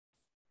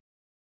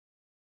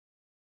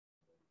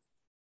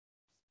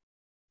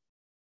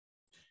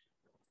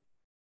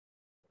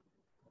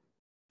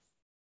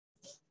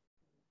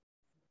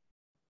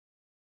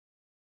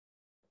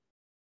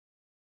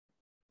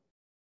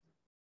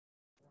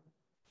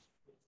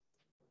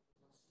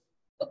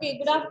Okay,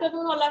 good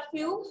afternoon, all of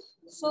you.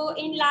 So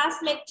in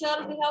last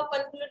lecture, we have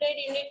concluded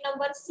unit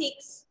number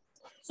 6.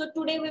 So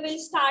today we will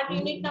start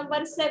unit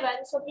number 7.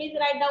 So please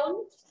write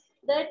down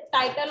the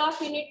title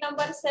of unit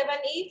number 7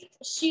 is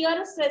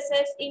shear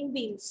stresses in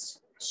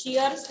beams.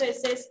 Shear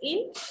stresses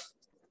in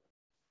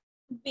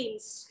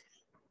beams.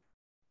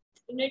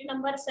 Unit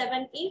number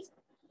 7 is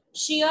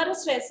shear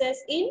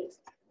stresses in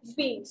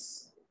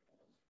beams.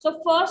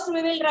 So first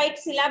we will write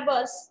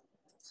syllabus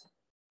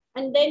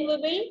and then we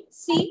will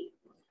see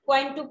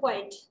point to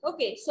point.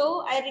 Okay,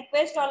 so I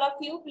request all of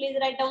you, please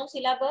write down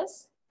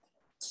syllabus.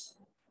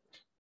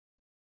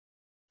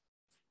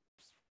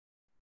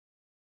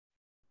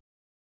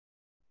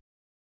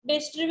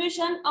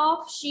 Distribution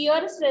of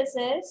shear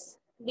stresses,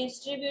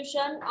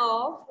 distribution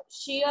of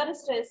shear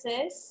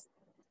stresses,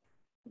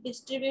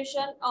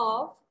 distribution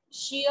of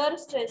shear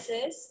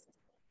stresses,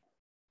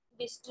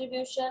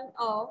 distribution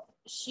of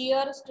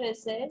shear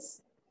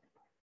stresses,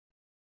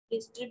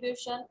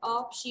 distribution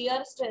of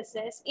shear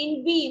stresses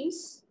in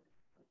beams,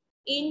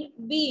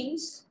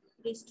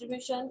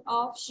 distribution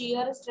of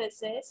shear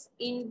stresses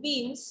in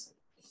beams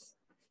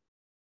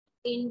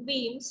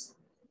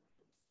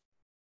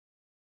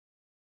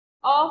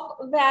of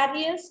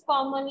various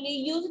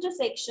commonly used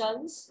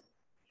sections,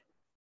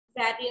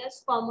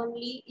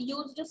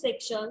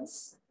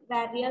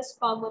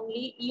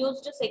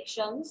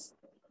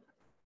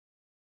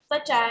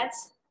 such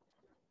as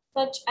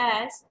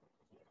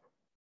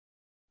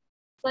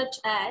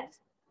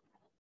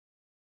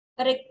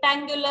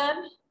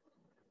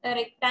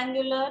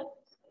rectangular,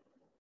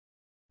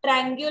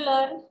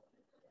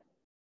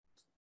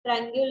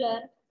 triangular,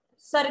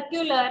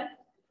 circular,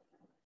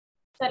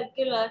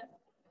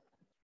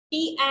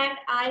 T and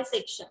I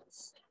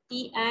sections.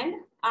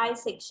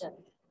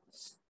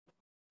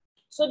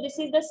 So this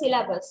is the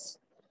syllabus.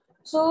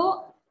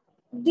 So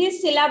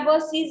this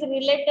syllabus is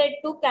related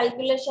to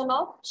calculation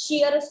of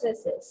shear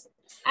stresses.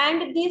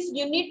 And this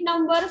unit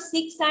number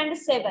 6 and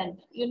 7,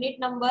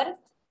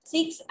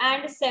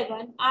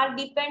 are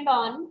depend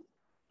on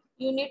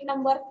unit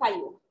number 5.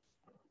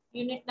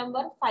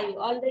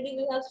 Already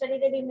we have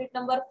studied at unit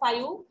number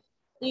 5.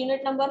 The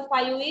unit number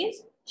 5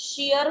 is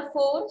shear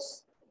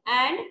force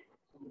and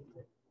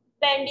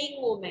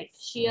bending moment.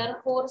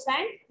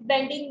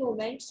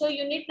 So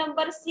unit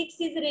number 6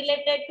 is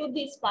related to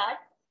this part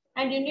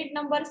and unit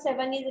number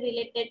 7 is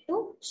related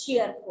to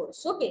shear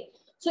force. Okay.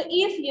 So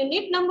if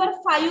unit number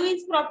 5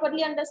 is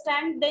properly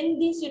understand, then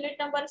this unit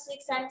number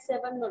 6 and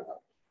 7 no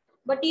doubt.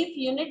 But if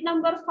unit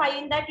number 5,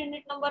 in that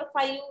unit number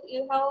 5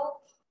 you have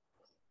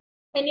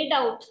any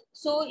doubt,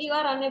 so you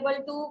are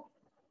unable to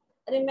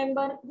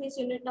remember this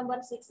unit number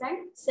 6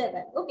 and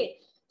 7. Okay.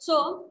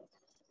 So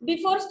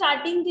before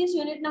starting this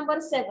unit number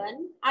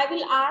 7, I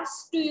will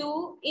ask to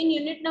you in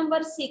unit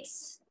number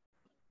 6,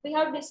 we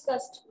have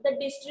discussed the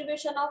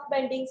distribution of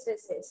bending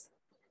stresses.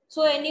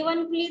 So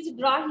anyone please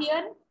draw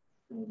here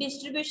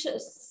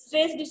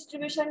stress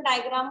distribution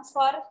diagram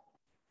for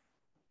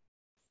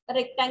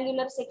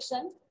rectangular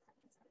section.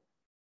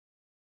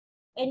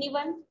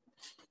 Anyone?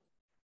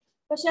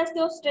 कशी असते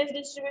हो stress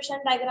distribution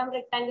diagram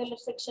rectangular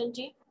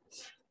सेक्शनची?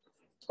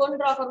 कोण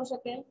draw करू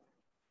शकेल?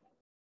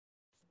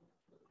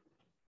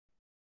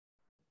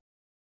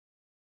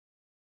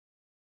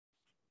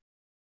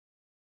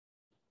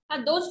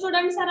 Those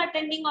students are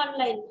attending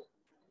online.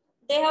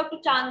 They have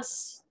to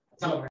chance.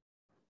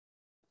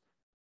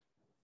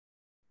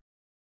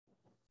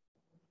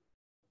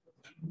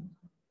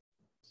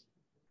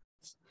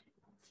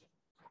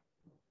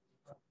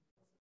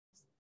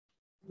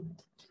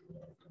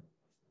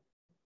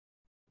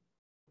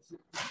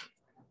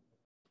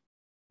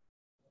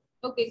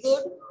 Okay,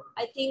 good.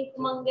 I think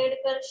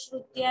Mangedkar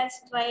Shruti has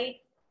tried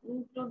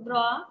to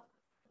draw.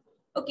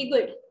 Okay,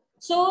 good.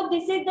 So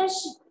this is the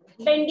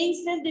bending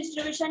stress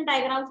distribution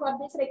diagram for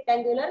this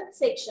rectangular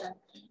section.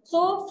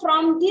 So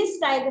from this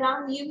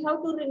diagram, you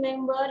have to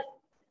remember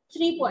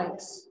 3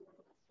 points.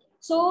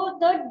 So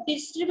the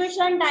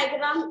distribution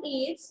diagram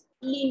is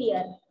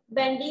linear.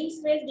 Bending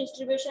stress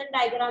distribution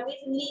diagram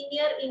is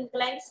linear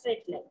inclined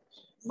straight line.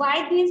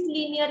 Why this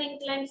linear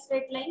inclined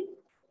straight line?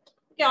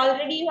 Okay,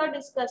 already you have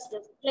discussed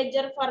this.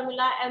 Flexure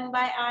formula M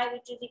by I,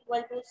 which is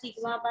equal to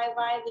sigma by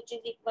Y, which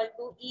is equal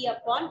to E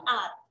upon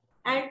R.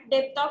 And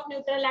depth of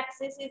neutral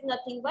axis is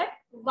nothing but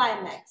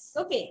Y max.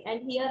 Okay,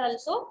 and here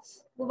also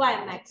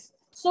Y max.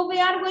 So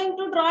we are going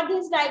to draw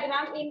this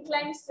diagram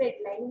inclined straight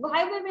line.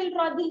 Why we will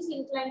draw this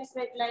inclined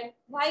straight line?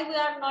 Why we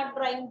are not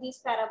drawing this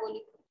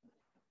parabolic?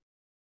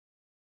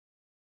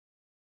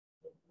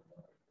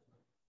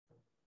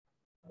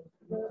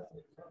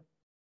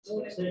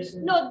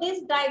 No,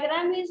 this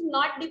diagram is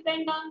not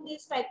depend on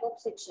this type of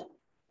section.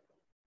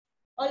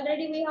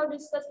 Already we have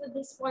discussed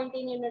this point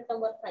in unit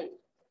number 5.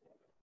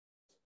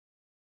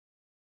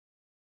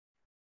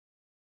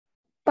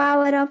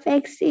 Power of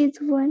x is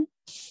 1.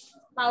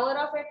 Power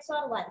of x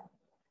or y?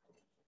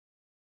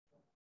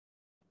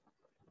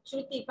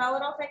 Shruti,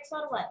 power of x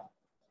or y?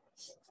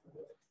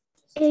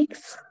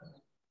 X.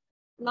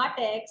 Not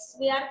x.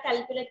 We are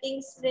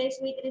calculating stress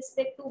with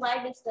respect to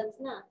y distance.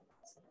 Na?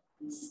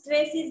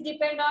 stress is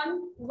depend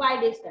on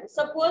y distance.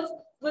 Suppose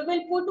we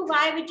will put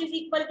y which is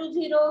equal to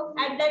 0.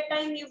 At that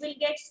time, you will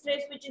get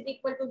stress which is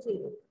equal to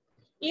 0.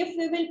 If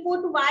we will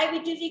put y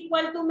which is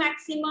equal to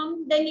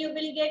maximum, then you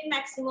will get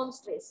maximum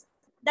stress.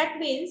 That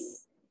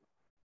means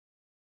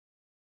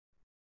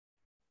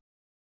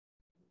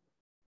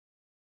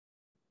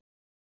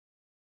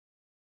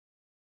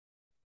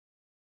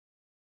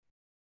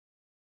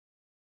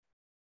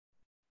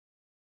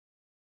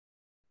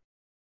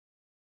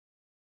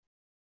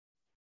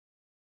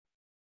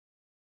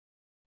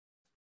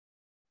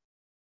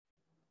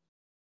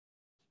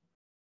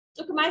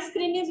okay, my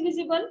screen is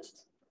visible.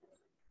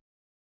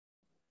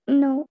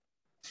 No.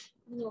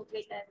 No,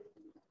 wait, I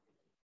will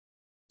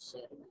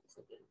share once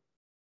again.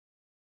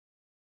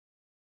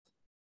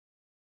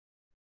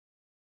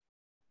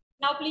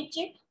 Now please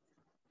check.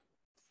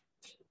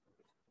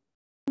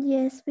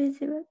 Yes,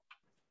 visible.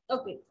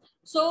 Okay,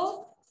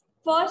 so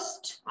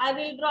first I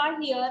will draw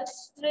here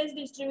stress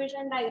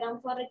distribution diagram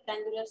for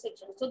rectangular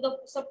section. So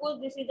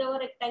suppose this is our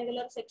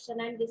rectangular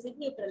section and this is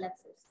neutral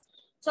axis.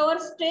 So our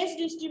stress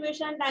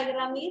distribution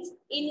diagram is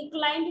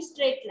inclined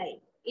straight line.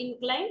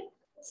 Inclined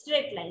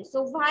straight line.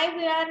 So why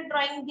we are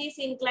drawing this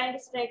inclined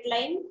straight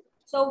line?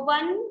 So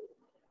one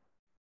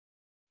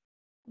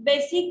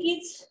basic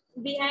is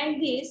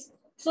behind this.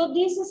 So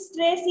this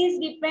stress is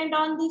depend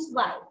on this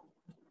y.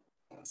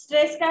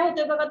 Stress काय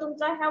होतोय बघा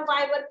तुमचा ह्या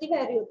y वरती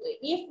vary होतोय.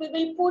 If we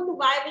will put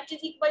y which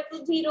is equal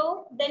to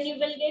 0, then you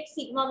will get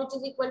sigma which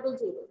is equal to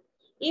 0.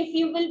 If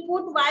you will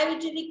put y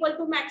which is equal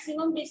to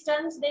maximum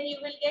distance, then you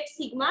will get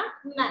sigma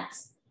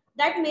max.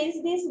 That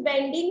means this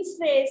bending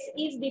stress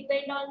is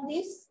depend on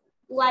this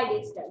y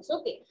distance.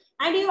 Okay,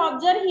 and you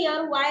observe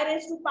here y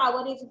raised to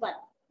power is 1.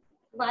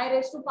 Y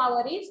raised to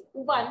power is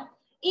 1.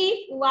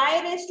 If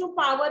y raised to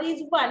power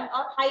is 1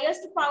 or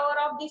highest power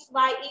of this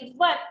y is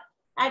 1,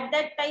 at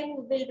that time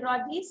we will draw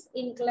this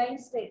inclined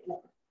straight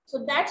line.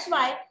 So that's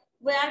why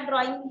we are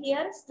drawing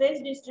here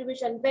stress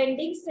distribution,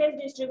 bending stress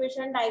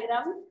distribution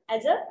diagram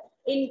as a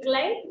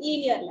inclined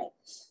linear line.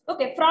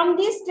 Okay, from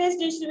this stress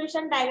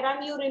distribution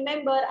diagram, you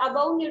remember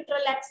above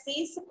neutral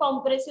axis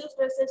compressive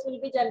stresses will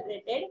be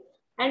generated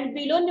and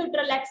below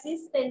neutral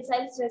axis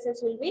tensile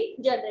stresses will be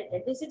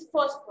generated. This is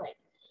first point.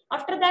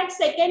 After that,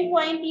 second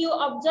point, you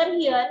observe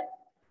here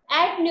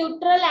at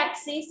neutral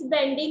axis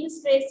bending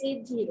stress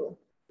is 0.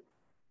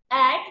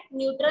 At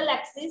neutral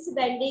axis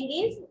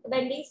bending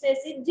stress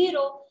is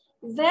 0,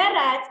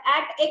 whereas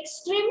at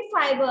extreme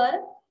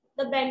fiber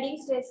the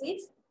bending stress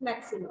is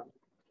maximum.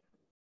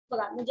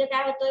 बघा म्हणजे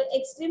काय होतं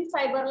extreme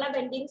फायबरला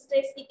bending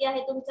stress किती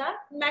आहे तुमचा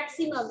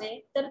maximum आहे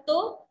तर तो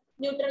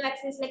न्यूट्रल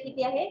ऍक्सिसला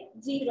किती आहे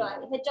 0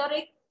 आहे. ह्याच्यावर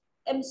एक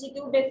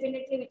एमसीक्यू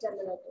डेफिनेटली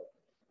विचारला जातो.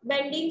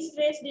 Bending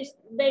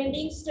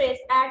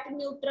stress at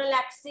neutral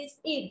axis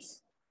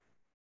is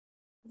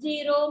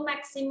 0,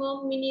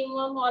 maximum,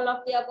 minimum, all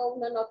of the above,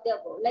 none of the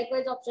above.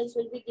 Likewise, options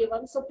will be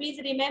given. So please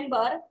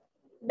remember,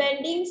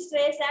 bending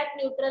stress at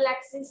neutral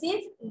axis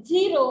is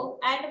 0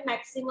 and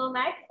maximum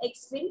at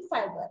extreme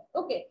fiber.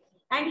 Okay.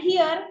 And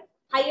here,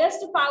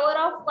 highest power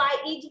of y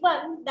is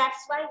 1.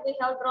 That's why we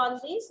have drawn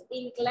this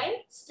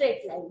inclined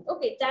straight line.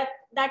 Okay.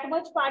 That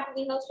much part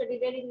we have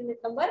studied in unit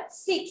number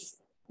 6.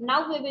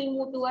 Now we will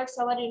move towards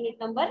our unit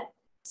number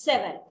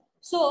 7.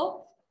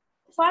 So,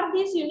 for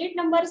this unit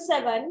number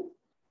 7,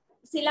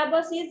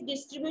 syllabus is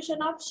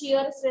distribution of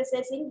shear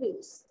stresses in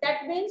beams.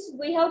 That means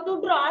we have to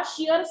draw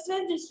shear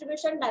stress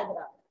distribution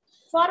diagram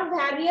for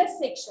various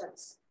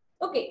sections.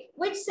 Okay,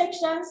 which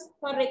sections?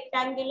 For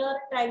rectangular,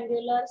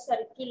 triangular,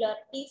 circular,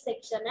 T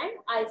section and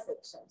I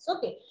sections.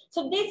 Okay,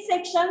 so these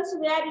sections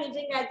we are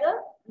using as a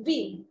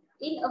beam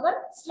in our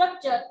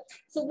structure.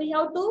 So we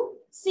have to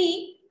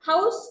see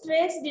how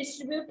stress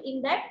distribute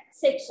in that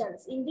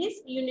sections in this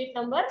unit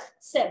number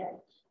 7.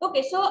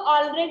 Okay, so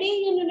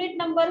already in unit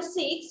number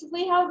 6,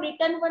 we have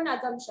written one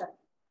assumption.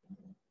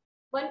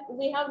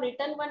 We have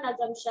written one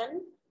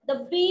assumption.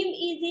 The beam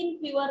is in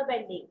pure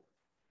bending.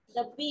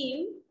 The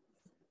beam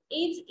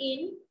is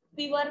in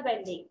pure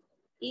bending.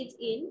 Is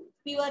in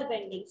pure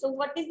bending. So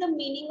what is the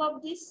meaning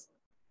of this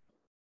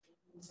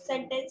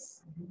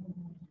sentence?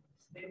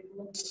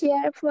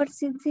 Shear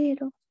force is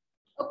 0.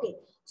 Okay,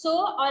 so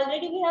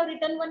already we have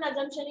written one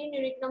assumption in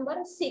unit number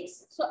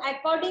 6. So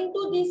according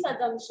to this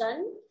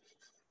assumption,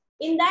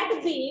 in that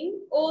beam,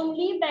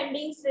 only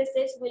bending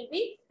stresses will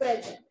be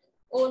present.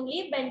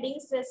 Only bending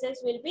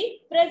stresses will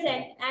be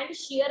present and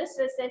shear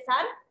stresses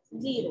are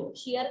 0.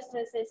 Shear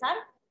stresses are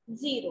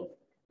 0.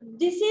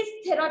 This is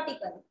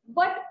theoretical,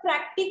 but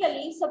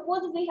practically,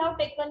 suppose we have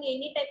taken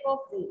any type of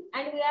beam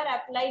and we are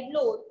applied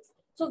load.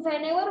 So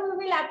whenever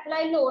we will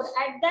apply load,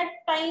 at that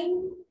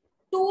time,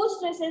 two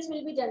stresses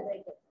will be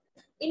generated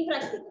in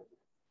practical.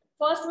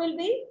 First will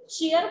be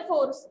shear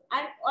force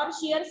and or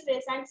shear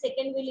stress, and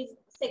second is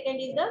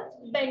the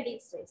bending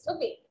stress.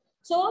 Okay,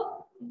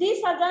 so this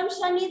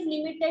assumption is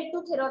limited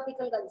to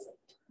theoretical concept,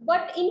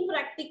 but in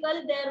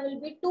practical there will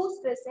be two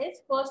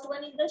stresses. First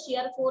one is the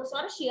shear force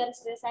or shear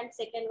stress, and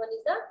second one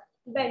is the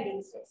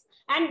bending stress.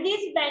 And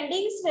these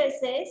bending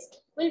stresses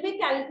will be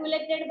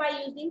calculated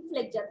by using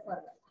flexure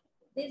formula.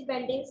 These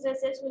bending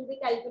stresses will be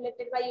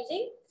calculated by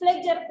using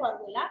flexure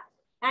formula,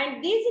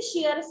 and these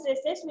shear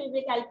stresses will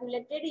be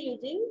calculated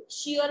using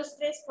shear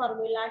stress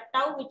formula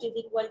tau, which is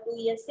equal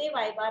to SA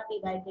y bar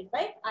divided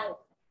by I.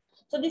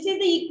 So this is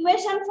the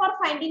equation for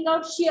finding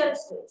out shear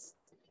stress.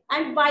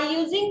 And by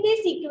using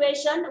this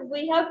equation,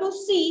 we have to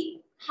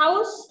see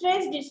how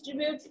stress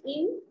distributes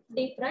in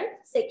different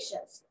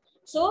sections.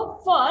 So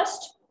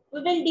first,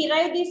 we will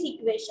derive this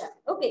equation.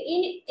 Okay,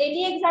 in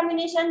any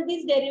examination,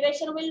 this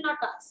derivation will not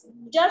ask.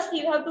 Just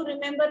you have to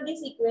remember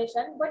this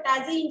equation. But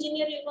as an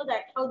engineer, you know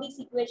that how this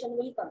equation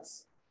will come.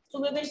 So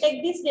we will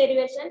take this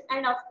derivation,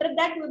 and after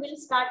that, we will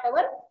start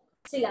our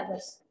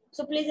syllabus.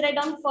 So please write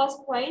down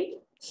first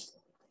point.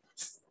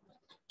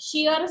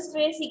 Shear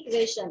stress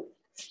equation.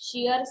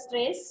 Shear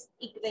stress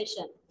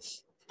equation.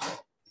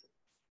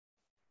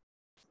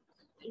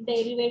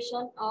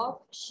 Derivation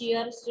of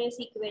shear stress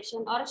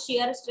equation or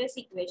shear stress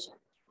equation.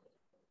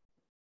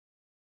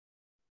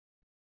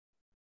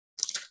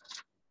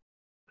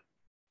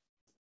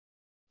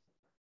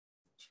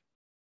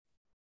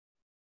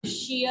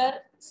 Shear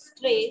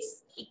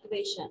stress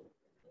equation.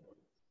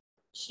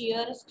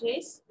 Shear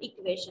stress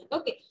equation.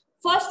 Okay.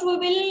 First we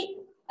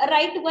will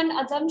write one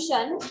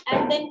assumption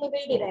and then we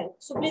will derive.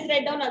 So please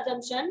write down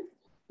assumption.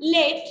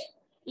 Let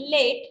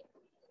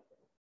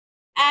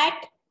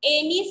at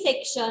any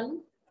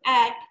section,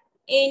 let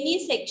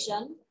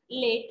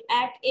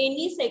at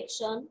any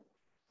section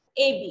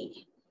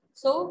AB.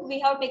 So we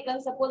have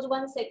taken suppose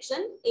one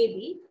section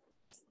AB.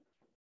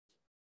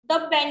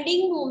 The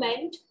bending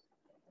moment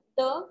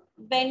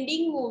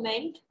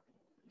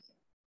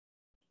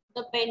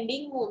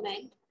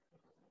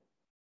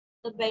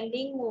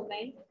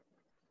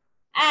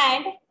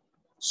and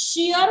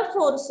shear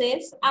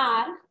forces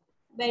are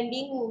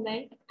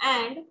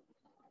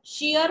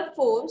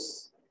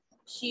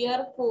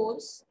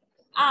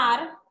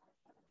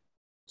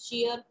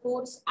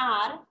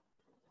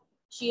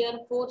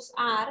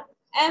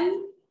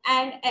M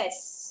and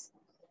S.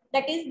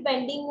 That is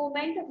bending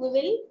moment we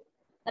will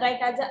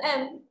write as a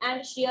M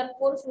and shear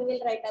force we will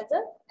write as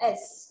a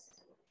S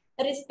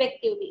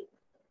respectively.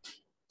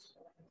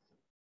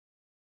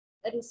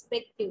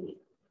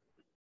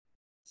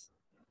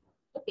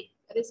 Okay,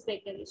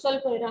 respectively.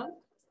 Solve program.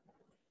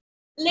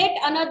 Let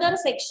another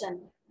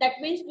section.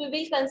 That means we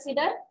will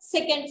consider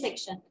second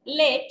section.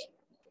 Let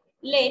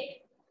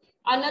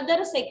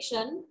another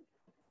section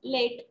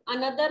CD.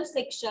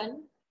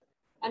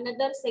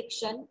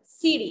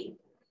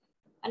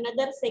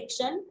 Another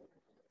section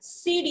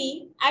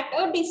CD at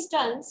a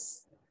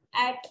distance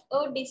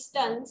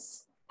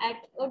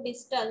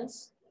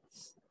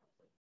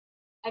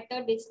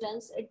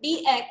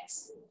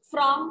dx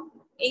from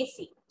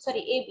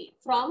AB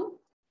from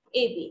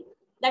AB.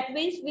 That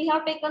means we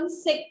have taken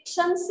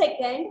section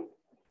second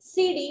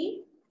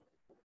CD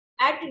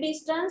at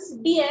distance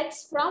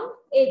dx from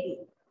AB.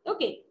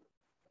 Okay.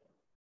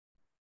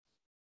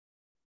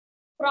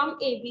 From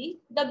AB,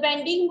 the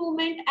bending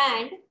moment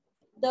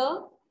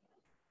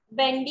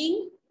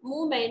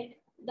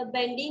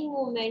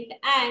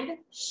and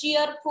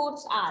shear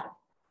force are.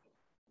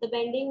 The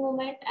bending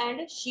moment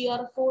and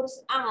shear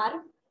force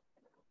are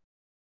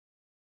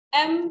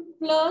M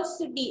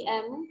plus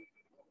DM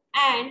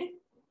and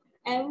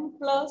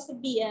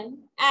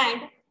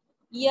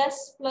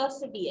S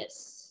plus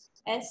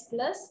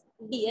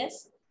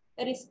DS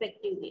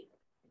respectively.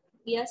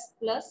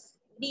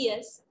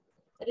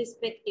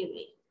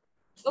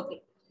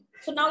 Okay.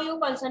 So now you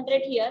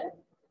concentrate here.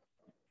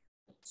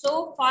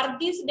 So for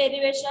this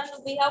derivation,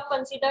 we have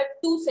considered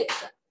two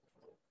sections.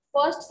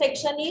 First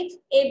section is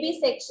AB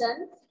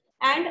section,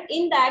 and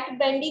in that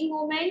bending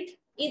moment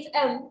is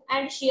M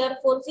and shear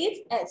force is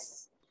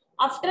S.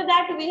 After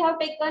that, we have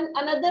taken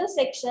another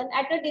section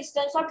at a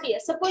distance of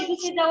DS. Suppose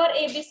this is our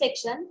AB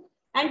section,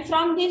 and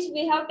from this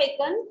we have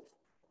taken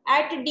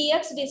at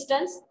dx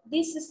distance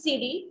this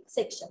CD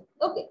section.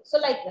 Okay, so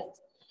likewise.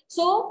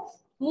 So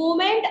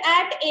movement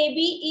at AB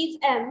is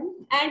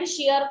M and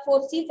shear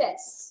force is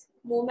S.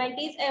 Movement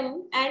is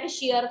M and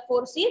shear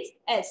force is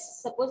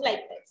S. Suppose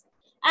like this.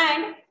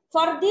 And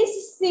for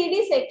this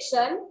CD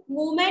section,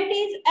 movement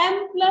is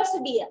M plus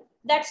DM.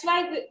 That's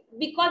why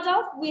because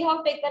of we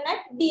have taken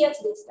at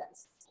dx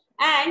distance.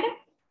 And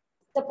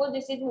suppose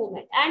this is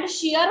movement. And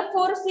shear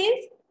force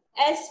is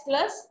S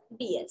plus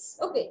ds.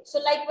 Okay. So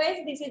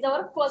likewise, this is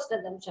our first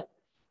assumption.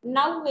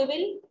 Now we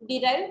will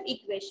derive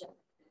equation.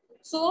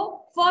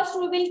 So first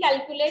we will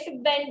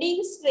calculate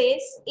bending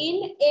stress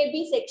in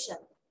AB section.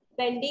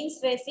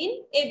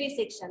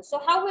 So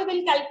how we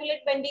will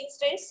calculate bending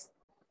stress?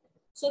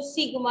 So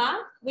sigma,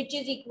 which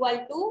is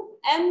equal to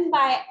M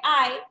by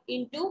I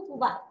into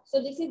Y.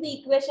 So this is the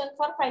equation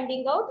for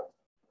finding out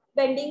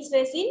bending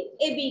stress in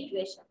AB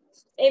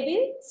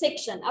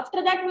section.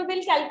 After that, we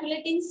will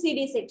calculate in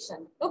CD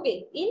section.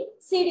 Okay, in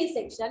CD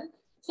section.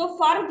 So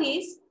for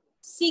this,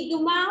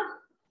 sigma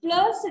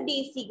plus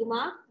d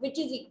sigma, which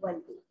is equal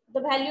to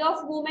the value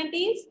of movement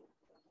is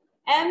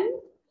M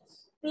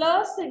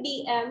plus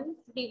dm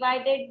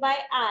divided by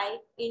I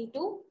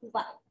into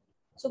Y.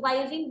 So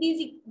by using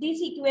this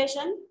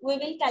equation, we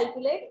will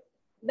calculate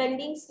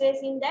bending stress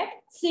in that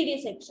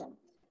CD section.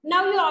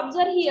 Now you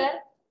observe here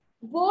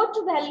both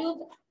values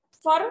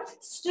for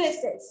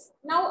stresses.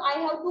 Now I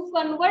have to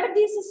convert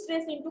this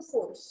stress into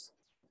force.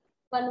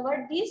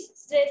 Convert this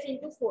stress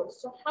into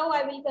force. So how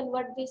I will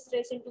convert this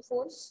stress into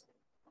force?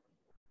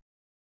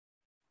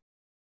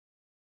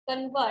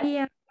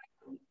 Convert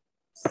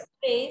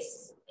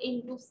stress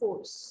into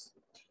force.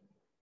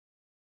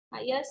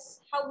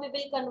 Yes, how we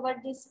will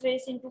convert this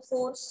stress into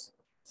force?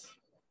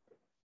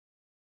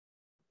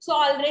 So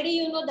already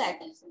you know that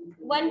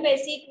one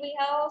basic we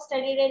have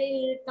studied in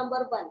unit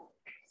number 1.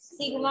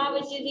 Sigma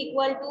which is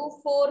equal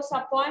to force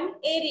upon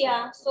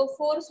area. So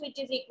force which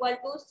is equal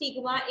to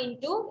sigma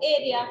into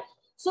area.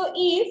 So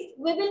if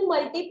we will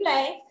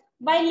multiply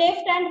by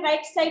left and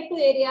right side to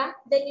area,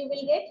 then you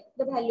will get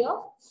the value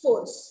of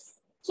force.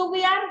 So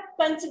we are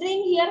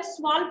considering here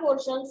small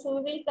portion. So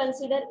we will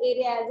consider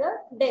area as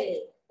a del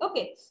A.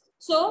 Okay.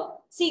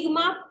 So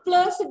sigma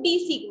plus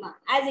d sigma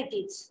as it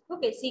is.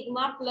 Okay.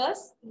 Sigma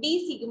plus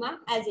d sigma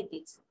as it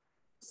is.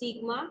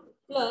 Sigma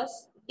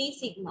plus d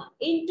sigma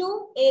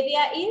into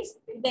area is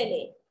del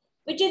A,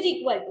 which is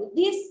equal to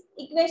this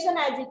equation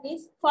as it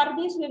is. For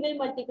this we will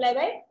multiply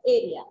by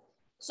area.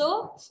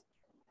 So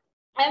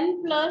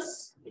m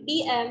plus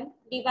dm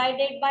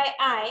divided by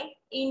I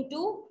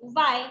into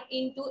y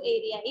into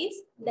area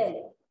is del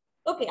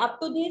A. Okay, up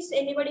to this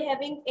anybody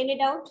having any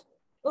doubt?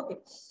 Okay.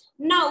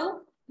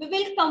 Now we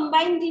will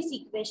combine this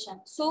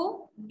equation.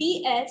 So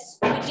ds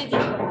which is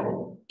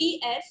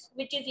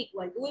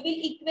equal to, we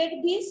will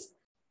equate this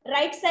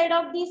right side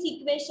of this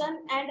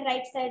equation and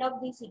right side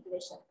of this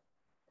equation.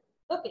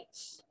 Okay.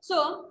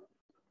 So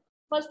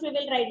first we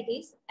will write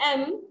this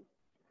m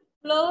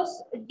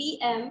plus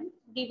dm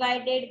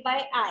divided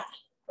by I.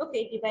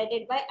 Okay,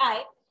 divided by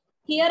I.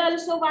 Here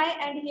also y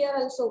and here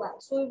also y.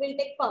 So we will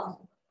take common.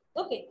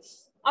 Okay.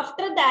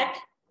 After that,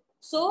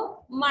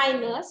 so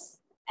minus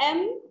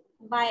m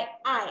by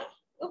I.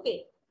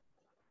 Okay.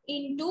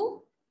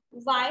 Into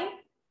y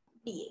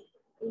dA.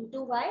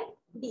 Into y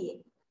dA.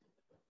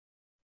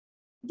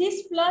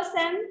 This plus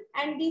m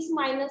and this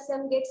minus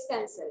m gets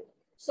cancelled.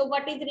 So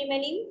what is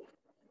remaining?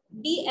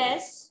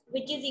 ds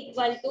which is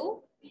equal to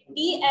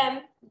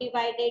dm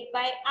divided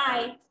by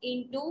I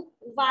into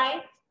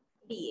y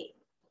dA.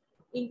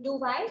 Into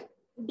y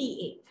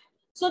dA.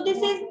 So this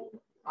is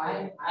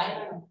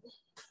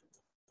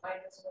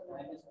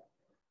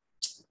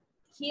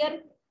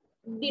here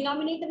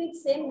denominator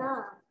is same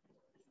na.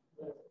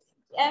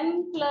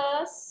 M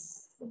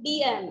plus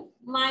dm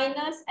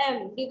minus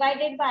m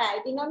divided by I.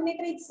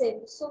 Denominator is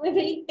same. So we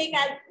will take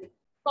as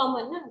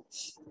common. Na?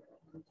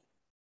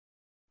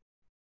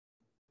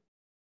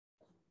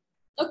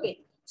 Okay.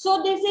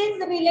 So this is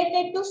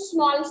related to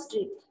small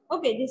strip.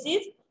 Okay. This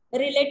is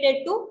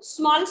related to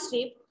small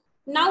strip.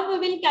 Now we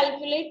will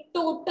calculate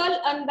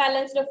total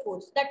unbalanced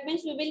force. That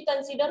means we will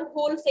consider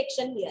whole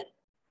section here.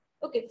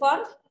 Okay.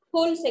 For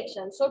whole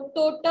section. So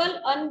total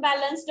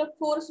unbalanced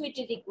force which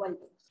is equal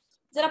to.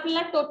 जर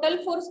आपल्याला total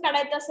force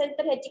काढायचा असेल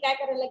तर ह्याची काय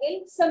करायला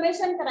लागेल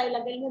summation करायला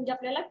लागेल म्हणजे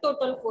आपल्याला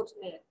टोटल फोर्स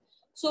मिळेल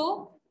so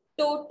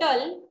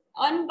total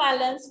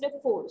unbalanced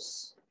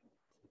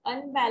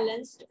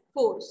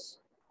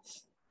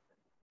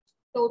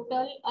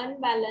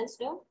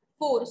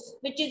force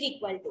which is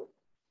equal to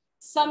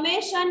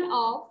summation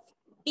of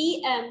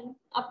dm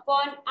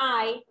upon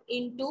I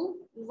into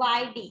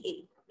YdA.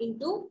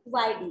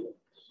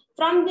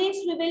 From this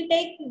we will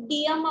take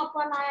dm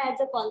upon I as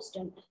a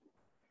constant.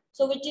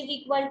 So which is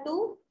equal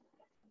to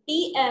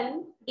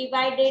dm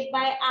divided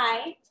by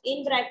I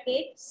in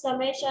bracket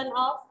summation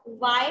of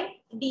y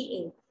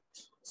dA.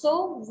 So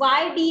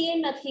y dA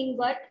nothing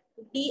but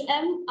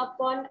dm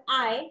upon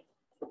I.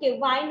 Okay,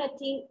 y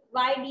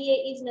dA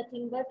is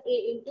nothing but a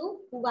into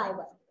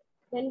y1.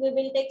 Then we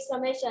will take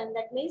summation.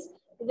 That means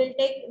we will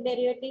take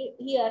derivative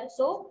here.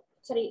 So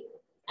sorry,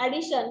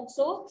 addition.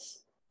 So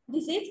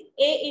this is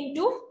a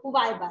into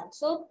y bar.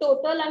 So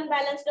total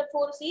unbalanced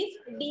force is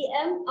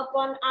dm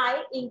upon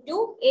I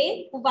into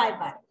a y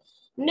bar.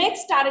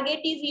 Next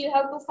target is you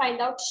have to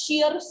find out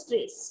shear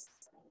stress.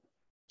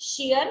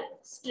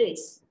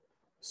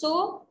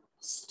 So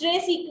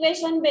stress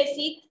equation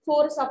basic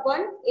force upon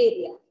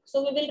area.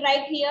 So we will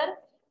write here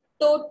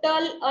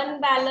total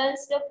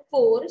unbalanced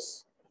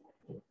force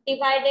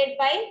divided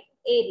by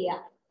area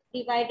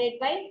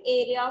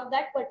of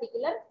that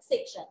particular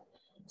section.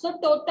 So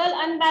total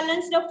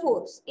unbalanced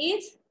force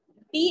is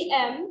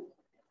dm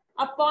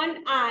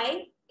upon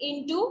I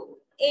into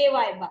ay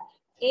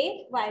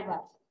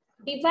bar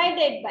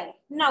divided by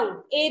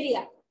now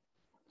area.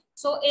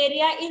 So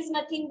area is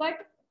nothing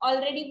but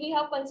already we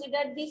have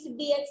considered this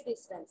dx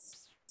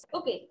distance.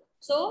 Okay.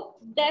 So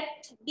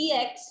depth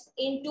dx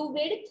into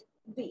width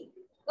b.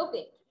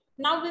 Okay.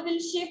 Now we will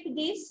shift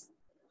this.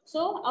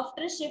 So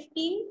after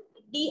shifting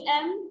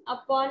dm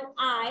upon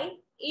I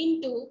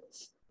into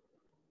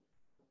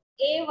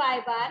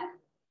ay bar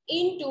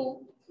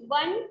into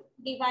 1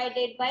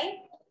 divided by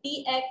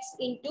dx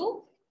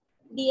into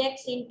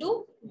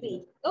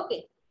b.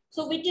 Okay.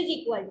 So which is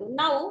equal to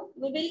now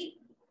we will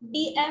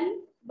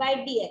dm by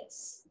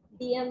dx.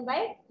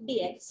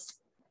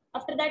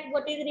 After that,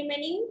 what is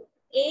remaining?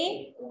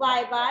 A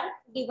y bar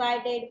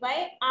divided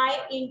by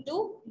I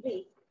into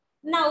B.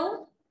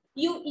 Now,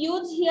 you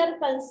use here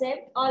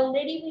concept.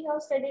 Already we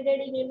have studied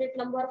it in unit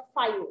number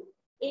 5.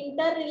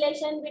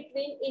 Interrelation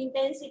between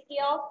intensity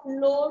of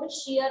load,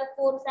 shear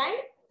force and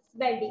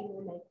bending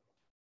moment.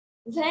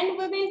 When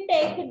we will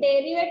take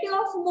derivative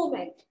of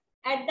moment,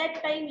 at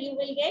that time you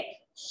will get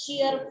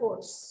shear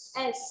force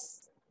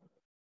S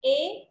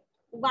A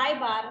y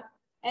bar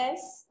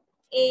S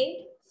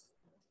A,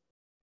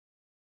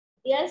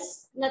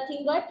 yes,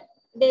 nothing but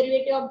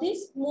derivative of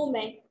this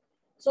movement.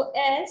 So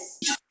S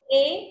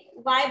A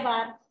y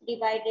bar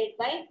divided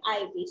by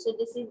IB. So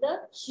this is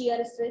the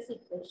shear stress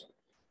equation.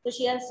 So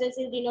shear stress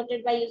is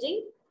denoted by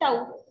using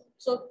tau.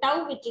 So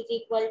tau, which is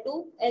equal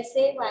to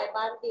SA y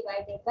bar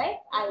divided by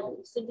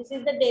IB. So this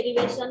is the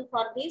derivation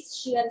for this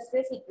shear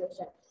stress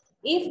equation.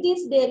 If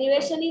this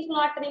derivation is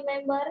not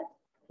remembered,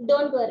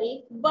 don't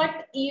worry,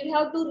 but you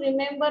have to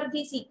remember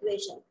this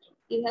equation.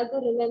 You have to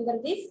remember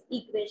this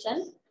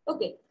equation.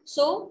 Okay,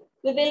 so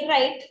we will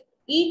write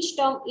each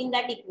term in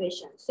that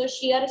equation. So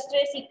shear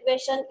stress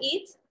equation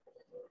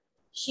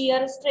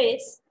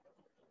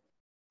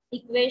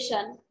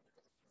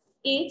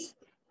is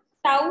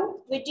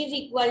tau, which is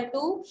equal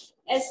to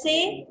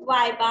SA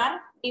y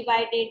bar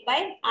divided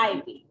by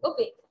IB.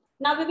 Okay.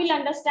 Now we will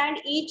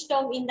understand each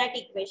term in that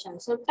equation.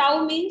 So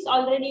tau means,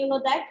 already you know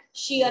that,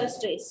 shear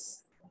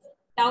stress.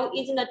 Tau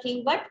is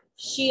nothing but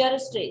shear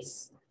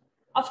stress.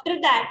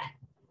 After that,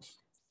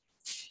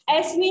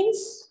 S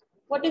means,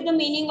 what is the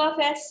meaning of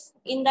S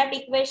in that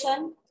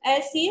equation?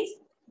 S is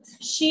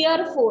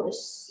shear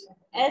force.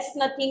 S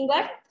nothing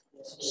but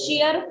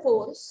shear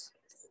force.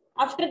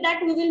 After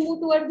that, we will move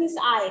toward this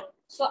I.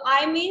 So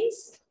I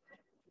means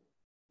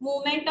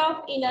moment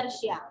of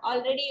inertia.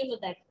 Already you know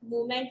that.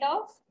 Moment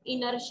of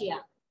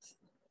inertia.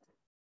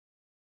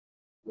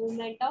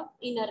 Moment of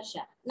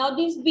inertia. Now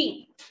this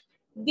B.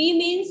 B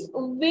means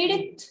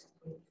width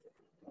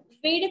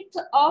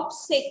of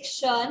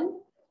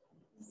section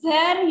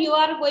where you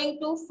are going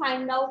to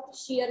find out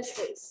shear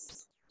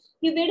stress.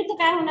 He width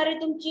काय होणार आहे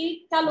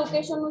तुमची त्या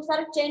location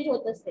नुसार change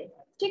होत असते.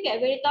 ठीक आहे,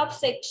 width of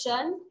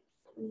section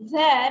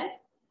where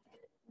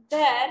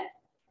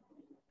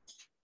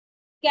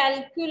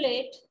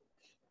calculate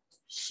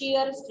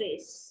shear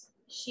stress.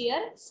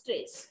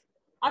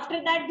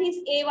 After that, this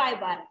AY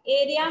bar.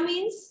 Area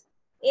means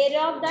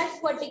area of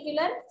that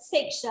particular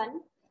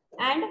section,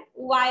 and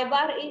Y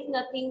bar is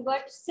nothing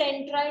but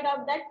centroid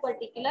of that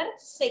particular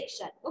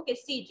section. Okay,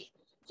 CG.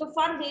 So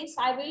for this,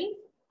 I will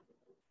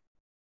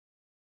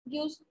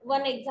use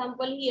one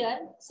example here.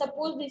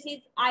 Suppose this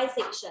is I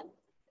section.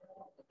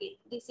 Okay,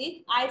 this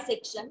is I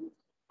section,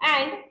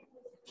 and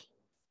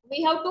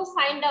we have to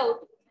find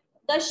out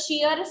the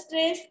shear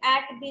stress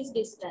at this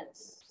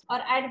distance or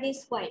at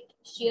this point.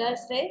 Shear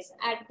stress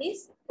at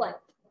this point.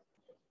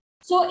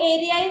 So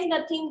area is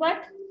nothing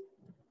but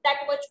that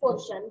much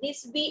portion,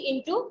 this B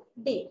into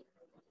D.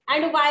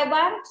 And Y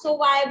bar, so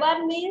Y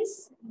bar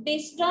means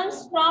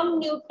distance from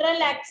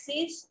neutral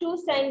axis to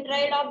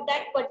centroid of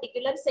that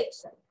particular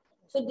section.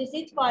 So this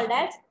is called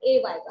as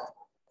AY bar.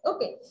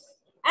 Okay.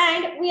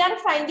 And we are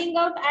finding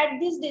out at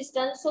this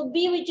distance. So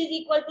B, which is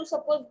equal to,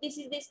 suppose this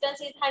is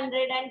distance is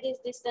 100 and this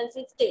distance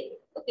is 10.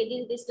 Okay,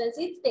 this distance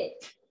is 10.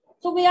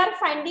 So we are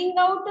finding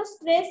out the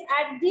stress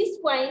at this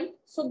point.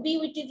 So B,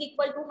 which is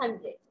equal to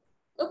 100.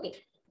 Okay.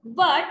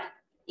 But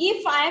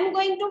if I am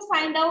going to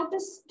find out the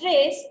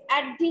stress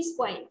at this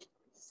point,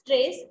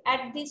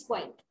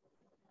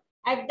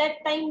 at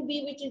that time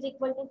B, which is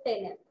equal to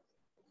 10M.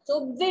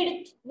 So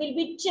width will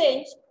be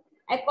changed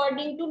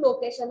according to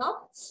location of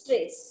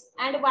stress,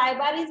 and Y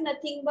bar is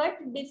nothing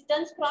but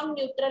distance from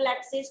neutral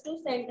axis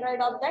to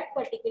centroid of that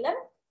particular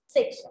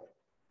section.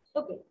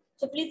 Okay,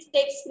 so please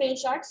take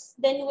screenshots.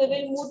 Then we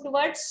will move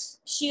towards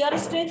shear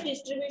stress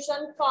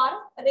distribution for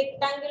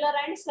rectangular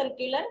and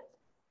circular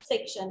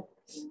section.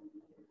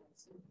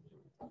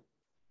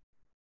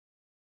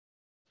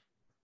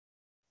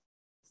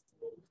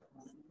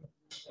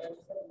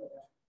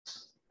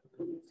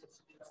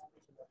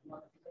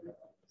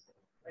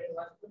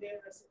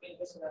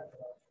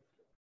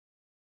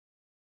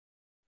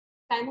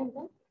 काय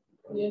म्हणतो?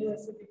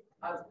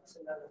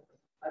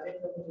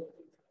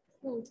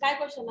 काय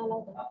question आला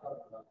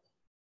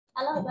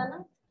होता ना?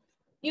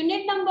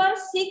 Unit number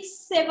 6,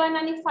 7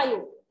 आणि 5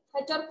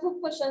 ह्याच्यावर खूप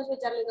questions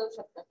विचारले जाऊ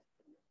शकतात,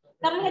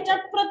 कारण ह्याच्यात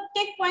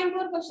प्रत्येक पॉइंट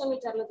वर क्वेश्चन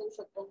विचारले जाऊ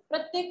शकतो,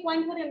 प्रत्येक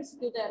पॉइंट वर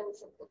एमसीक्यू तयार होऊ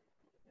शकतो.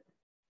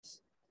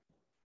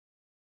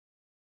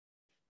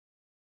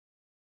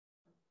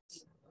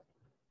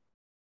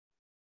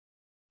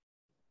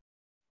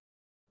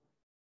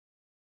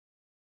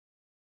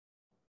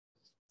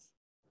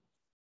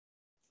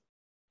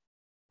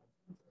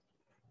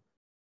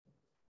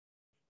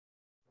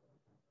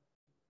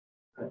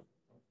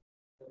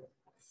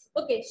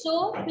 Okay,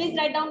 so please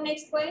write down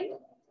next point.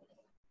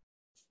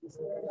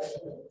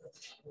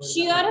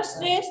 Shear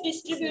stress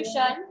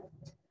distribution.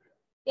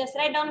 Yes,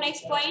 write down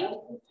next point.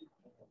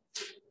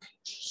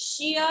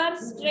 Shear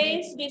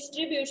stress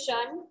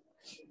distribution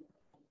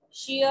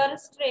shear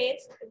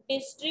stress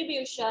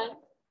distribution,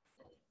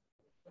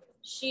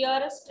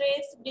 shear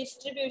stress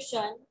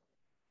distribution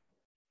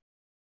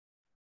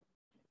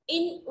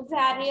in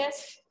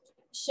various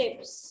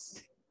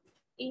shapes,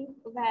 in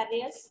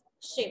various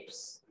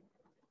shapes.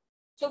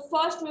 So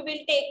first we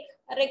will take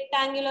a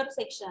rectangular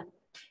section.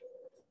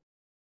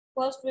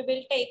 First we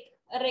will take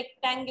a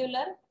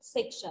rectangular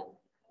section.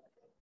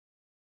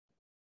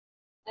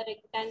 A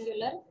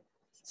rectangular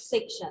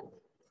section.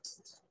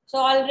 So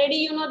already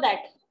you know that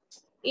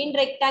in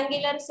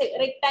rectangular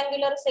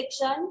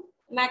section,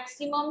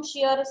 maximum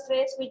shear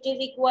stress which is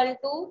equal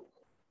to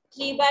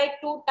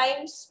 3/2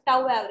 times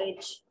tau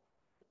average.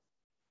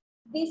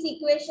 This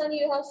equation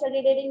you have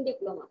studied it in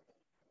diploma.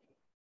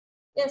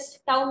 Yes,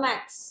 tau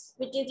max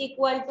which is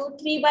equal to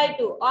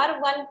 3/2 or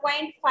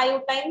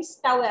 1.5 times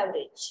tau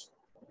average.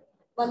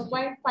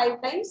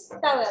 1.5 times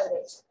tau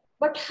average.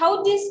 But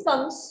how this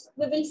comes,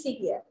 we will see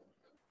here.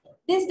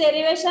 This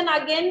derivation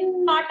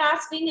again not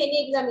asked in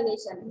any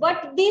examination,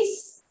 but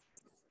this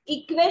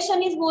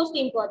equation is most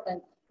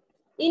important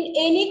in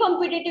any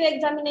competitive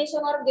examination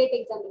or GATE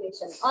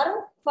examination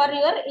or for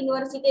your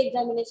university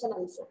examination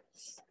also.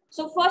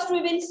 So first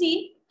we will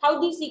see how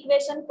this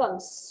equation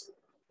comes.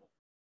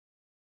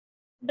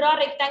 Draw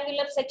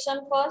rectangular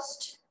section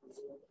first.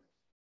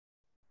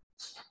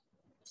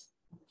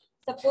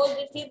 Suppose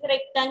this is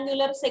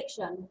rectangular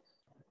section.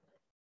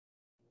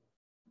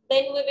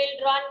 Then we will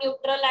draw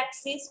neutral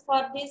axis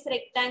for this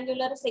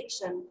rectangular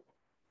section.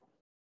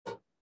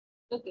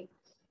 Okay.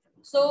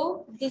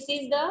 So this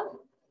is the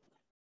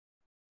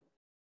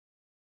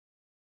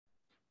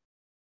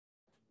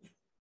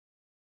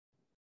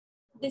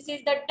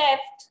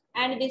depth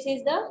and this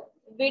is the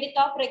width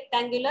of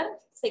rectangular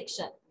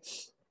section.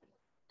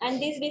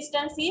 And this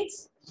distance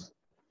is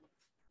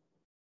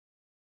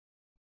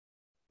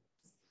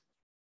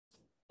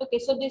okay.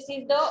 So this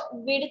is the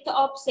width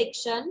of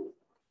section.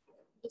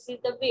 This is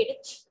the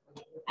width.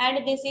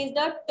 And this is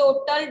the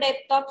total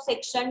depth of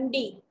section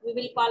D. We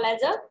will call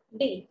as a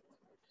D.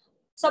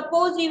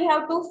 Suppose you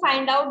have to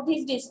find out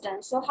this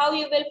distance. So how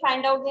you will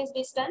find out this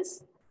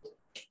distance?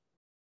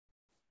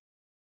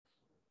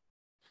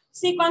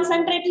 See,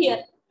 concentrate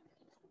here.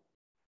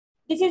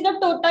 This is the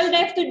total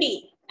depth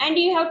D and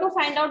you have to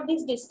find out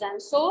this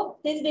distance. So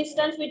this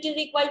distance which is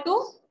equal to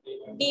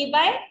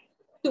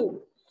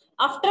D/2.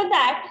 After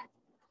that,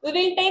 we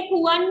will take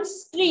one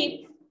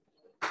strip.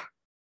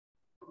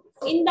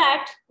 In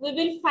that, we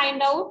will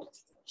find out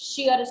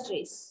shear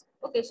stress.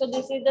 Okay, so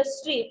this is the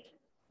strip.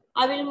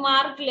 I will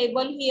mark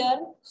label here.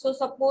 So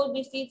suppose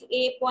this is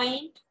A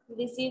point,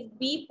 this is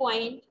B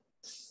point,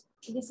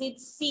 this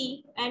is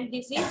C, and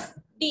this is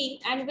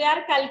D. And we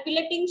are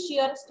calculating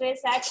shear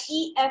stress at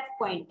EF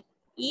point.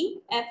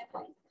 EF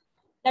point.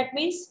 That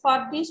means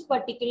for this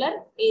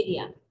particular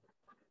area.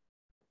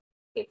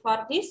 Okay,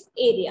 for this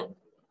area.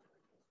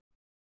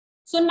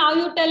 So now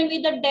you tell me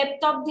the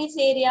depth of this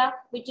area,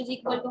 which is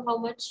equal to how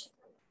much?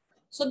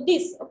 So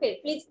this, okay,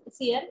 please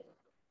see here.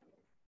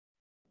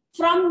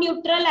 From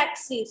neutral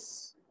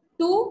axis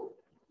to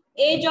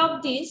edge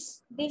of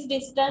this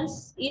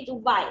distance is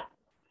y.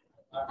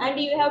 And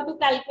you have to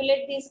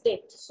calculate this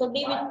depth. So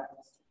D will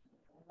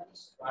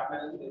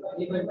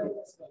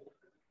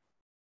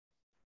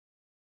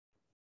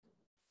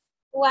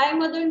y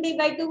मधून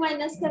D/2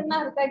 minus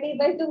करणार का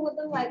D/2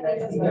 मधून y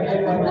minus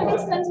करणार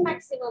distance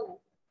maximum आहे.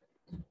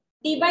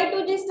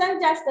 D/2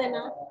 distance जास्त आहे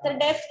ना तर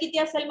डेप्थ किती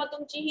असेल मग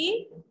तुमची ही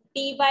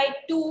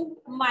D/2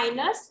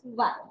 minus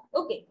y.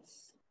 Okay.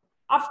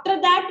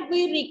 After that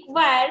we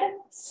required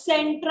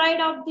centroid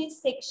of this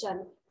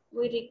section.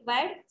 We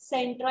required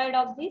centroid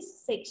of this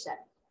section.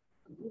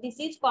 This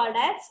is called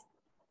as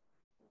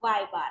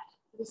y bar.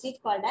 This is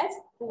called as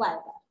y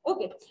bar.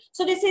 Okay.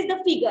 So this is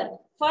the figure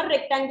for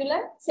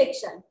rectangular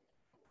section.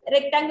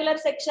 Rectangular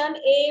section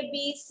A,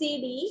 B, C,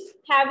 D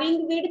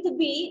having width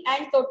B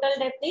and total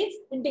depth is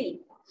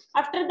D.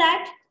 After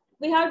that,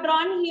 we have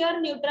drawn here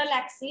neutral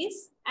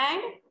axis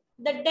and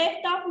the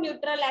depth of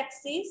neutral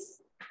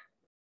axis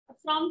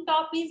from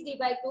top is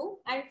D/2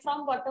 and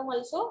from bottom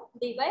also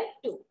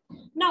D/2.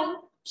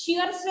 Now,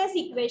 shear stress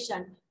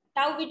equation,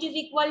 tau which is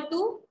equal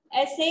to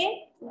SA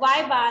y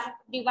bar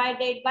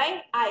divided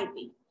by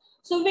IB.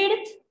 So,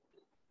 width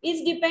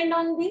is depend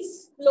on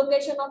this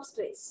location of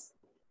stress.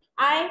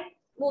 I,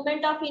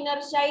 moment of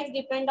inertia is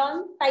depend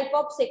on type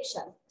of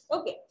section.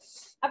 Okay.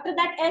 After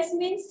that, S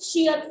means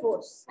shear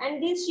force,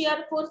 and this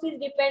shear force is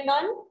depend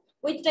on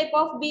which type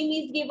of beam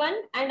is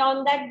given, and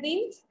on that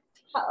beam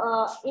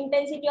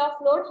intensity of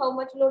load, how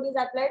much load is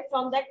applied.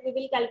 From that we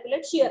will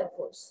calculate shear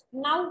force.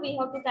 Now we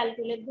have to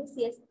calculate this.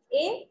 Yes,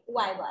 A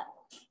y bar.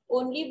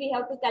 Only we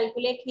have to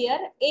calculate here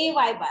A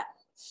y bar.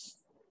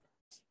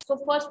 So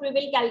first we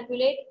will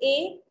calculate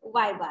A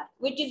y bar,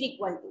 which is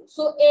equal to.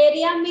 So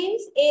area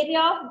means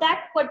area of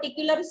that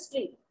particular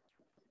strip.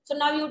 So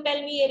now you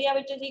tell me area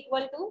which is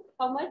equal to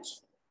how much?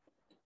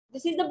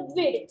 This is the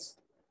width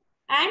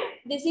and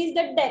this is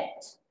the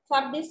depth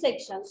for this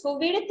section. So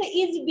width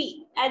is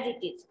B as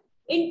it is.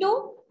 into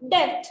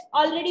depth.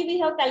 Already we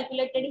have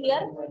calculated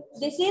here.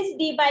 This is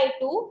d by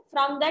 2.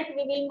 From that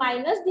we will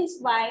minus this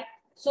y.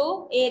 So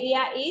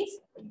area is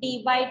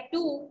d by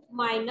 2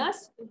 minus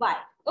y.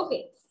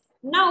 Okay.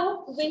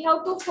 Now we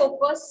have to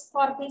focus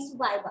for this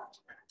y bar.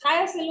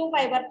 काय असेल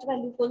y bar ची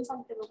value कोण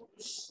सांगते बघू.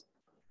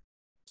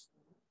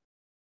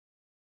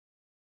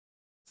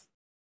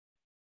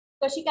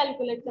 कशी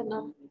calculate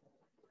करणार.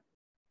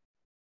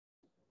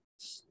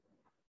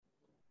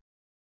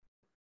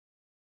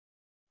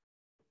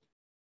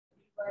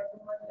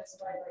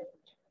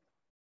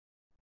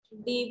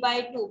 D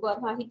bye 2 बर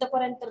हा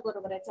इथपर्यंत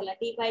बरोबर आहे. चला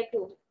डी बाय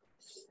 2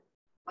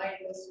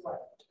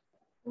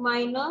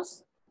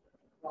 मायनस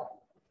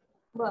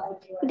बर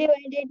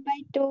divided by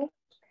 2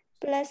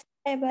 plus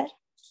y bar.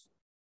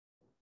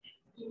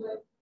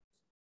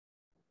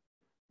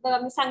 बघा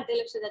मी सांगते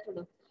लक्ष द्या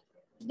थोडं.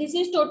 This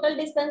is total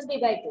distance D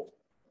bye 2.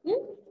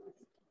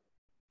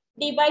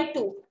 D bye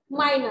 2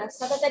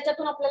 minus आता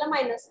त्याच्यातून आपल्याला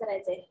मायनस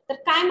करायचंय. तर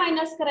काय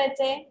मायनस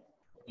करायचंय.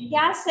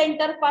 ह्या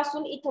सेंटर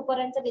पासून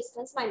इथपर्यंत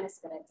डिस्टन्स मायनस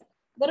करायचं.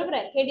 बरोबर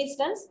आहे. हे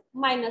डिस्टन्स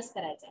मायनस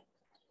करायचं आहे.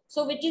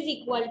 सो which is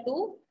equal to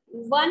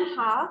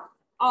 1/2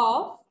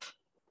 of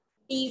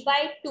D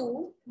bye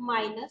 2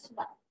 minus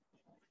y.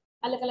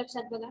 आलं का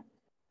लक्षात बघा.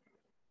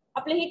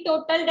 आपले ही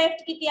टोटल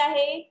डेप्थ किती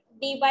आहे.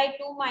 D bye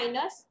 2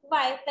 minus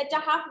y. त्याच्या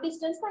हाफ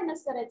डिस्टन्स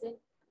मायनस करायचे.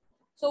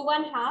 सो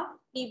 1/2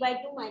 डी बाय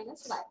 2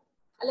 मायनस y.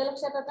 आलं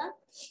लक्षात आता.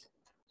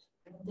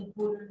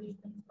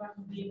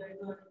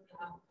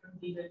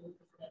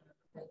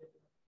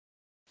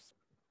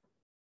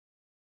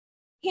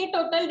 हे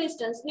टोटल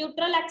डिस्टन्स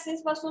न्यूट्रल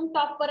ऍक्सिस पासून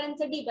टॉप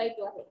पर्यंत डी बाय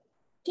 2 आहे.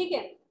 ठीक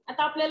आहे.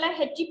 आता आपल्याला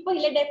ह्याची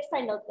पहिले डेप्थ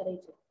फाइंड आउट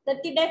करायची. तर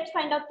ती डेप्थ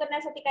फाइंड आउट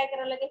करण्यासाठी काय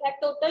करावं लागेल. ह्या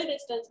टोटल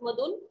डिस्टन्स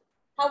मधून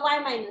हा y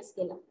मायनस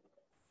केला.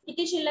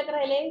 किती शिल्लक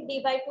राहिले. D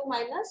bye 2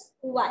 minus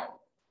y.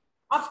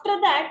 After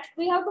that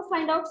we have to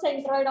find out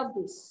centroid of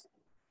this.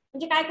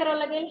 म्हणजे काय करावं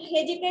लागेल.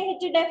 हे जे काही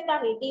ह्याची डेप्थ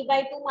आहे डी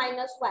बाय 2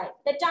 मायनस y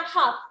त्याच्या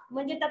हाफ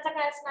म्हणजे त्याचा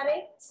काय असणार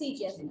आहे. c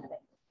ची असणार आहे.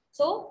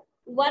 सो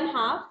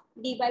 1/2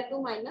 d by 2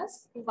 minus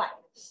y.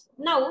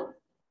 Now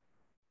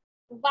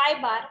y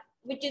bar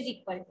which is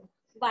equal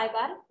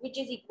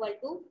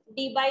to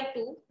d by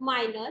 2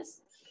 minus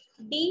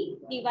d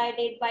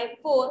divided by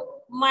 4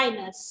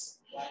 minus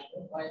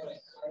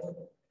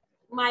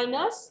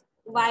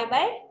y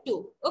by 2.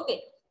 Okay.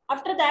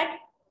 After that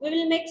we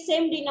will make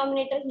same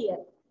denominator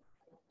here.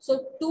 So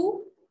 2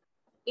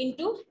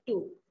 into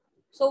 2.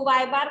 So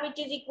y bar which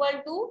is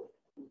equal to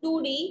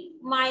 2d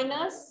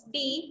minus d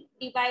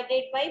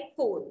divided by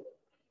 4.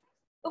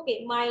 Okay,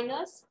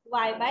 minus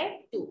y by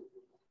 2.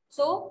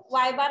 So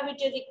y bar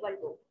which is equal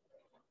to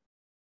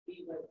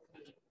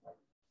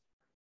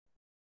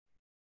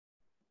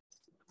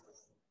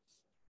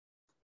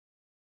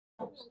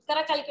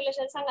करा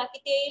calculation सांगा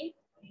किती येईल.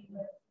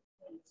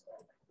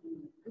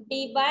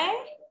 d by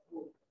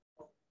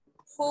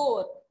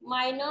 4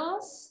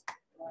 minus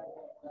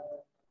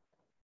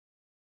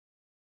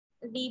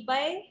d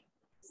by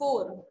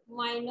 4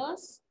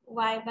 minus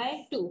y by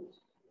 2.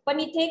 पण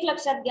इथे एक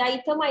लक्षात घ्या.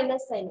 इथं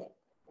minus sign आहे.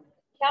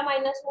 ह्या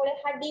मायनस मुळे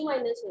हा डी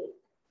मायनस होईल.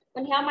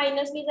 पण ह्या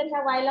मायनसनी जर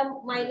ह्या y ला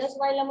मायनस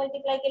y ला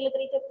मल्टिप्लाय केलं तर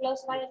इथे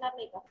प्लस y येणार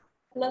नाही का.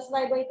 प्लस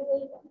y by 2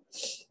 होईल का.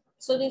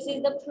 So this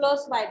is the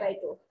plus y by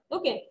 2.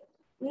 Okay.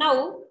 Now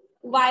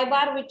y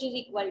bar which is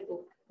equal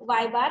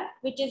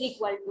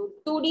to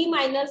 2d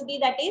minus d,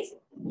 that is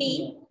d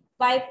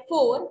by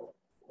 4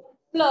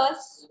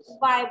 plus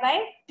y by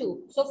 2.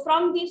 So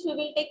from this we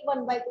will take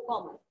 1 by 2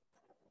 common.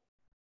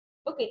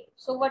 Okay,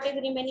 so what is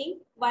remaining.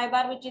 Y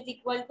bar which is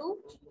equal to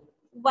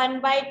 1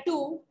 by 2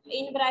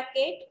 in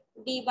bracket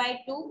d by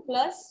 2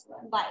 plus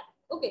y.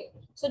 Okay,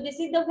 so this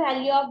is the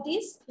value of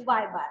this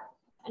y bar.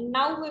 And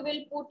now we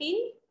will put in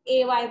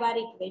a y bar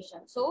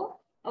equation. So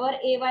our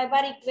a y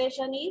bar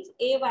equation is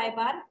a y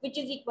bar which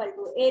is equal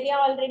to area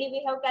already we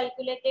have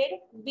calculated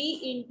b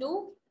into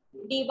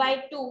d by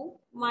 2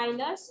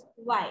 minus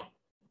y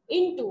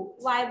into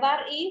y bar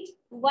is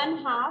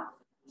 1/2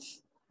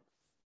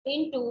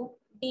 into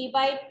d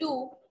by 2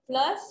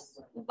 plus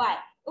y.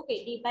 Okay,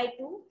 d by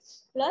 2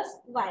 plus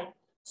y.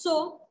 So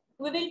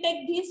we will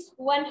take this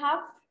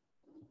 1/2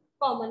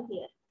 common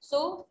here.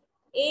 So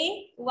a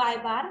y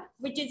bar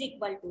which is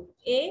equal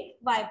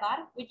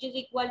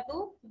to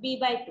b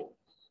by 2.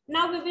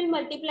 Now we will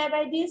multiply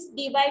by this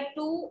d by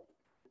 2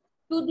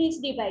 to this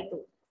d by 2.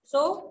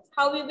 So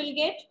how we will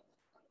get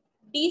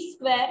d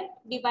square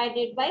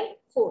divided by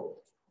 4.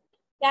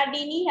 ह्या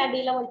d नी ह्या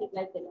d ला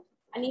multiply केलं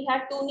आणि ह्या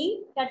 2 नी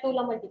ह्या 2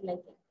 ला multiply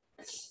केलं.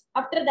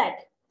 After that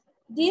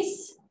this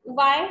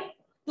y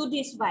to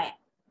this y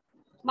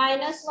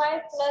minus y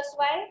plus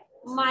y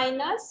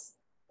minus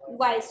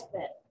y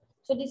square.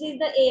 So this is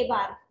the a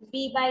bar.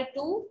 b by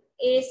 2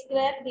 a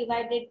square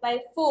divided by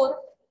 4.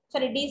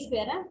 Sorry, d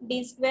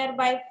square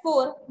by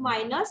 4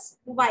 minus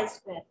y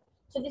square.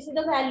 So this is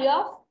the value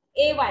of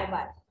a y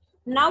bar.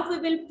 Now we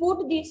will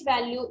put this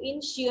value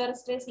in shear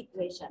stress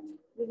equation.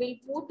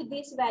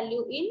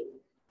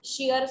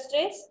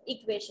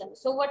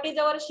 So what is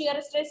our shear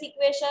stress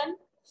equation?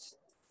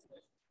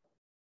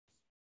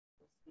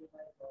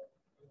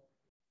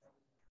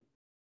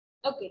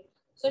 Okay.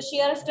 So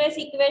shear stress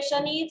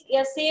equation is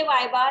SA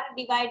y bar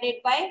divided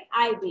by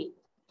IB.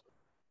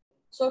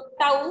 So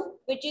tau,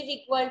 which is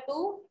equal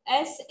to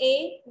SA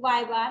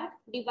y bar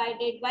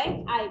divided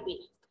by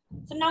IB.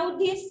 So now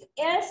this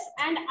S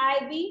and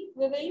IB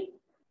we will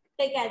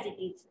take as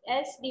it is,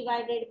 S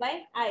divided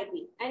by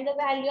IB, and the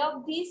value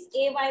of this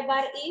AY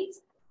bar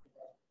is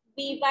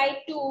B by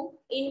 2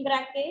 in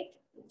bracket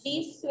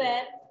D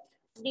square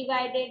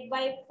divided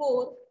by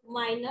 4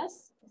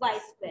 minus Y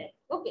square.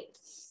 Okay.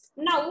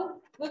 Now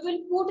we will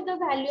put the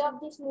value of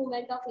this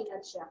moment of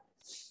inertia.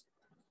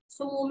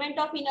 So moment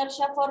of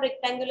inertia for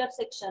rectangular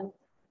section,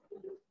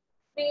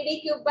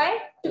 PD cube by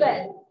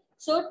 12.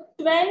 So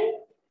 12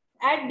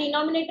 at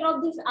denominator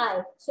of this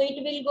I. So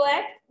it will go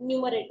at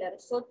numerator.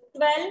 So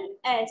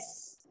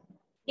 12S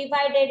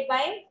divided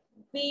by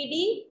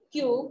BD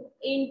cube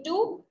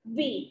into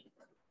B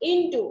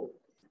into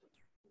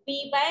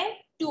B by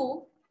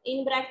 2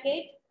 in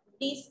bracket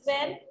D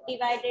square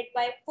divided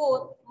by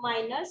 4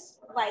 minus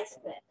Y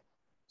square.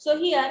 So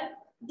here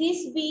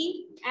this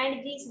B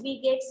and this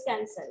B gets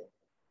cancelled.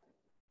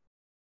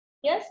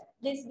 Yes,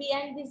 this B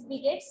and this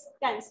B gets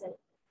cancelled.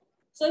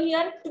 So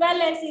here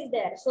 12S is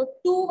there. So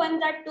 2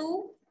 1s are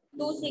 2,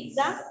 2 6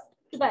 are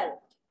 12.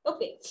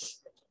 Okay.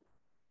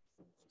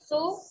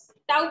 So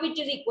tau, which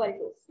is equal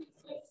to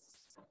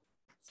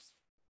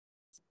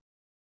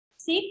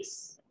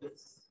 6,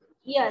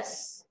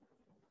 yes,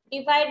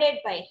 divided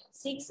by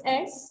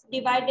 6S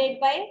divided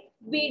by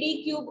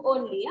BD cube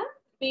only,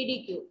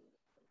 BD cube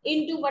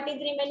into what is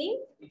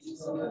remaining?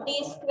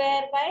 D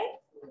square by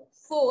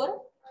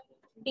 4,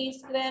 D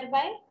square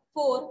by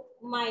 4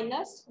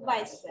 minus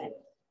Y square.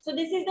 So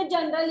this is the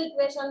general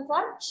equation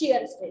for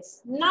shear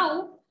stress.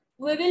 Now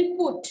we will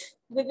put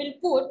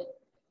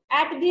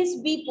at this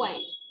B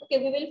point. Okay,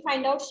 we will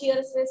find out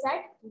shear stress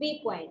at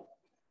B point.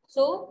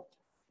 So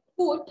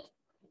put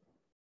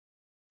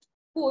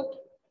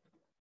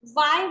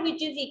Y,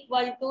 which is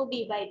equal to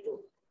D by 2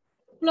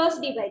 plus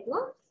D by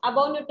 2.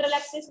 Above neutral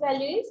axis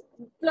value is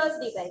plus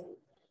D by 2.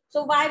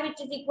 So Y,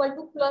 which is equal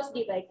to plus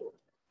D by 2.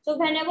 So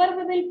whenever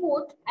we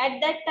will put, at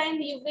that time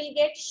you will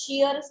get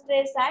shear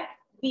stress at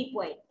B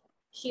point.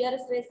 Shear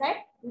stress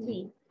at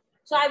B.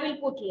 So I will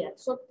put here.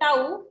 So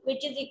tau,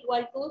 which is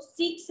equal to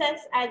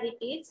 6S as it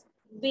is,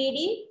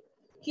 BD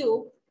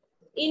cube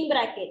in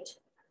bracket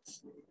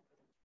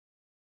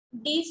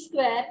D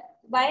square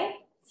by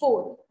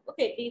 4.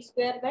 Okay, D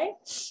square by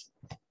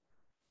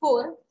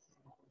 4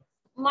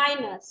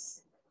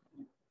 minus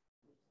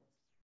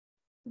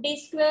D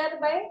square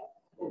by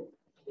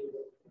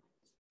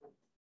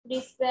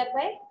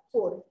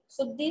 4.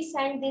 So this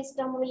and this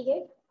term will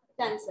get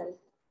cancelled.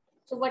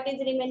 So what is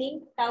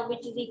remaining? Tau,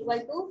 which is equal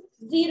to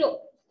 0.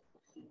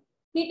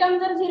 He term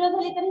जर 0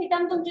 झाली तर ही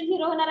term तुमची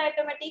 0 होणार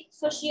automatic.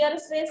 So shear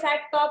stress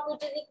at top,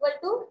 which is equal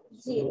to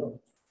 0.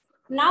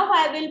 Now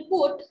I will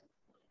put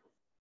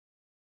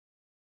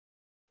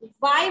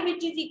Y,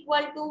 which is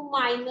equal to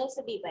minus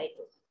D by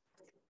 2.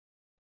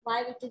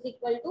 Y, which is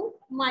equal to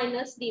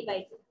minus D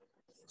by 2.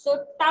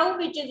 So tau,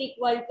 which is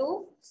equal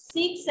to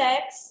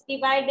 6x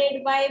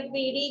divided by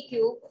BD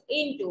cube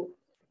into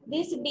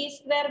this D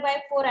square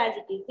by 4 as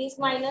it is. This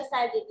minus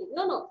as it is.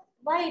 No.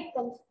 Why it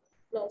comes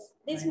plus?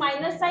 This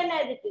minus sign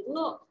as it is.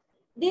 No.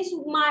 This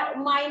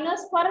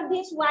minus for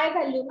this Y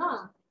value.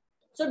 No.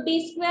 So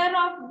D square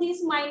of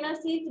this minus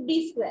is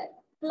D square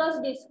plus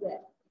D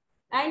square.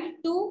 And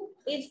 2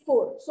 is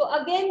 4. So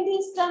again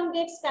this term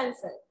gets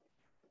cancelled.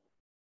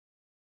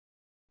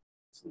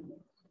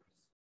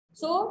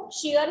 So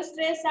shear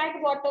stress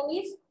at bottom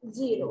is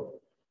 0.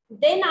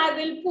 Then I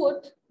will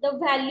put the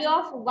value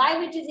of Y,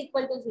 which is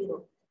equal to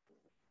 0.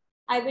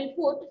 I will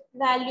put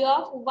value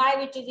of Y,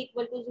 which is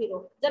equal to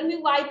 0. जर मी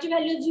Y ची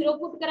value 0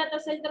 put करत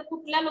असेल तर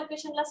कुठल्या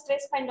लोकेशनला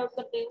stress find out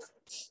करते?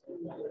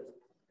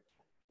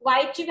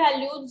 Y ची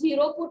value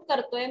 0 put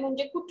करतोय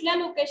म्हणजे कुठल्या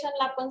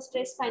लोकेशनला आपण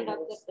स्ट्रेस फाइंड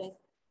आउट करतोय?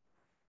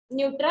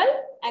 Neutral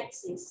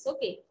axis.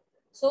 Okay.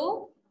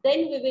 So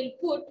then we will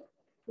put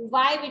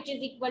Y, which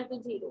is equal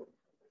to 0.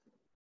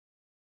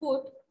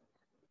 Put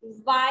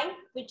Y,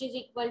 which is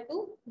equal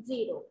to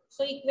 0.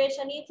 So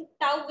equation is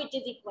tau, which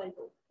is equal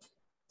to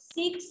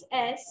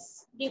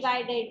 6S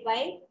divided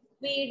by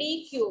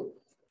BD cube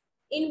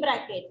in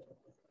bracket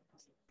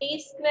D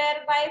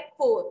square by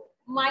 4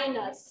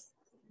 minus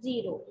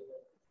 0.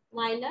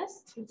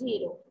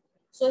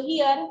 So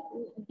here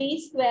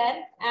D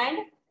square and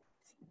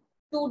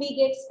 2D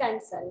gets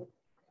cancelled.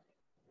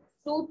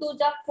 2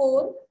 2s are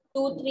 4,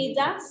 2 3s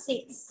are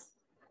 6.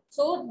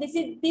 So this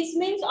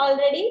means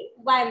already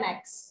Y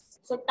max.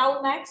 So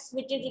tau max,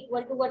 which is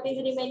equal to what is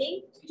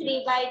remaining?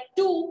 3 by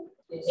 2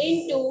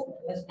 into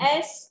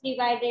S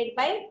divided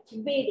by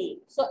BD.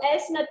 So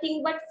S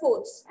nothing but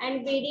force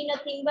and BD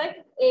nothing but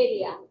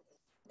area.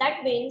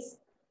 That means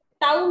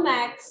tau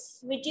max,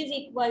 which is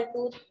equal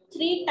to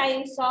 3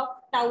 times of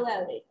tau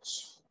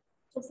average.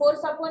 So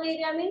force upon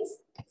area means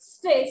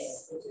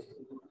stress.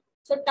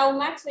 So tau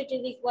max, which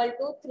is equal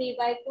to 3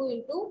 by 2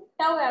 into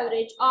tau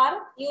average,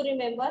 or you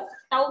remember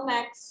tau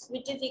max,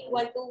 which is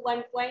equal to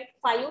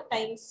 1.5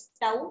 times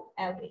tau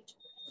average.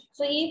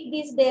 So if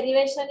this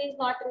derivation is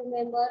not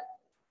remember,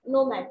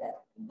 no matter.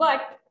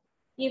 But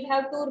you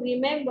have to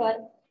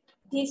remember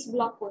this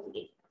block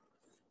only.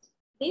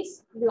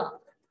 This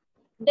block.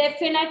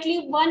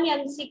 Definitely one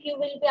MCQ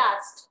will be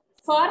asked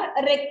for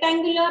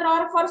rectangular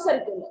or for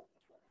circular.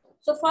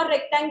 So for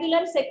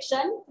rectangular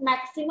section,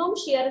 maximum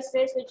shear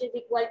stress which is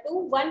equal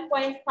to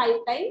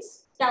 1.5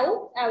 times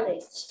tau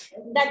average.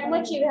 That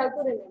much you have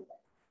to remember.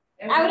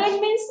 Average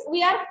means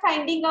we are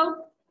finding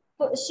out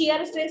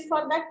shear stress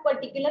for that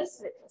particular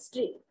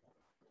stream.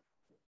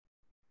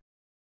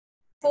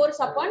 Force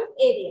upon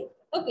area.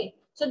 Okay.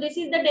 So this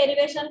is the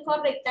derivation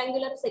for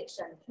rectangular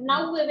section.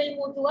 Now we will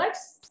move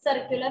towards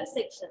circular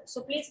section.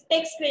 So please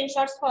take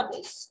screenshots for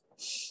this.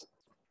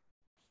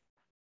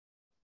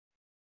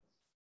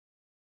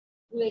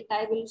 Wait,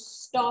 I will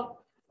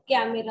stop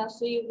camera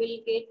so you will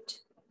get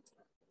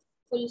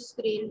full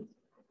screen.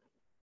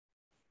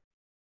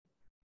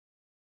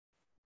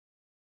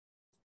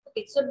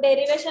 Okay, so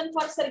derivation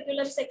for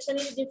circular section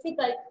is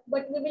difficult,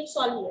 but we will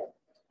solve here.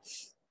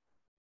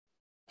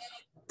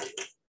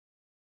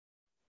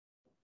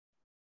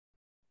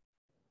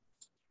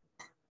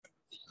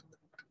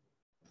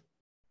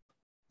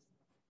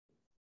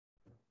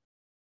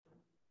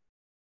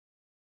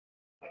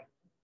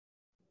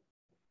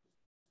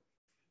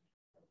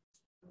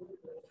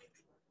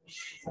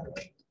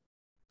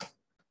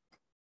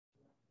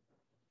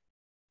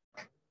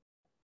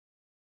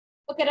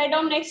 Okay, write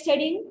down next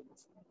heading.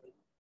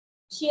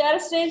 Shear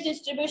stress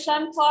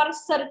distribution for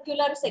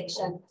circular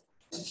section.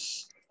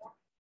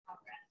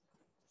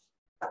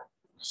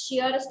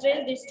 Shear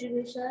stress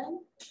distribution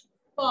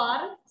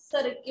for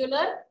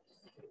circular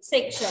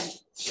section.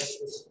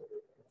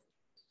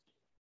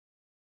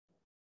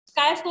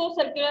 काय असतो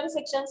circular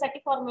section साठी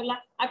formula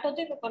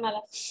आठवतोय का कोणाला?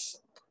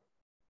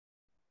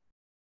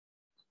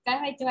 काय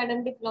माहिती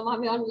madam, diploma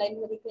मी online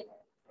मध्ये केला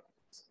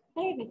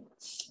आहे नाही.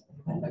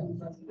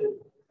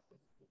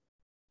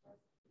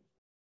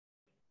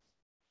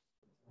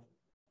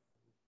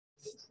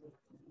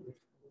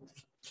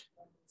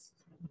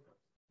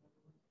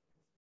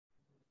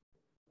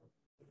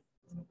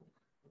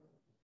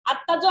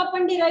 आता जो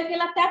आपण डिराइव्ह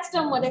केला त्याच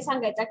टर्म मध्ये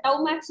सांगायचा.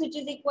 Tau max which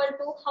is equal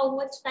to how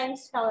much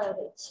times tau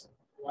average.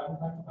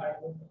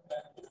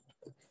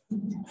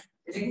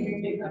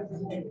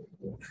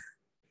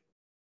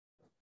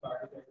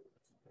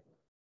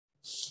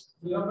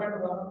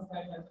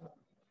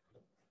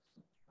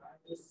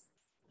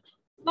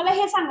 मला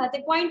हे सांगा,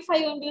 ते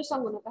 0.5 MBU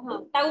सांगू नका. हा,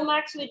 tau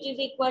max which is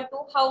equal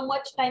to how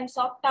much times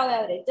of tau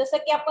average. जसं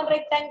की आपण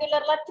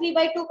रेक्टँग्युलरला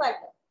 3/2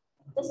 काढलं,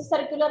 तसं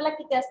सर्क्युलरला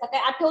किती असतं काय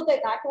आठवतंय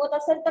का? आठवत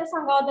असेल तर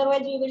सांगा,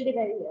 otherwise we will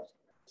derive here.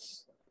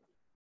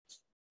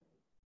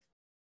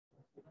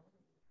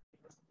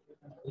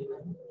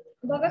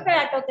 बघा काय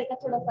आठवतंय का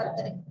थोडंफार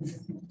तरी.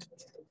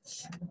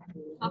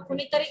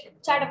 कुणीतरी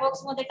चॅट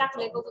बॉक्स मध्ये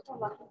टाकलंय बघू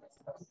थांबा.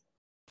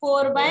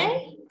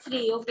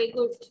 4/3. Okay,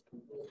 good.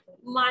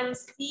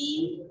 Mansi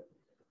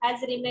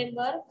has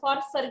remember for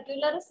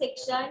circular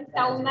section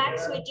tau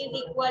max which is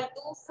equal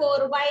to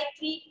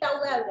 4/3 tau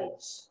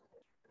average.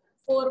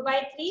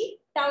 4/3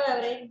 tau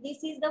average.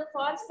 This is the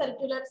for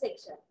circular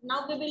section. Now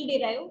we will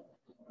derive.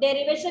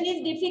 Derivation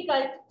is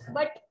difficult,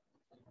 but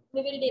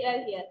we will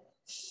derive here.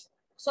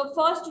 So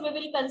first we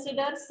will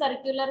consider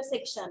circular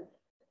section.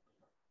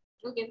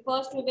 Okay,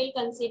 first we will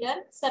consider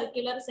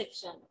circular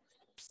section.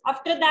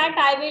 After that,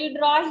 I will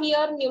draw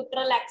here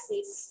neutral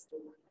axis.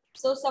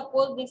 So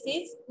suppose this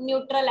is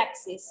neutral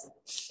axis.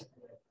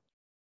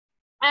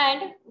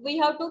 And we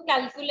have to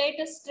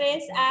calculate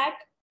stress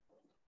at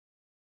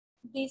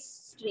this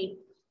stream.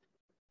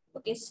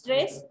 Okay,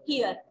 stress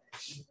here.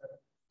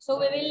 So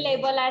we will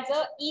label as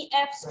a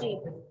EF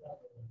stream.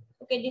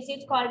 Okay, this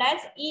is called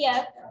as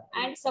EF,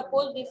 and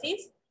suppose this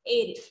is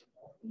area.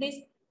 This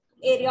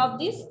area of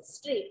this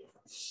stream.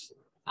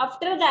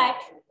 After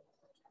that,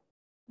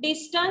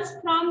 distance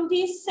from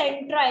this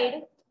centroid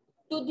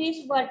to this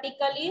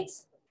vertical is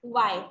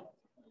y.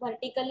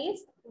 Vertical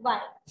is y.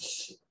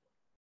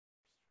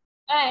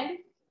 And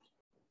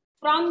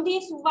from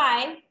this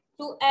y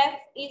to f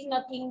is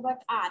nothing but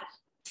r,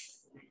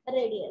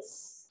 radius.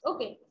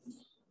 Okay.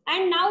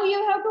 And now you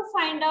have to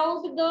find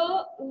out the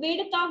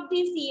width of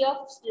this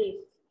EF stream.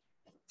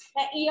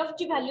 त्या EF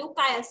ची value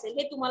काय असेल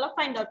हे तुम्हाला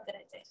find out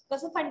करायचं आहे.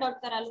 कसं find out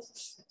कराल?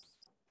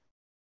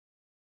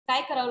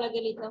 काय करावं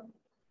लागेल इथं?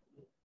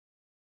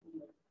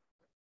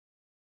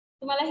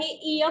 तुम्हाला हे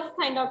EF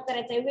फाइंड आउट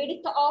करायचं आहे.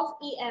 Width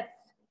of EF.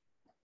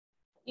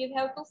 You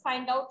have to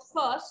find out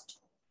first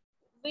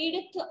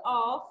width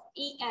of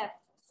EF.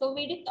 So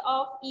width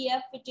of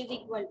EF which is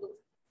equal to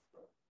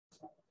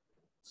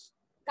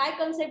काय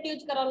कन्सेप्ट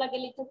यूज करावं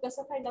लागेल इथं?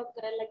 कसं फाइंड आउट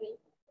करायला लागेल?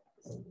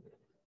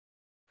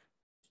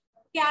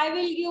 I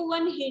will give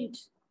one hint.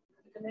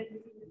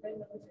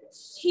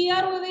 Here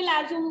we will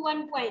assume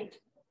one point.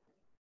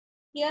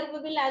 Here we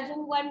will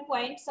assume one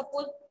point.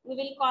 Suppose we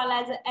will call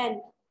as a N.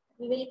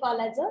 We will call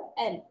as a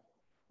N.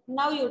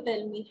 Now you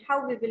tell me how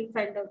we will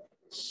find out.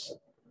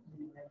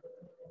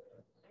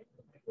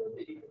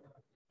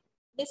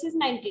 This is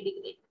 90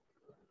 degree.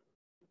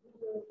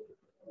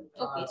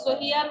 Okay, so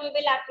here we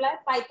will apply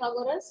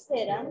Pythagoras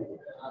theorem,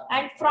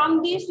 and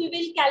from this we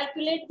will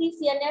calculate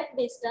this NF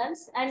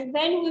distance, and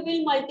when we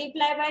will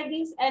multiply by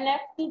this NF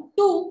to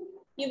 2,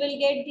 you will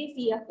get this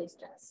EF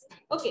distance.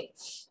 Okay,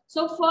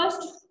 so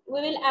first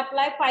we will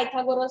apply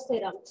Pythagoras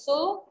theorem.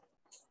 So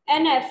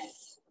NF,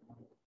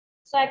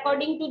 so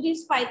according to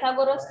this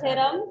Pythagoras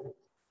theorem,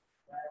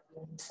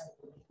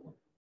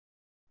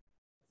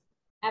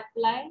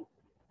 apply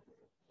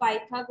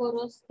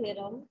Pythagoras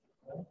theorem.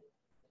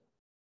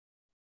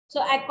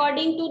 So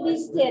according to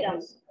this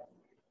theorem,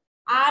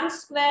 R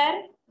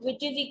square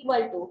which is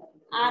equal to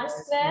R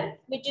square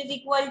which is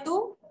equal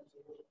to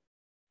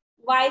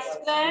Y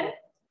square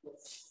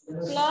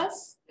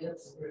plus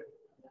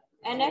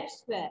NF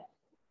square.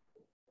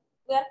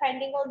 We are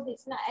finding out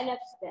this na NF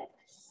square.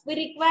 We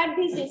require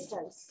this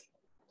distance.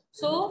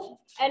 So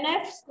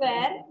NF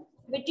square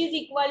which is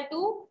equal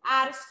to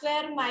R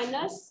square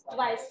minus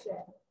Y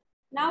square.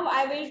 Now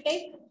I will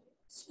take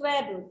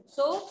square root.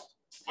 So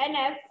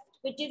NF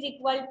which is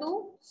equal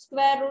to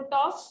square root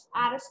of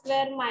R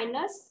square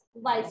minus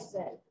Y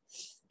square.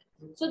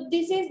 So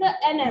this is the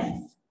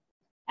NF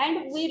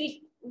and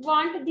we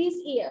want this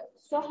EF.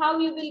 So how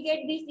you will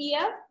get this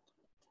EF?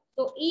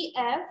 So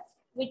EF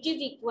which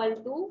is equal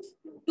to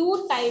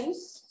 2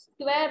 times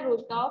square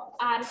root of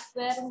R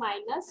square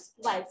minus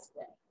Y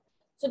square.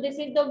 So this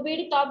is the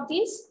width of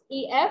this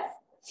EF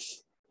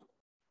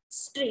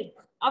strip.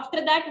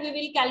 After that, we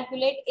will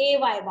calculate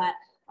AY bar.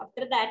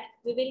 After that,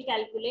 we will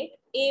calculate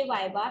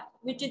AY bar,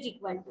 which is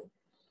equal to.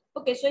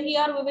 Okay, so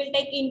here we will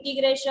take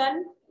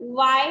integration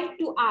Y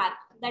to R.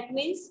 That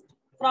means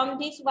from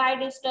this Y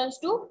distance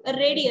to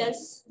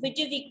radius, which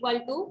is equal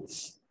to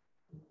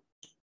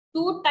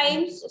 2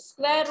 times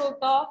square root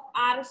of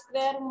R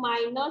square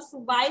minus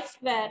Y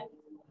square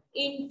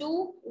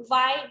into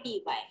Y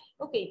dy.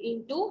 Okay,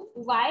 into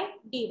Y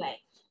dy.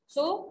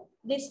 So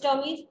this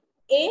term is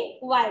A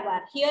Y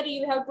bar. Here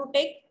you have to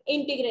take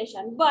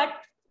integration, but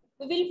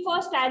we will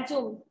first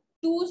assume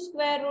 2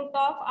 square root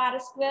of R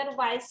square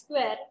Y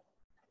square.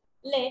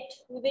 Let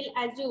we will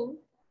assume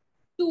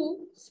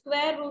 2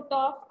 square root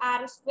of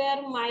R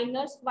square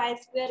minus Y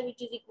square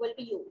which is equal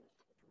to U.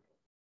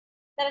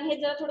 कारण हे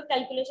जरा थोडं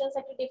calculation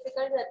साठी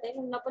difficult जाते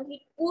म्हणून आपण ही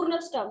पूर्ण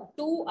term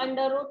 2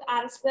 under root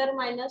R square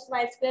minus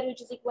Y square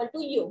which is equal to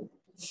U.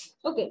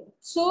 Okay,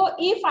 so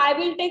if I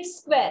will take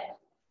square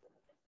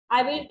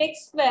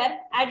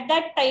at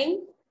that time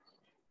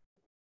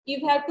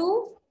you have to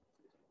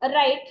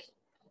write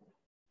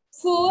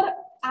 4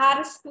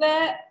 R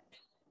square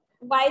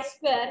Y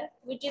square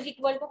which is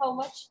equal to how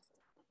much?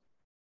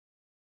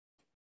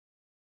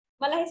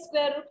 मला हे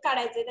square root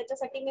काढायचंय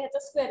त्याच्यासाठी मी ह्याचा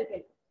square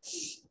केलं.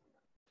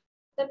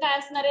 तर काय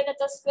असणार आहे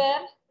त्याचा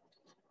square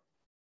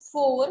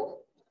 4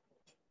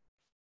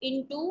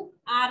 into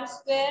R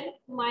square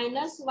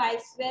minus Y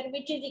square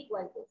which is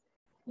equal to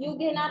U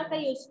घेणार का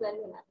U square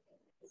घेणार?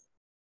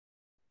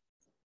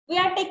 We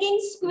are taking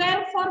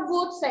square for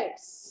both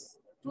sides.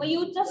 Mug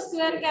U चा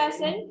स्क्वेअर काय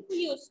असेल?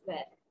 U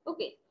square.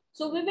 Okay.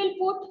 So we will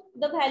put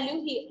the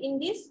value here in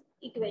this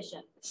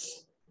equation.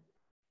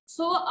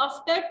 So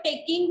after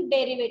taking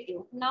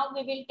derivative, now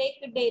we will take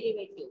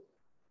derivative.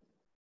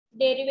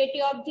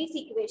 Derivative of this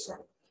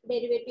equation.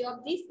 Derivative of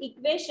this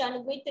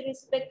equation with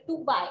respect to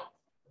y.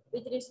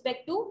 With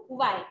respect to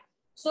y.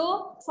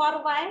 So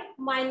for y,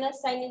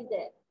 minus sign is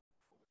there.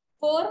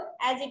 4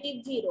 as it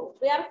is 0.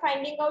 We are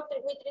finding out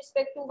with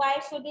respect to y.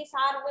 So this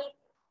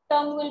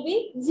term will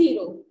be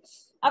 0.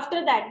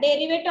 After that,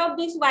 derivative of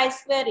this y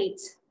square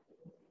is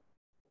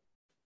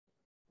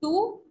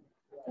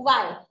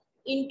 2y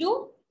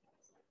into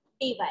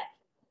dy.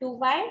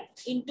 2y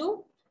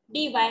into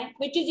dy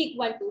which is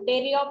equal to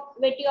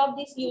derivative of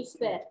this u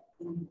square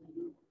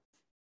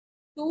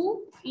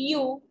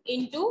 2u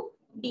into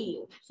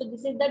du. So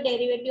this is the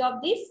derivative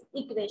of this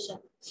equation.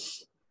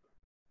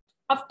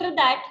 After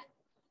that,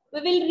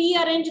 we will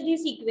rearrange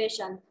this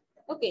equation.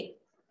 Okay,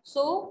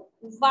 so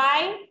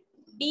y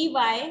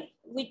dy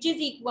which is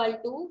equal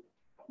to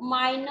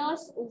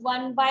minus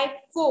 1 by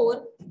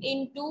 4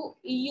 into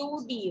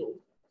u du.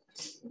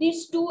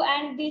 These 2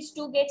 and these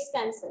 2 gets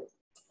cancelled.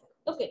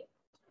 Okay,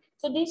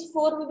 so this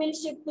 4 we will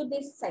shift to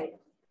this side.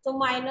 So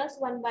minus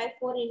 1 by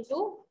 4 into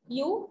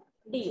u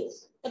du.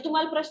 तर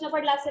तुम्हाला प्रश्न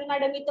पडला असेल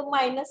madam इथं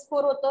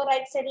 -4 होतं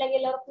right साइडला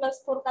गेल्यावर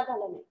 +4 का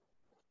झालं नाही?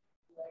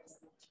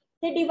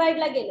 ते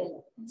डिवाइडला गेलेलं.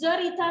 जर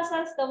इथं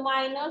असं असतं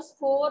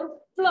 -4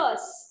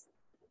 प्लस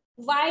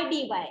y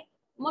dy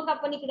मग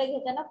आपण इकडे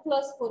घेताना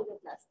 +4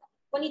 घेतला असता.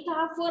 पण इथं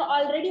हा 4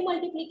 ऑलरेडी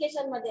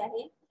मल्टिप्लिकेशन मध्ये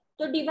आहे,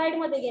 तो डिवाइड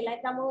मध्ये गेलाय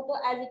त्यामुळे तो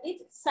ऍज इट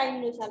इज साइन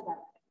नुसार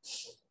जाणार.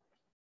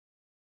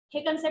 हे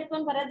कन्सेप्ट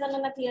पण बऱ्याच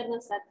जणांना क्लिअर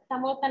नसतात,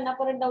 त्यामुळे त्यांना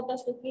परत डाऊट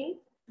असतो की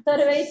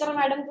दरवेळी तर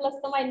मॅडम प्लस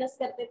तर मायनस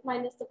करते,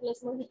 मायनस तर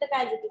प्लस, मग इथं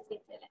काय ऍज इट इज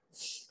घेतलेलं आहे.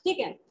 ठीक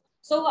आहे.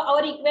 So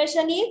our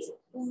equation is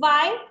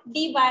y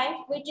dy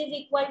which is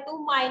equal to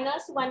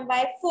minus 1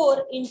 by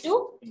 4 into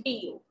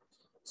du.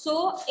 So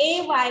a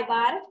y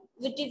bar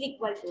which is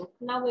equal to,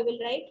 now we will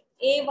write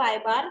a y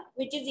bar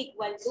which is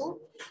equal to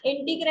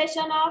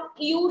integration of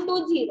u to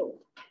 0,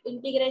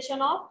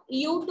 integration of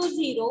u to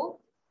 0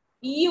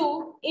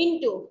 u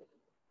into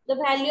the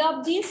value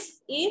of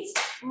this is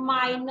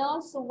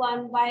minus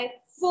 1 by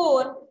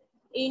 4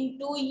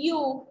 into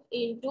u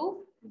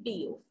into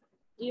du.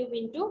 U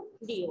into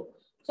du.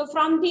 So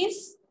from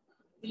this,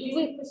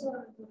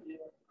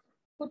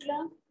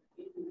 कुठलं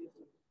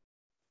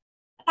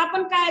आता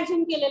आपण काय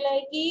assume केलेलं आहे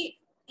की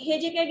हे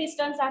जे काही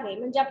distance आहे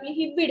म्हणजे आपली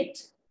ही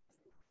विड्थ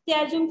ती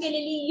अज्युम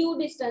केलेली यू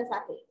डिस्टन्स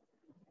आहे.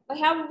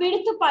 ह्या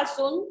विड्थ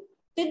पासून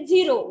ते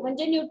 0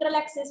 म्हणजे न्यूट्रल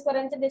ऍक्सिस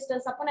पर्यंत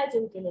डिस्टन्स आपण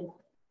अज्युम केलेला आहे.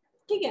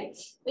 ठीक आहे.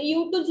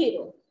 You to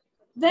 0.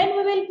 When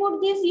we will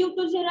put this u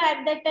to 0,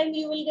 at that time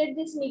you will get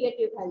this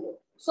negative value.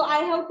 So I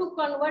have to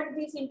convert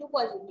this into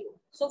positive.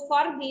 So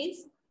for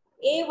this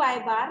a y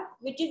bar,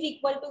 which is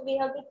equal to, we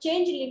have to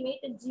change limit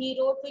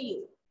 0 to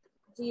u.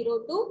 0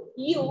 to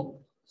u.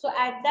 So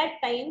at that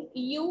time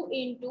u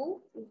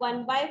into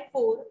 1 by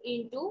 4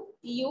 into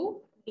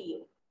u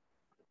du.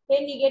 Hey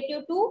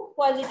negative to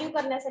positive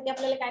करण्यासाठी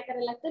आपल्याला काय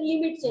करायला लागतं,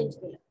 limit change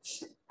केलं.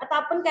 आता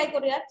आपण काय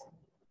करूयात,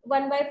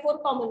 1 by 4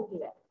 कॉमन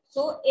घेऊया.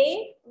 So a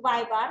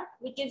y bar,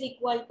 which is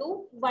equal to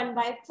 1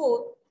 by 4,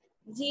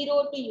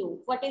 0 to u.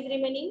 What is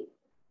remaining?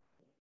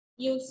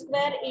 U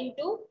square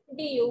into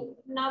du.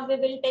 Now we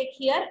will take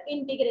here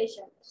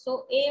integration. So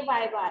a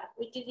y bar,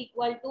 which is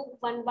equal to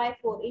 1 by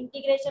 4,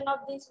 integration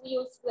of this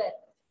u square.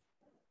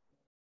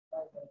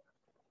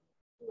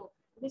 No,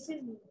 this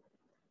is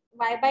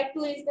y by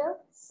 2 is the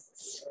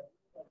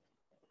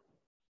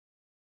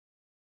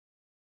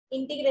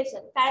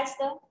integration. काय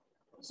असतं?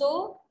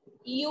 So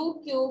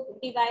u cube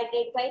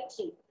divided by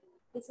 3.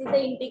 This is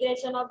the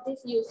integration of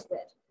this u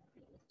square.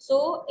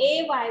 So a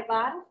y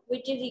bar,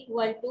 which is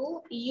equal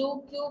to u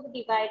cube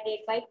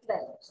divided by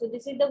 12. So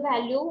this is the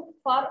value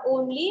for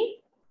only,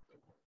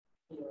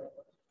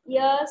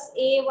 yes,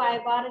 a y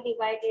bar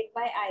divided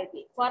by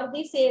ib. For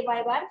this a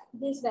y bar,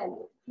 this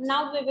value.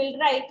 Now we will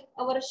write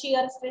our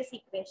shear stress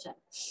equation.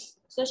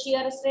 So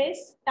shear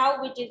stress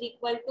tau, which is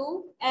equal to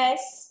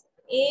s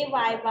a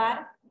y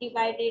bar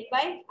divided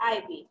by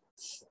ib.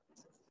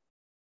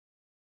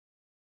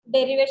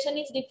 Derivation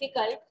is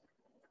difficult,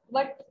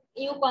 but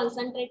you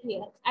concentrate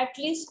here. At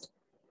least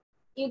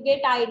you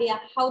get idea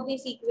how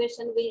this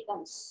equation will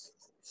comes.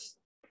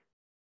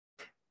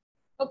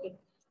 Okay,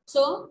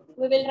 so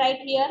we will write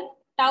here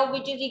tau,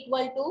 which is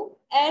equal to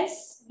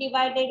s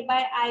divided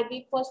by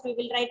ib. First we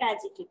will write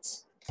as it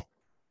is,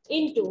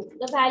 into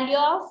the value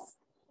of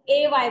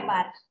a y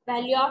bar.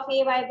 Value of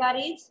a y bar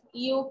is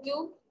u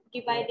cube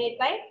divided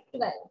by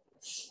 12.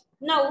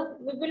 Now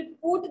we will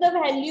put the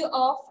value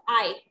of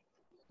I.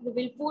 We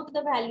will put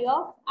the value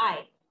of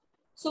I.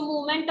 So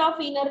moment of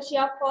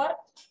inertia for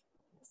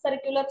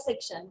circular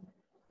section.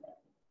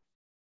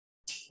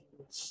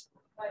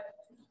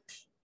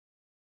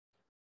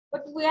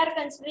 But we are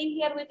considering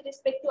here with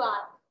respect to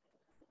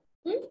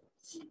R.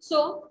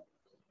 So,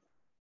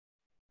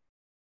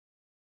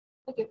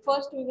 okay,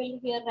 first we will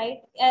here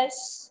write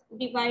S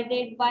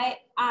divided by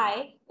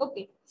I.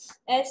 Okay,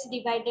 S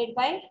divided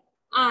by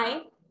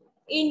I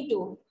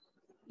into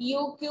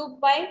U cube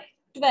by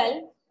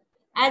 12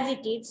 as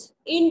it is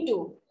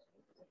into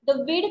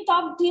the width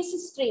of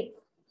this strip.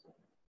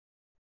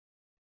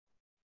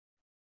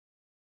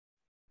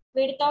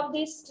 Width of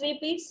this strip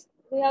is,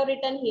 we have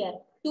written here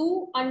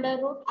 2 under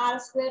root r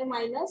square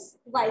minus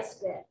y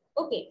square.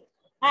 Okay,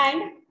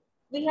 and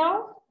we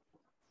have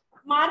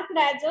marked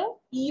as a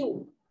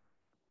u.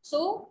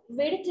 So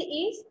width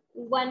is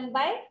 1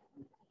 by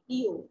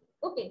u.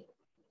 Okay,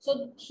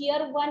 so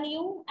here 1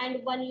 u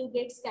and 1 u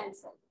gets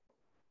cancelled.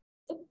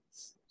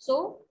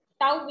 So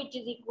tau, which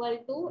is equal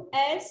to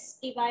s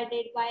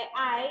divided by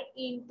I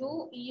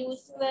into u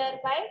square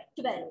by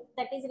 12,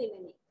 that is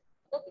remaining.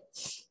 Okay,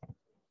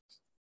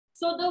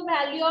 so the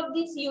value of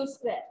this u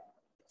square,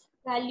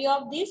 value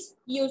of this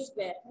u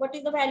square, what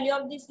is the value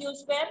of this u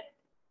square?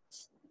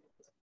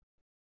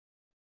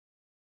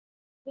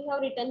 We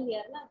have written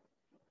here na,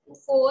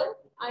 4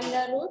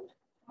 under root,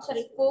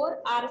 sorry,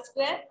 4 r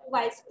square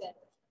y square.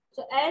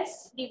 So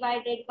s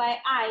divided by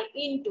I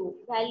into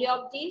value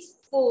of this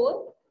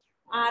 4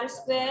 r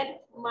square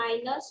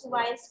minus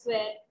y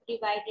square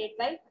divided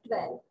by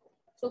 12.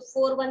 So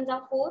 4 ones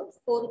are 4,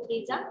 4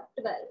 threes are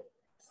 12.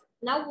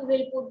 Now we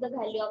will put the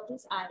value of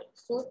this I.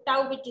 So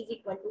tau, which is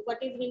equal to,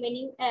 what is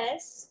remaining,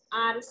 s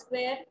r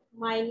square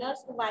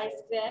minus y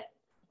square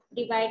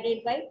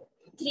divided by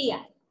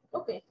 3i.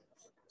 Okay,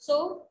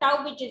 so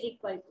tau, which is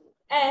equal to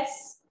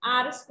s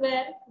r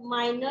square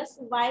minus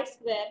y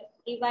square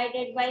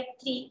divided by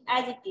 3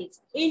 as it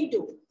is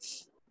into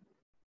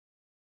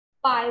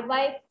pi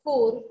by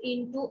 4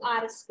 into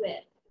r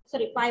square.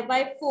 Sorry, pi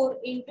by 4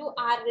 into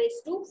r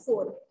raised to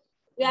 4.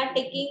 We are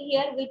taking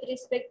here with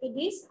respect to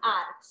this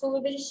r. So we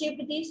will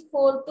shift this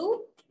 4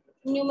 to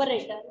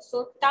numerator.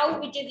 So tau,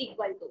 which is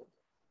equal to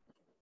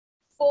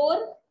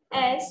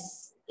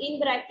 4s in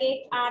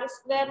bracket r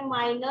square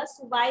minus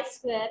y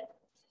square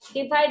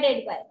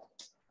divided by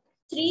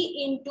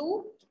 3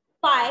 into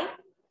pi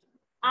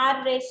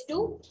r raised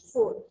to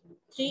 4.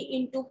 3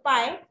 into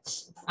pi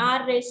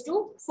r raised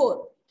to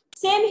 4.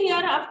 Same here,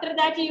 after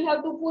that you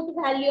have to put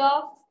value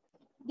of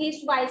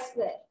this y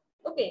square.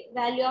 Okay,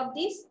 value of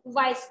this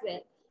y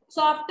square.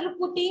 So after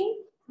putting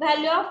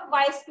value of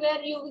y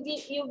square, you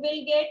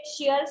will get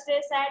shear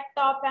stress at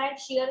top and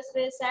shear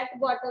stress at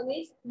bottom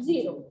is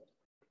 0.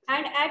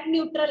 And at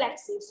neutral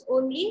axis,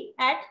 only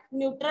at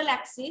neutral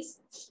axis.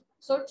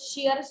 So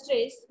shear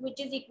stress, which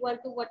is equal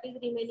to what is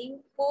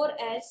remaining,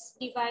 4s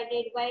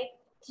divided by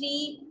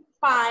 3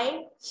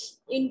 pi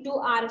into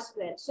r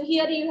square. So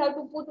here you have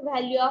to put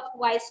value of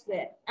y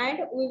square, and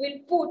we will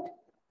put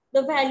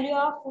the value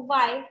of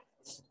y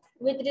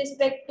with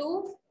respect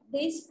to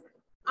this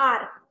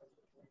r.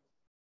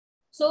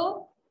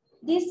 So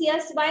this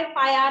s by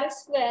pi r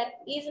square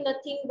is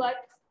nothing but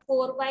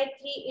 4 by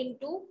 3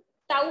 into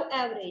tau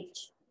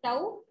average.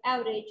 Tau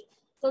average.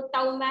 So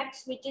tau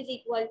max, which is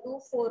equal to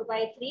 4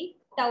 by 3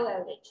 tau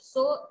average.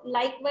 So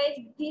likewise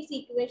this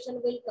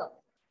equation will come.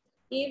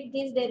 If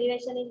this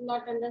derivation is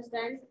not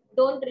understand,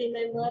 don't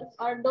remember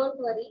or don't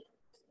worry.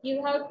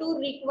 You have to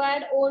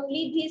require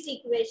only this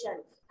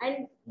equation,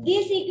 and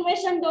this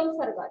equation don't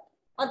forget.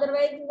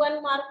 Otherwise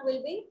 1 mark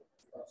will be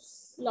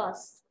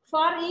lost.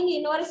 For in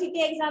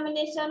university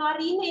examination or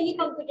in any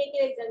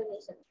competitive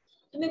examination.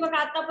 तुम्ही बघा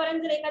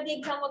आतापर्यंत जर एखादी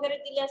exam वगैरे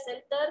दिली असेल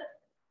तर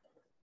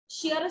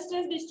shear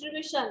stress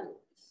distribution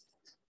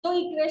तो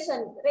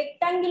इक्वेशन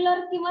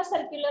रेक्टँग्युलर किंवा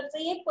सर्क्युलरचा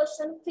एक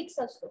क्वेश्चन फिक्स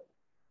असतो.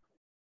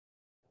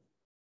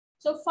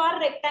 So for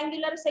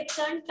rectangular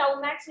section, tau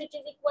max which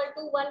is equal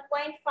to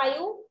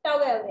 1.5 tau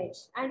average,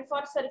 and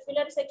for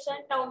circular section,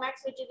 tau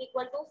max which is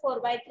equal to 4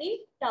 by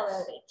 3 tau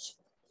average.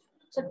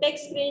 So take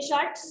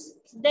screenshots,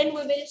 then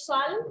we will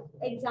solve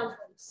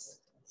examples.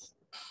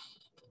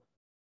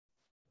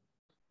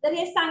 तर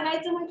हे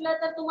सांगायचं म्हटलं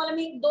तर तुम्हाला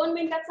मी 2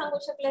 मिनिटात सांगू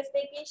शकले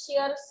असते की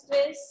shear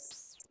stress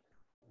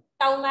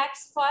tau max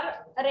for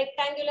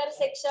rectangular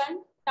section,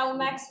 tau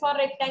max for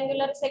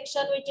rectangular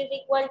section which is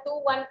equal to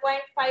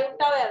 1.5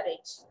 tau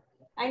average,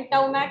 and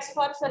tau max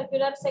for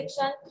circular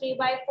section 3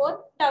 by 4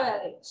 tau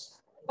average.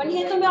 पण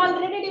हे तुम्ही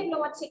ऑलरेडी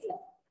डिप्लोमात शिकला.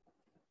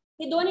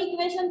 हे दोन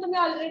इक्वेशन तुम्ही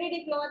ऑलरेडी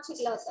डिप्लोमात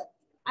शिकला होता.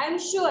 I am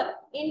sure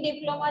in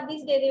diploma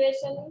this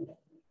derivation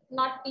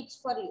not teach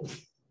for you.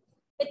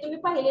 हे तुम्ही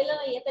पाहिलेलं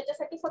नाहीये,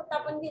 त्याच्यासाठी फक्त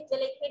आपण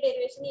घेतलेलं एक हे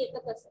डेरिव्हेशन येतं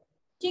कसं.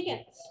 ठीक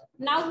आहे.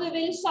 Now we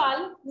will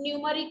solve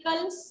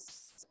numericals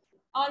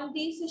on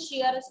this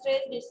shear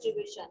stress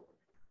distribution.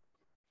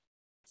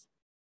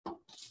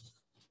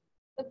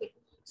 Okay.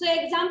 So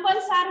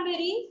examples are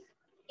very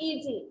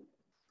easy.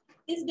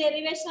 This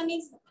derivation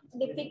is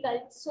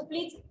difficult, so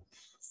please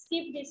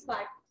skip this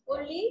part.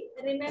 Only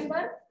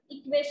remember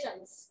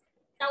equations.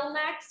 Tau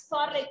max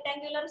for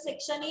rectangular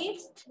section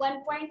is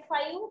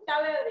 1.5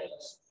 tau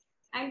average,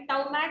 and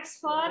tau max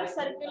for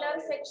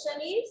circular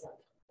section is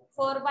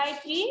 4 by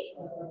 3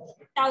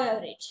 tau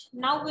average.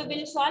 Now we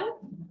will solve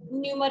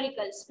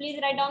numericals. Please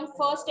write down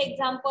first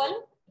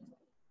example.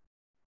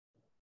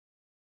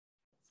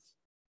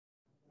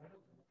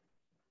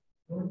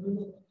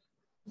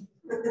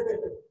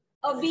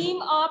 A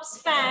beam of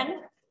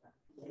span,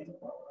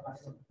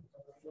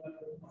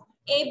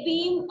 a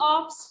beam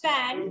of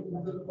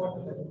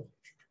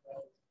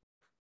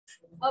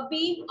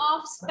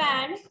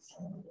span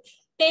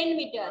 10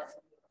 meters.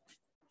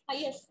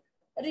 Yes,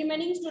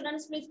 remaining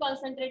students please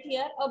concentrate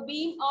here. A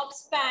beam of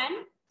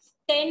span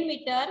 10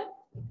 meter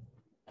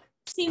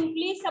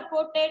simply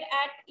supported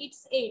at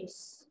its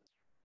ends.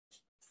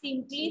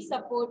 Simply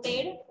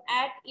supported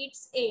at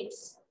its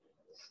ends.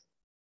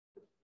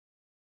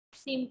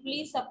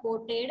 Simply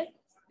supported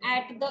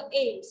at the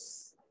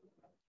ends.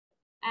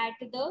 At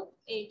the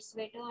ends.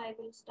 Wait, I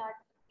will start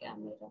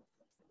camera.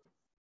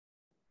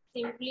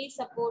 Simply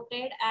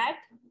supported at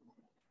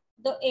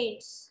the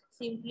ends.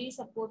 Simply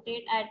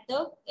supported at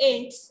the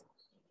ends.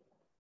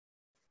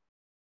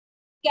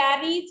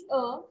 Carries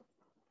a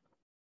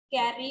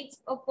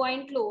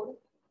point load.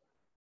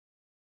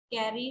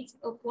 Carries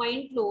a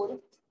point load.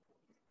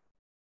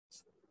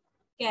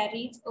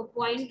 Carries a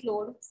point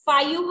load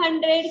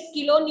 500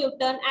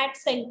 kilonewton at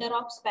center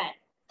of span.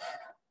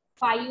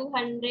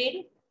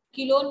 500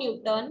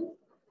 kilonewton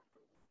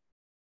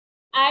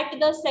at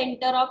the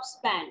center of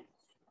span.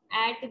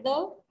 At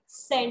the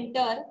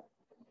center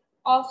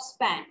of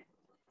span.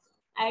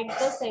 At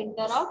the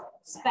center of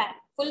span.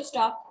 Full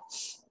stop.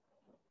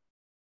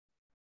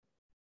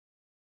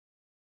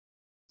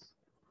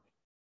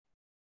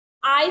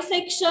 I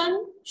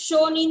section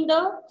shown in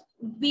the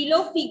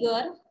below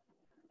figure.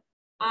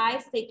 I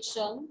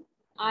section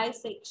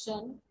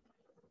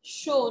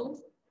shown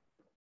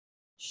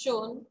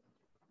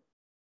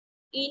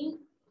in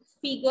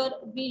figure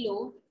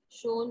below.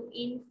 Shown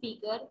in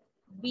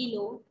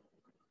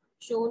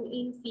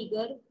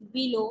figure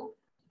below.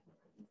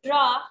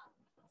 Draw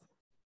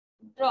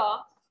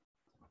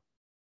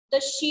the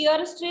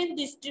shear stress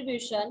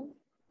distribution.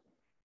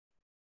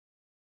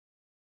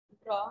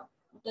 Draw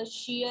the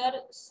shear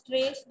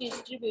stress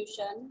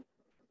distribution.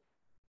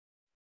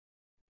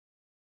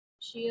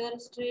 Shear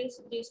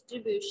stress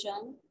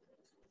distribution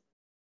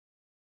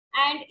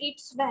and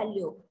its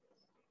value.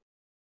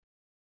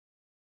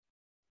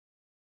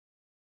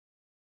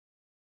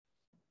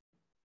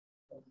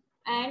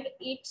 And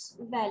its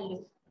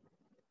value.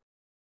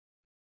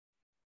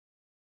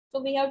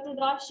 So we have to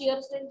draw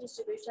shear stress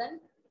distribution,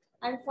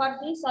 and for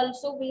this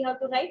also we have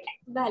to write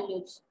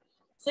values.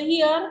 So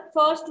here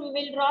first we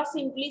will draw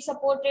simply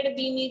supported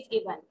beam is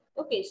given.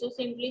 Okay, so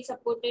simply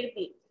supported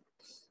beam,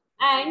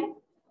 and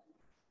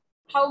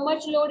how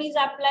much load is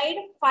applied?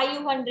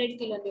 500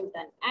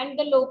 kilonewton, and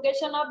the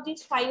location of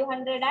this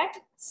 500 at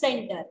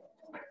center.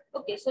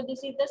 Okay, so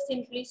this is the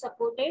simply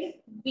supported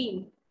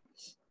beam.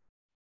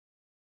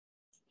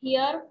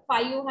 Here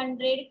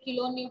 500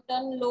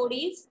 kilonewton load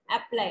is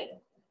applied,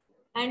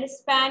 and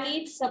span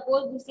is,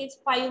 suppose this is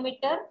 5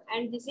 meter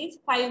and this is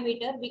 5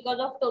 meter, because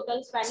of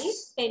total span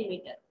is 10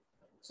 meter.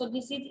 So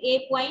this is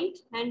A point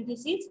and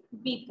this is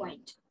B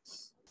point.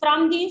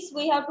 From this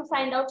we have to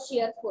find out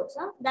shear force.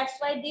 That's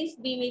why this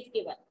beam is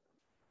given.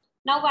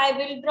 Now I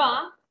will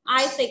draw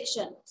I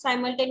section.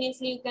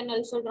 Simultaneously you can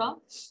also draw.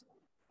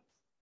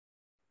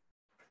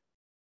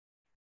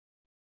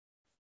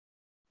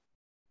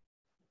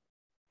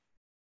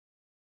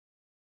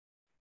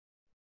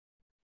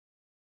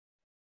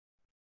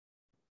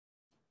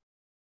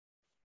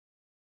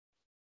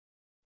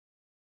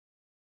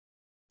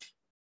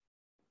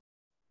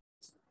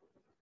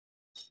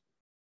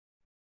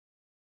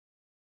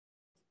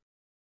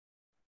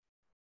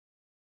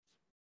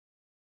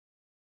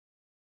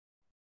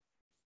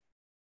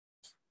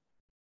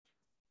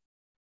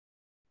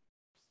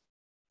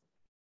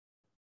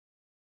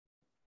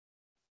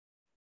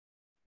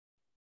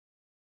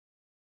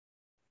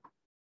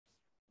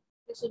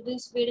 So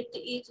this width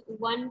is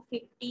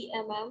 150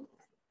 mm.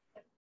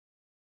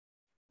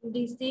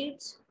 This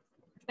is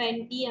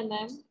 20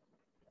 mm.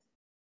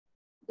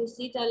 This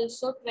is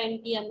also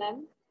 20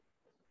 mm.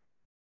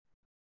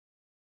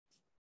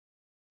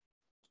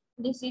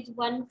 This is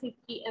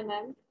 150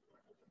 mm.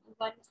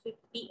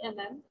 150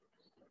 mm.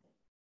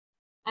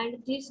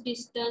 And this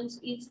distance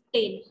is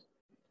 10.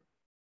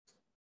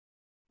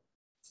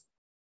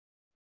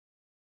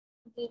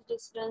 This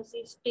distance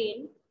is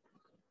 10.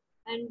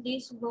 And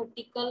this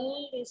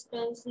vertical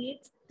distance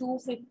is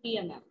 250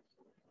 mm.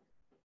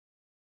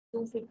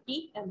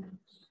 250 mm.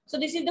 So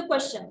this is the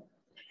question.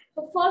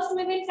 So first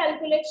we will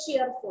calculate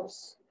shear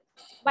force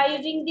by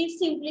using this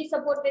simply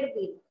supported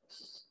beam.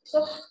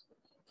 So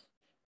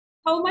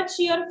how much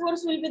shear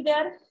force will be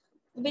there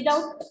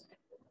without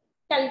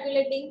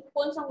calculating?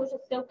 कोण सांगू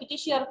शकतो किती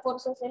shear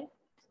force असेल?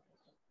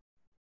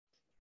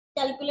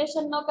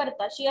 Calculation न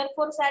करता shear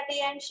force at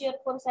A and shear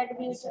force at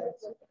B.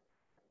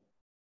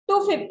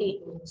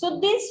 250. So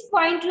this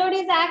point load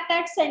is act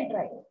at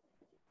central.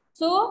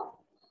 So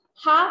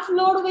half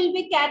load will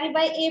be carried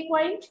by A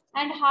point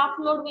and half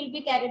load will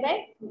be carried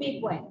by B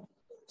point.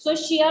 So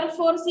shear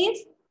force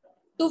is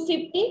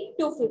 250,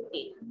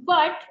 250.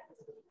 But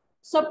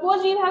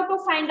suppose you have to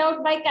find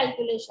out by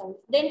calculation,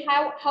 then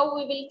how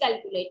we will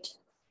calculate?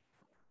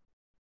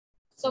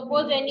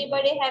 Suppose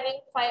anybody having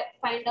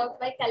find out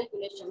by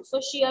calculation.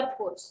 So shear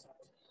force.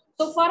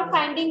 So for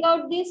finding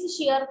out this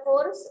shear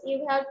force,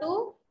 you have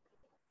to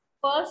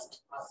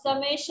first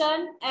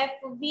summation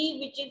FB,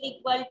 which is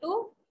equal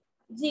to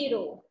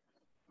 0.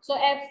 So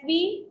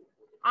FB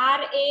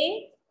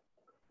RA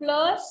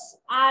plus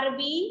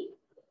RB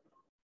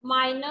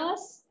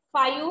minus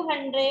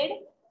 500,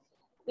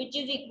 which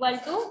is equal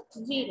to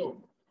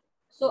 0.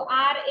 So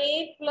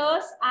RA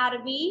plus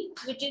RB,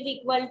 which is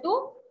equal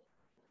to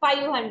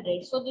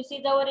 500. So this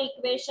is our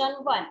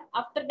equation 1.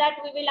 After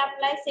that we will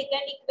apply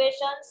second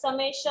equation,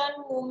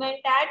 summation moment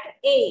at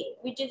A,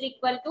 which is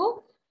equal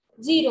to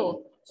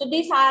 0. So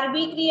this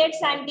RB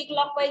creates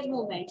anti-clockwise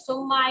movement.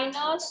 So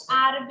minus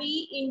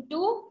RB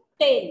into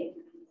 10.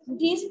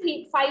 This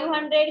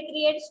 500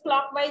 creates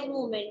clockwise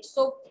movement.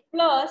 So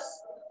plus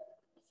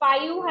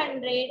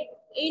 500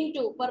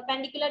 into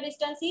perpendicular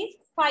distance is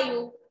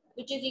 5,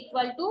 which is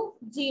equal to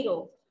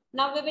 0.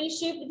 Now we will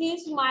shift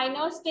this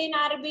minus 10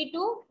 RB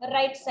to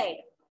right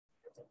side.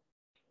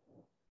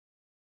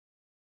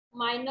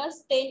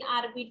 Minus 10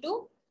 RB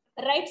to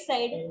right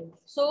side.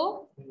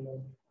 So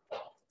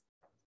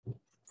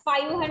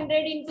 500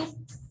 into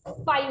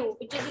 5,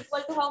 which is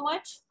equal to how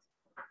much?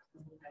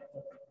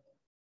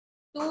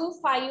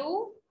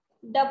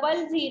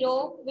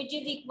 2500, which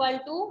is equal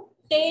to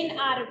 10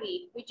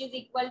 RB, which is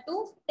equal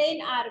to 10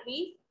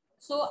 RB.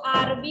 So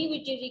RB,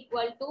 which is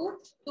equal to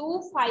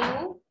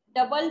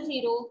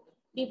 2500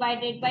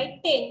 divided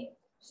by 10.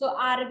 So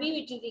RB,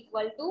 which is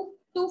equal to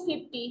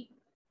 250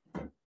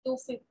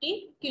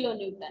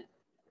 kilonewton.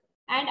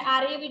 And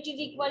RA, which is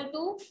equal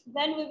to,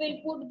 then we will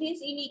put this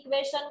in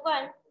equation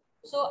 1.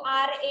 So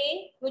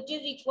RA, which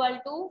is equal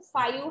to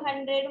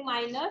 500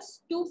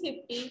 minus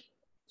 250.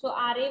 So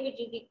RA, which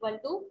is equal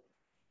to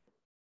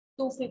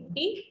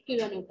 250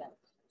 kilonewton.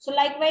 So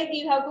likewise,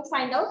 you have to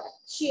find out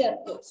shear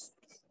force.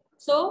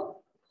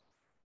 So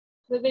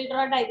we will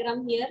draw a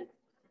diagram here.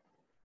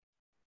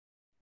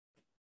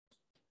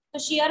 So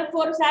shear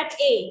force at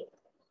A,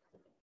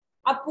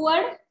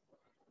 upward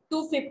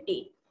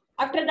 250.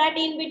 After that,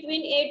 in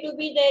between A to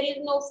B, there is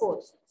no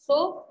force.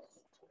 So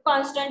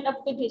constant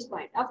up to this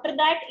point. After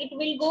that, it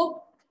will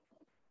go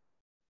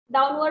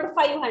downward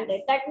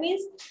 500. That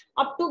means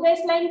up to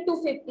baseline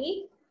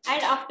 250.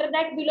 and after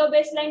that below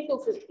baseline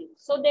 250.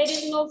 So there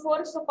is no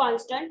force, so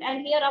constant,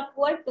 and here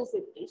upward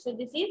 250. So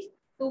this is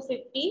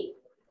 250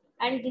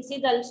 and this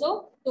is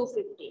also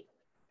 250.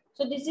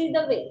 So this is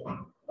the way.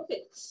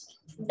 Okay.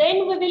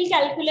 Then we will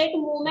calculate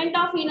moment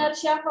of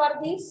inertia for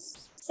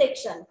this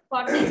section.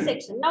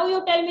 Now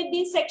you tell me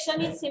this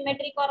section is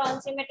symmetric or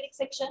unsymmetric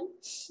section?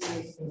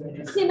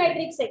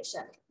 Symmetric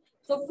section.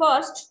 So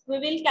first we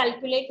will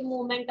calculate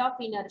moment of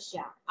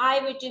inertia.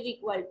 I, which is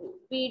equal to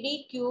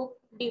PD cube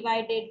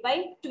divided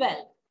by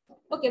 12.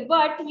 Okay,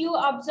 but you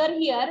observe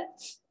here.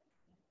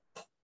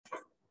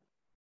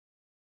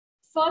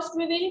 First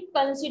we will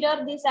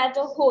consider this as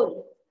a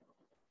whole.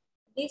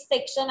 This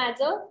section as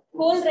a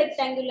whole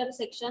rectangular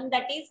section,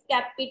 that is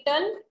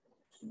capital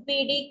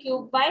BD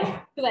cube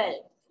by 12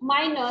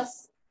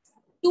 minus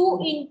 2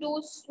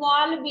 into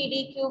small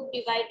BD cube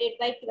divided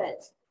by 12.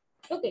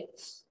 Okay,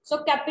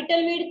 so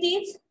capital width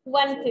is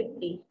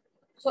 150.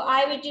 So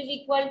I, which is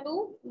equal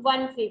to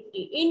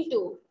 150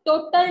 into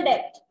total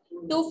depth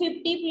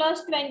 250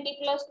 plus 20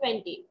 plus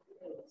 20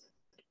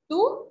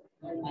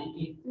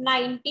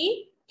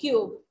 290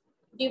 cube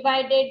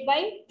divided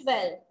by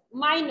 12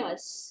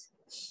 minus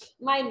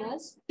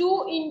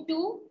 2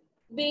 into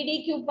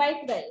BD cube by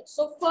 12.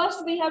 So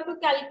first we have to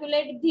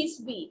calculate this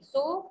B.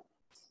 So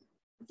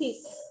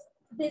this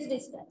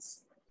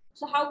distance.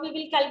 So how we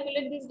will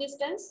calculate this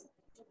distance?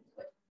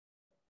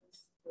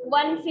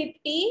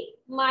 150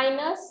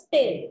 minus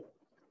 10.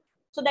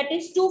 So that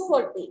is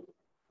 240.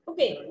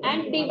 Okay,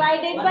 and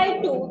divided by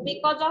 2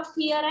 because of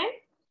here and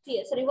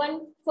here. Sorry,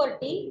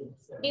 140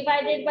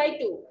 divided by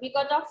 2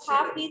 because of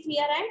half is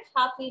here and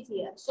half is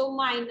here. So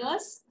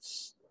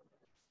minus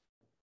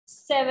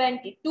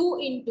 72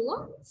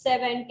 into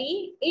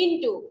 70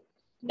 into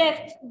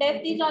depth.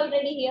 Depth is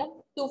already here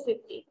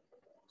 250.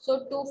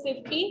 So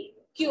 250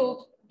 cube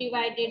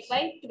divided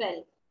by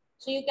 12.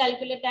 So you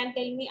calculate and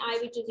tell me I,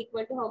 which is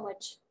equal to how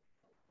much?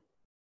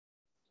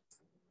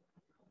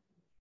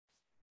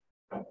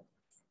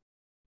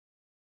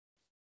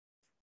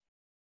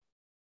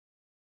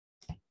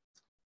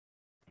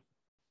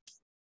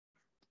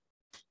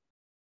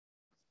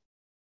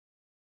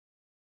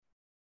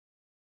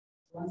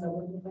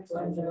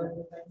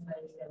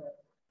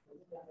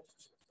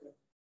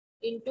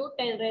 Into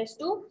 10 raised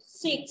to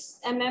 6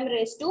 mm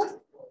raised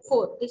to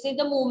 4. This is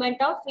the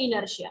moment of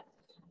inertia.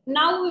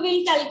 Now we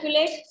will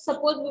calculate,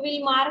 suppose we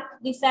will mark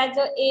this as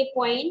a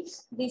point,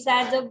 this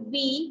as a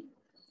B,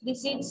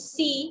 this is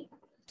C.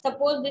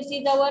 Suppose this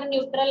is our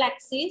neutral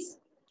axis,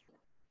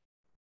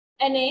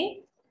 NA.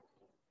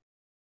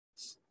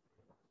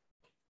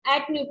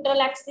 At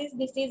neutral axis,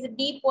 this is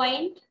D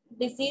point,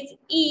 this is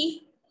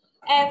E,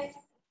 F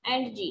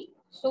and G.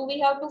 So we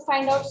have to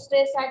find out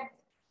stress at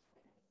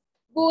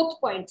both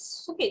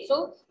points. Okay,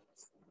 so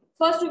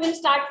first we will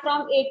start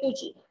from A to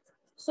G.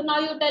 So now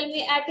you tell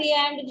me at A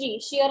and G,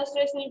 shear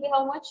stress will be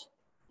how much?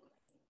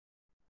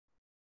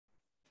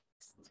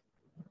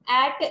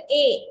 At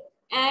A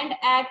and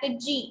at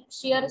G,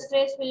 shear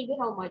stress will be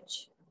how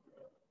much?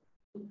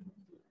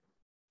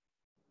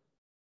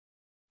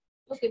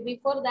 Okay,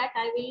 before that,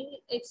 I will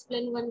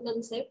explain one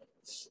concept.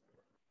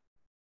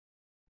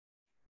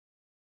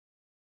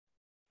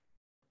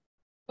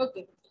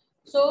 Okay,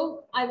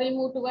 so I will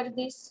move towards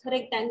this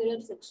rectangular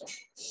section.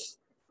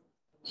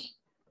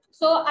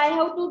 So I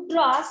have to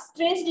draw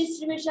stress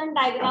distribution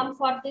diagram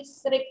for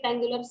this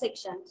rectangular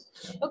section.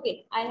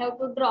 Okay, I have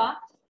to draw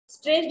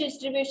stress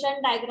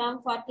distribution diagram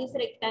for this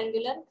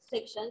rectangular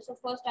section. So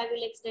first I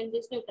will extend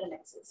this neutral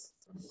axis.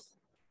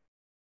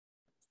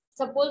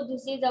 Suppose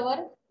this is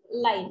our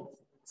line,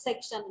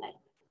 section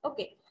line.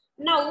 Okay,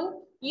 now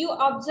you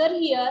observe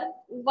here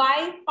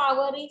y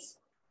power is,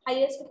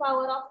 highest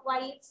power of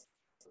y is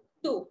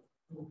 2.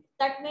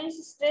 That means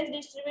stress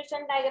distribution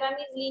diagram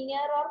is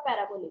linear or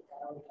parabolic?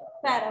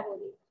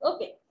 Parabolic.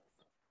 Okay.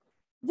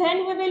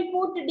 When we will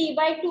put d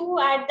by 2,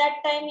 at that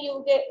time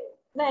you get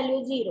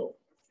value 0.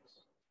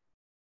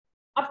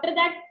 After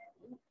that,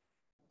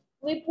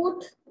 we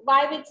put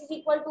y, which is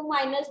equal to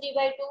minus d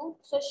by 2.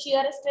 So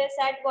shear stress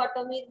at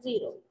bottom is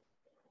 0.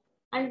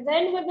 And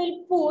when we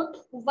will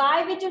put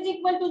y, which is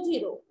equal to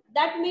 0,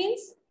 that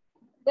means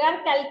we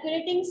are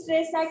calculating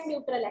stress at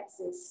neutral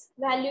axis.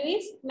 Value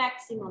is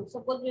maximum.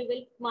 Suppose we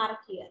will mark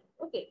here.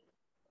 Okay.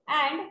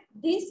 And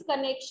this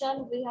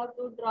connection we have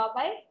to draw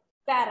by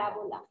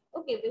parabola.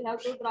 Okay, we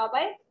have to draw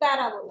by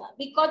parabola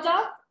because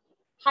of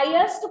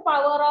highest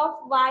power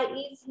of y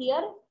is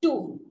here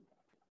 2.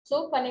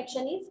 So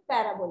connection is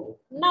parabolic.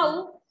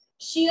 Now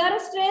shear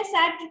stress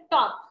at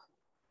top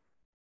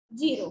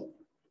 0.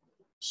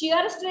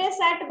 Shear stress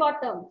at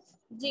bottom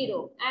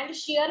 0 and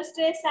shear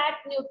stress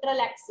at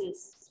neutral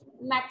axis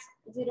max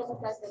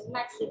 0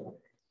 maximum.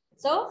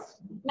 So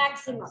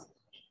maximum.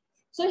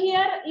 So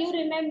here you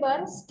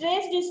remember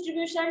stress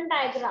distribution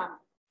diagram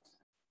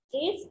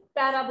is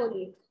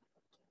parabolic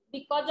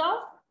because of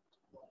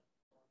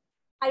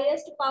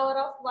highest power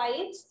of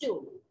y is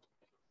 2.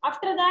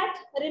 After that,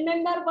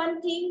 remember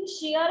one thing,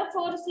 shear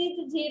force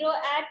is 0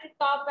 at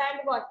top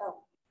and bottom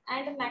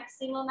and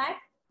maximum at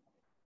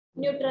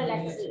neutral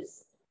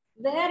axis.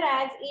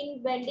 Whereas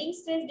in bending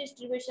stress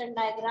distribution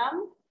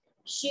diagram,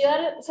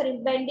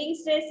 bending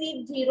stress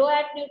is 0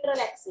 at neutral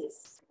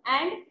axis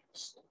and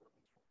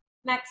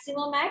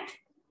maximum at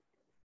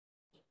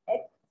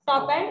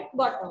top and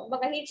bottom.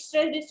 बघा ही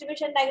stress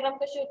distribution diagram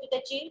कशी होती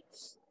त्याची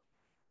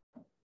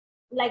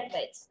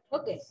likewise.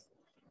 Okay,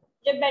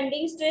 जे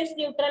bending stress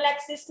neutral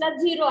axis ला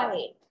 0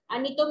 आहे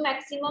आणि तो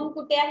maximum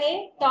कुठे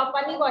आहे, top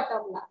आणि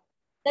बॉटमला.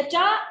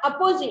 त्याच्या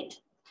अपोजिट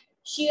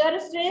शियर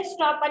स्ट्रेस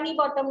टॉप आणि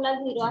बॉटमला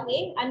 0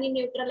 आहे आणि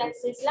न्यूट्रल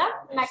ऍक्सिस ला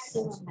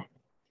मॅक्सिमम आहे.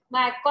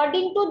 मग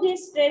according to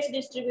this stress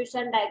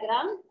distribution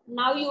diagram,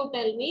 now you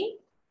tell me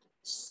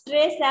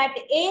stress at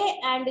A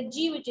and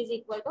G, which is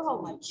equal to how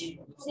much?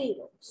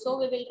 0. So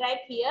we will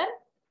write here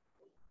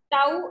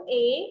tau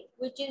A,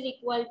 which is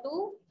equal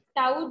to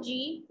tau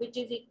G, which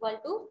is equal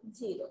to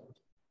 0.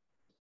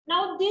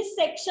 Now this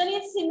section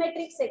is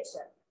symmetric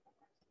section.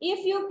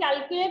 If you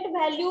calculate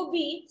value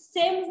B,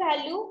 same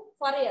value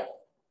for F.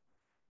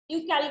 You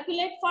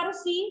calculate for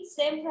C,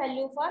 same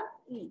value for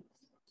E.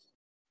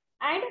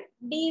 And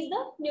D is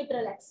the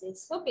neutral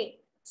axis. Okay.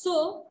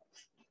 So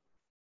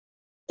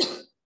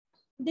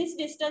this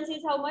distance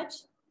is how much?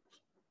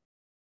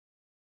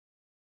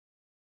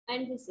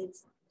 And this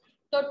is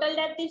total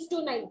depth is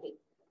 290.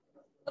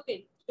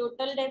 Okay,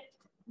 total depth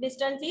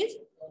distance is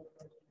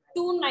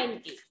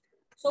 290.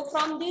 So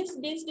from this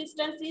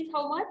distance is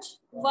how much?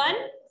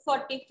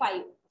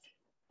 145.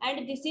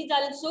 And this is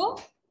also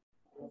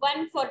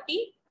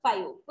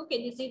 145.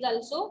 Okay, this is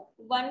also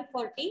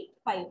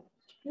 145.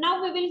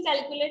 Now we will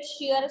calculate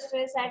shear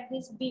stress at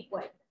this B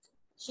point.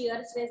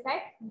 Shear stress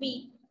at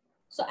B.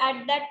 So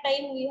at that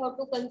time we have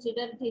to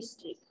consider this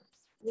trick.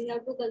 We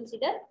have to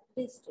consider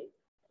this trick.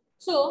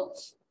 So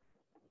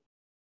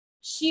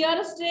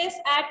shear stress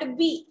at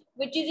B,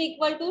 which is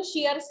equal to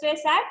shear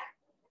stress at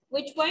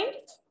which point?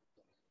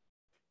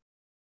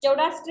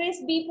 जेवढा stress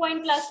B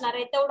point ला असणार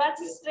आहे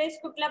तेवढाच stress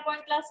कुठल्या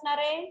point ला असणार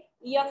आहे,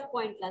 F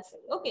point ला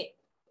असेल. Okay,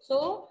 so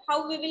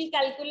how we will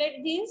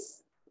calculate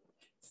this?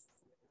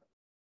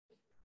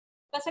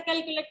 कसं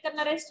calculate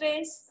करणार आहे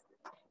stress?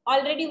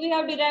 Already we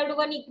have derived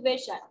one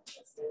equation.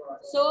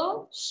 So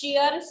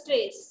shear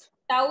stress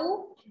tau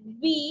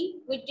B,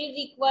 which is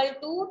equal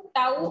to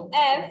tau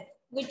F,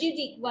 which is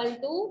equal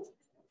to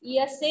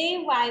SA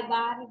y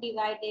bar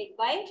divided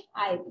by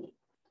IB.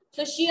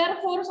 So shear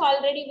force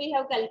already we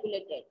have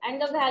calculated and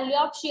the value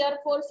of shear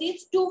force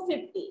is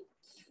 250.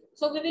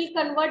 So we will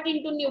convert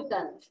into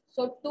Newton.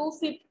 So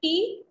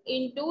 250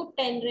 into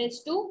 10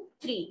 raised to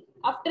 3.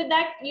 After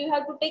that you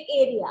have to take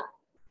area.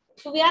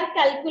 So we are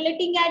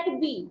calculating at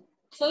B.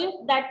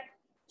 So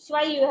that's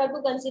why you have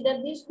to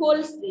consider this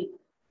whole strip.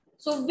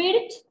 So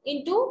width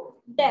into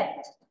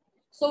depth.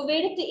 So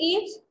width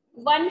is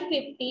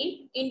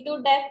 150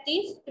 into depth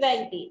is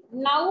 20.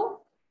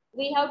 Now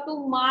we have to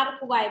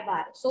mark y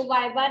bar. So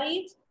y bar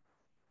is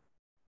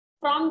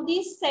from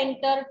this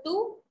center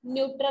to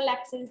neutral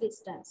axis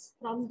distance.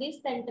 From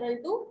this central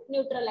to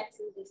neutral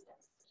axis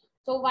distance.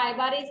 So y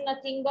bar is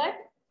nothing but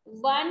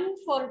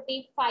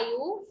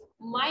 145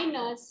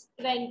 minus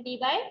 20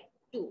 by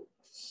 2.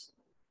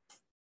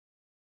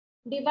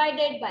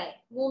 Divided by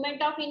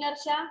moment of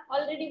inertia.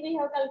 Already we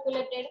have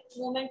calculated.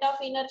 Moment of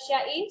inertia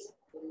is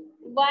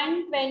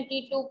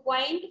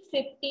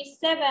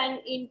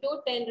 122.57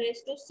 into 10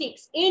 raised to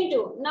 6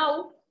 into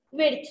now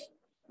width.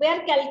 We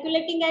are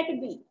calculating at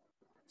B.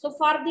 So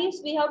for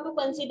this we have to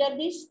consider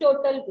this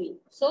total B.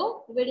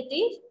 So width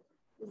is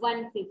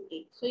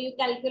 150. So you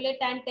calculate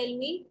and tell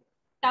me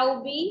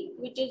tau B,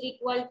 which is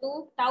equal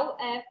to tau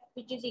F,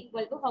 which is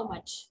equal to how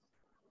much?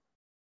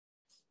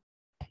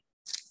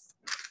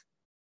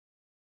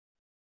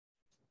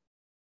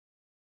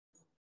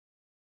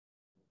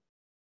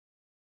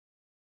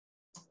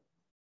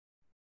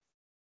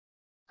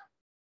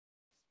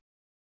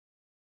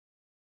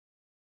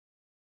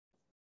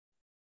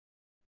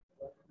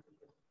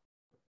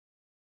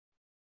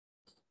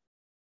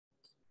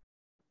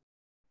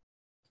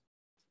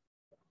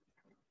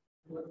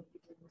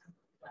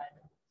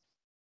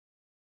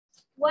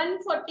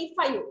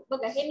 145.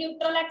 बघा हे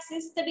neutral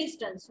axis चं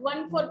distance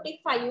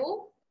 145.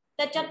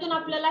 त्याच्यातून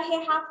आपल्याला हे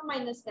half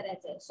minus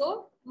करायचं आहे.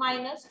 सो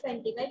minus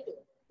 20/2.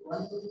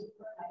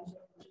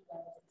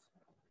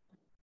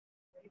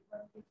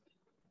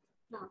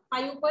 हा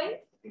 5.5.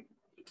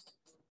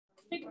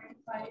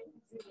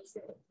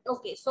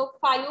 Okay, so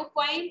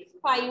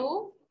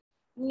 5.5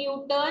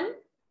 Newton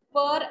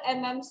per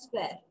mm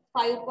square.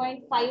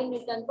 5.5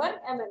 Newton per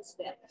mm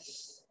square.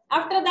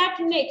 After that,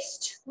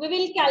 next we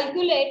will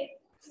calculate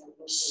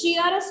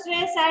shear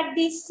stress at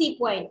this C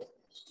point.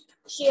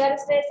 Shear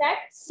stress at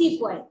C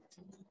point.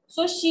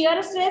 So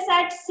shear stress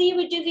at C,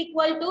 which is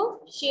equal to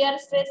shear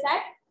stress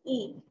at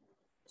E.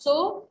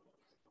 So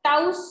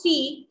tau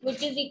C,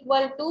 which is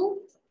equal to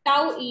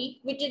tau E,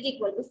 which is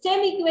equal to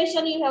same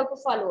equation you have to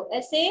follow.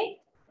 SA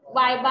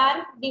y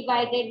bar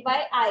divided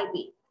by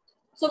IB.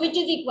 So which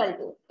is equal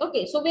to,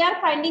 okay, so we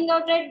are finding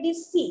out at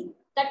this C.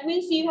 That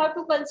means you have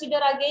to consider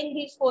again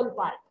this whole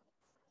part.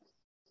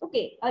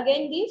 Okay,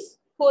 again this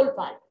whole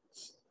part.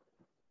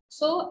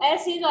 So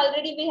S is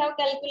already we have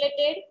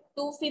calculated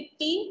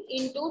 250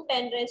 into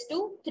 10 raised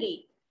to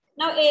 3.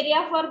 Now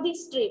area for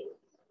this strip,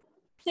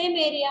 same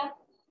area,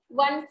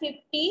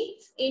 150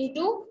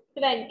 into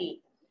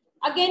 20.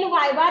 Again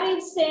y bar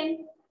is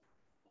same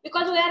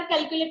because we are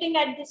calculating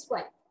at this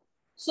point.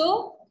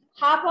 So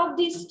half of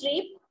this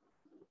strip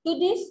to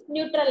this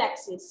neutral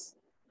axis,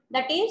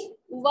 that is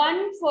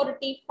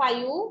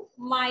 145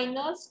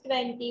 minus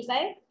 20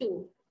 by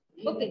 2.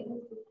 Okay,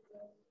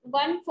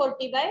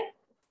 140 by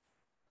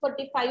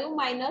 45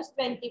 minus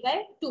 20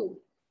 by 2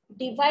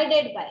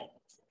 divided by,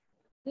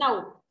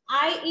 now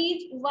I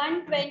is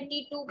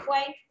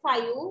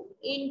 122.5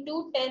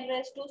 into 10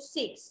 raised to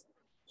 6.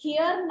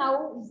 Here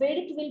now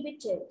width will be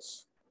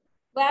changed.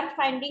 We are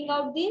finding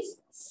out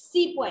this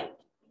C point.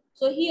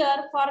 So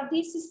here for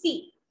this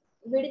C,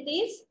 width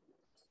is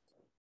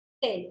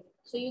 10.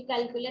 So you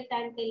calculate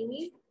and tell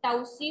me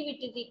tau C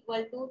which is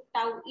equal to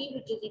tau E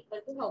which is equal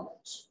to how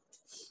much?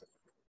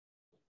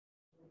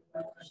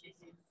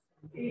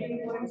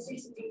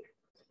 18.60.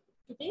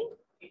 Okay.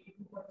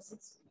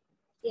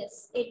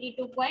 Yes,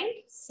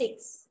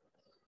 82.6.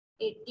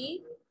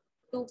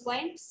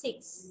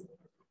 82.6.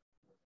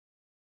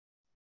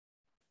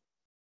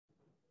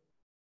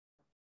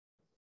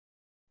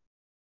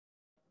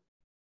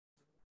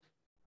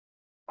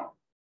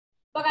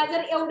 बघा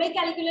जर एवढे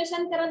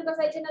calculation करत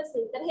बसायचे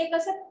नसेल तर हे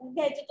कसं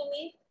घ्यायचे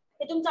तुम्ही,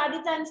 हे तुमचं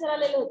आधीच आन्सर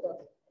आलेलं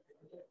होतं.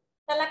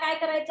 त्याला काय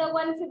करायचं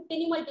 150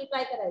 ने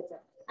मल्टिप्लाय करायचं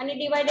आणि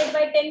डिवाइडेड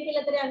बाय 10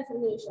 केलं तरी आन्सर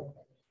मिळू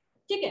शकतो.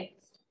 ठीक आहे.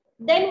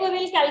 Then we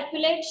will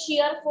calculate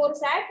shear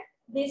force at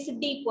this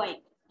D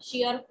point.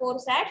 Shear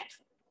force at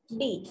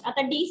D.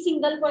 आता डी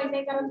सिंगल पॉइंट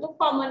आहे कारण तो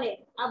कॉमन आहे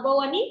अबव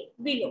आणि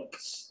below.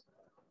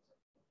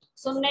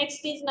 So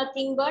next is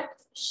nothing but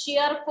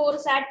shear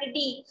force at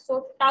D. So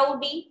tau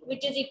D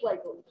which is equal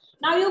to.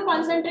 Now you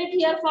concentrate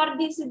here for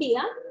this D.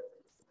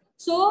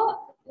 So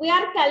we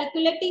are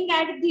calculating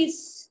at this.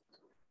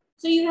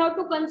 So you have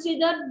to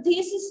consider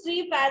this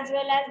strip as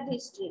well as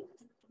this strip.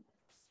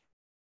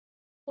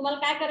 तुम्हाला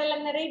काय करायला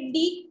लागणार आहे D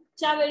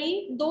च्या वेळी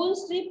दोन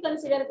strip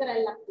consider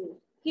करायला लागतील.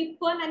 ही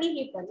पण आणि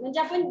ही पण. म्हणजे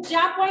आपण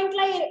ज्या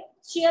पॉइंटला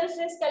शियर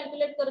स्ट्रेस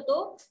कॅल्क्युलेट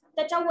करतो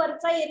त्याच्या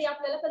वरचा एरिया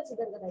आपल्याला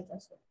कन्सिडर करायचा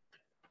असतो.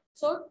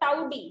 So tau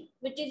D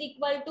which is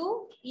equal to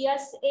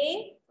SA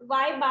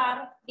y bar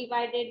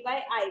divided by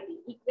IB.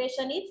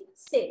 Equation is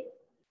same.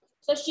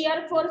 So shear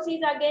force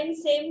is again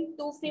same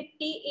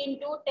 250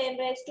 into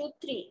 10 raised to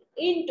 3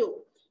 into.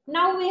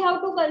 Now we have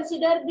to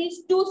consider these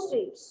two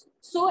strips.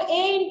 So A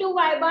into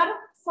y bar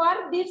for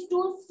these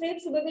two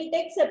strips we will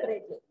take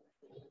separately.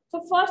 So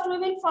first we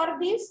will for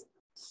this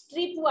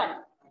strip 1.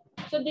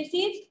 So this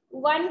is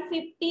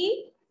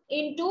 150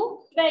 into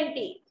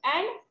 20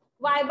 and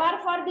y bar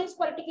for this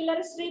particular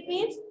strip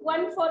is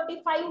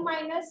 145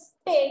 minus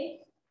 10,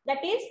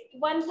 that is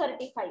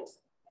 135.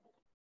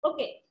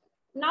 Okay,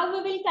 now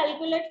we will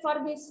calculate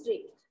for this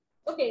strip.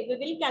 Okay, we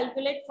will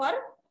calculate for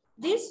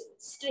this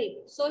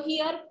strip. So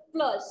here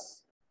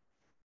plus.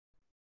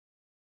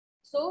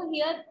 So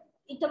here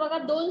इथं बघा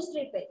दोन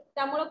strip आहे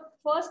त्यामुळे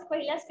first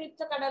पहिल्या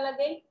स्ट्रिपचं काढायला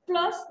लागेल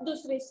plus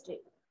दुसरी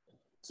strip.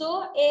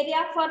 So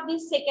area for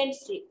this second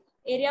strip.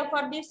 Area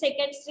for this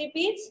second strip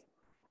is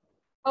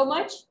how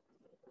much?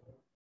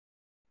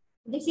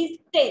 This is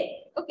 10.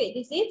 Okay,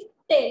 this is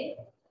 10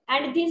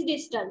 and this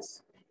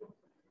distance.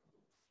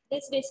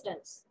 This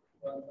distance.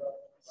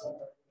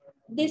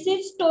 This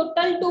is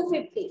total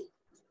 250.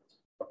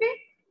 Okay,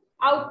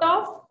 out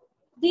of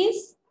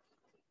this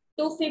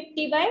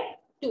 250 by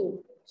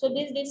 2. So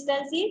this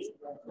distance is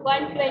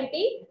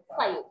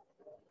 125.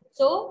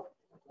 So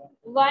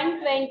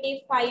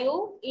 125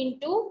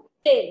 into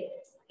 10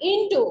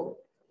 into.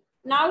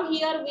 Now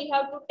here we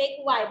have to take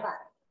y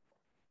bar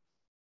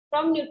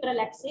from neutral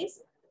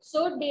axis.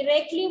 So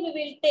directly we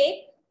will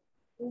take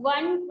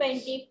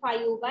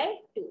 125 by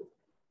 2.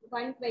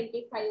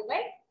 125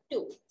 by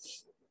 2.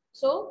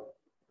 So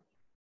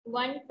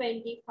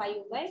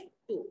 125 by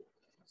 2.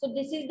 So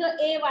this is the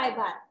AY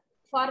bar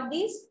for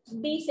this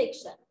B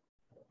section.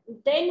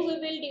 Then we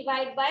will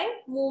divide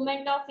by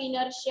moment of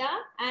inertia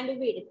and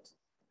width.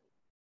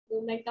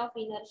 Moment of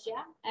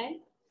inertia and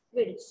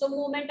width. So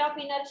moment of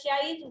inertia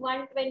is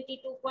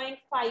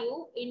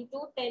 122.5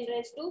 into 10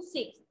 raised to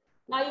 6.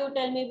 Now you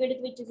tell me width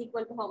which is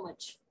equal to how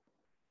much?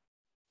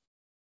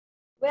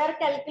 We are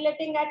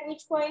calculating at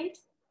which point?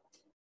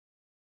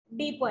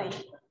 D point.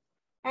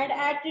 And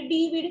at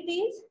D width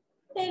is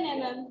 10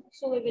 mm.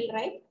 So we will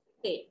write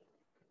 10.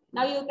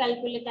 Now you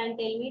calculate and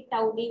tell me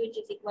tau D which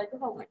is equal to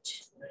how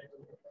much?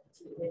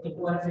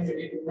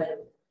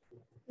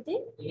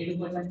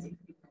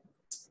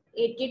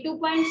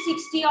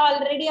 82.60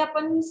 already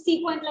आपण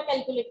C point ला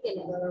calculate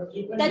केलं.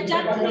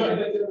 त्याच्यात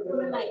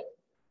नाही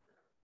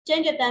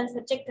change येतं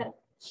answer check करा.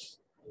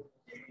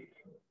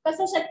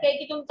 कसं शक्य आहे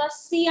की तुमचा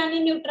सी आणि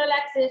न्यूट्रल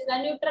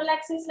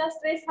ऍक्सिसला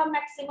स्ट्रेस हा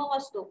मॅक्सिमम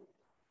असतो.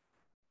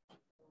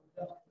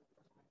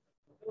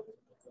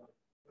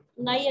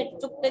 नाही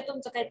चुकते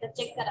तुमचं काय तर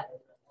चेक करा.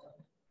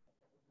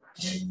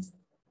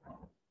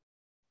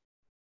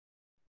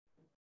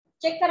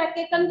 चेक करा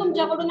केतन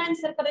तुमच्याकडून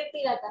आन्सर करेक्ट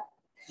येईल आता.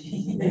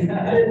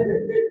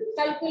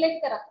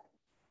 कॅल्क्युलेट करा.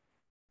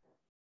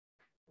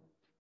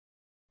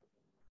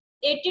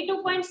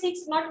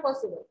 82.6 not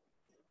possible.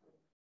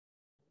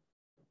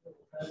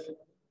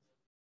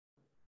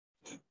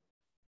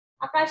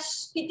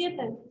 आकाश किती येत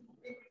आहे?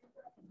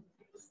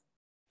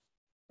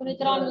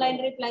 कुणीतरी ऑनलाईन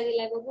रिप्लाय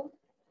दिलाय बघू.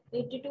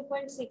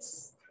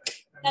 82.6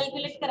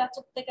 कॅल्क्युलेट करा,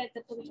 चुकते काय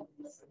तर तुमचं.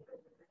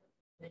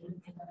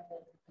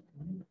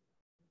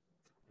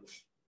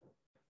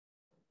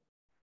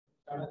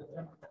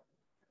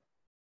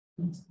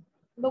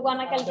 बघू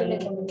ना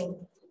calculate.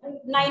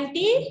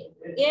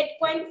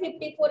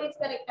 98.54 is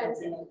correct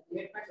answer.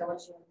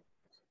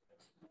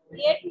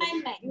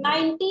 899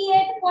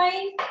 98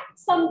 point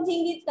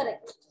something is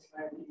correct.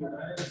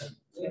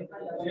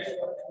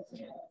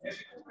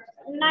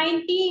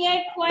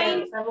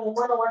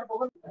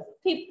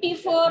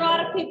 98.54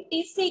 or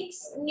 56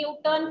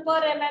 Newton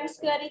per mm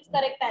square is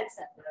correct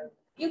answer.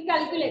 You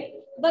calculate.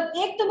 But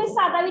एक तुम्ही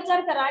साधा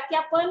विचार करा की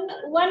आपण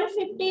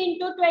 150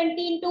 into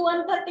 20 into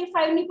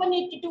 135 नी पण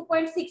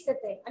 82.6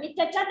 येते आणि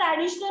त्याच्यात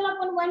ऍडिशनल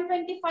आपण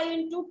 125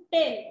 into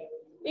 10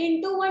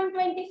 into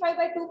 125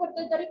 by 2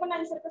 करतोय तरी पण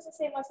आन्सर कसं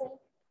सेम असेल?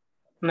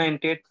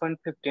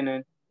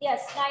 98.59.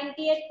 Yes,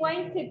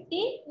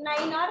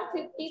 98.59 or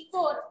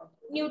 54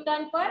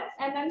 Newton per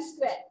mm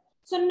square.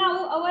 So now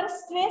our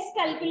stress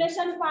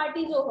calculation part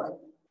is over.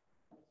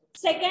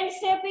 Second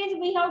step is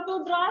we have to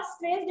draw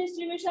stress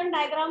distribution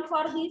diagram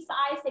for this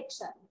I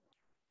section.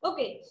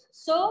 Okay,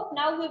 so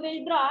now we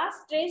will draw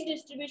stress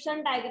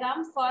distribution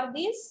diagram for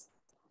this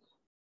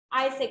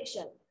I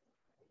section.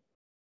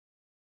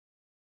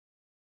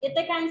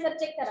 येते का answer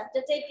check करा.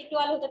 ज्याचे 82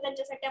 आलं होतं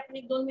त्यांच्यासाठी आपण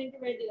 1-2 minute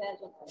वेळ दिला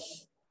अजून.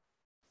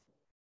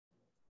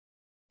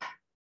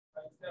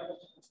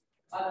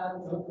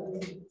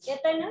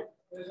 येतंय ना?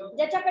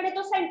 ज्याच्याकडे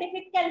तो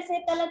सायंटिफिक कॅल्सी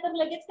आहे त्याला तर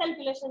लगेच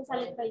कॅल्क्युलेशन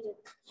झाले पाहिजे.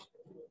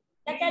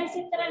 त्या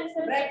कॅल्सी तर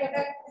answer.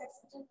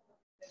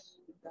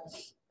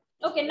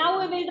 Okay, now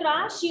we will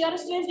draw shear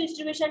stress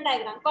distribution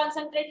diagram.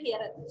 Concentrate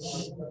here.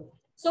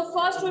 So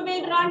first we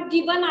will draw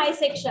given I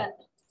section.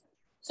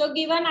 So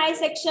given I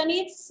section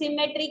is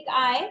symmetric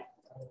I.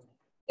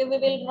 Okay, we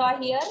will draw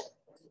here.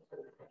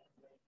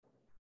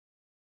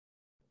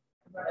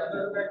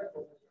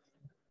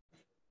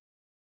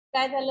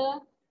 काय झालं?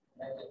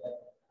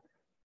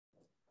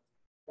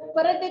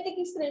 परत येते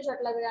की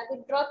screenshot लागेल. आधी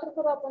draw तर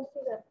करू आपण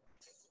फिगर.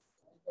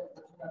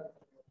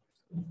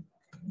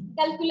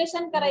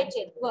 कॅल्क्युलेशन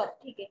करायचे वर.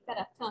 ठीक आहे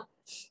करा. हां.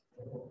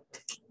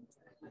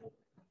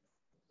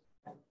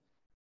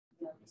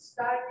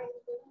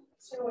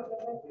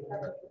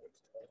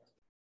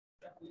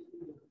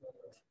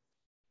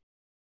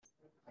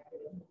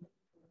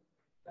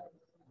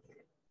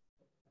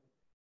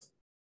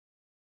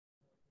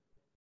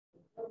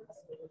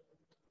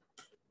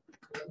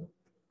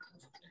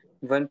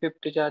 वन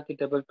 150च्या आधी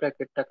डबल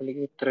ब्रॅकेट टाकले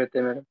की उत्तर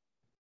येते मॅडम.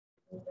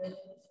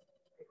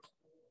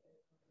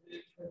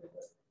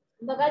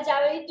 बघा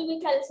ज्यावेळी तुम्ही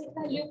कॅल्सी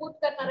व्हॅल्यू पुट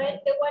करणार आहे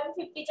ते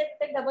 150च्या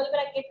तिथे डबल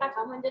ब्रॅकेट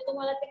टाका म्हणजे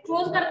तुम्हाला ते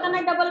क्लोज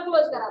करताना डबल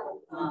क्लोज करा.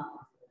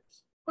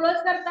 क्लोज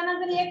करताना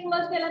जरी एक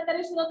क्लोज केला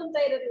तरी सुद्धा तुमचा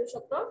एरर येऊ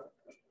शकतो.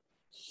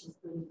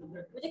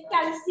 म्हणजे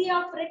कॅल्सी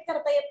ऑपरेट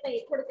करता येत नाही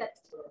थोडक्यात.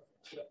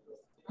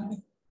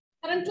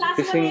 कारण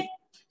क्लासमध्ये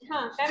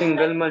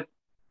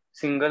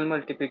सिंगल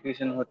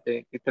मल्टिप्लिकेशन होते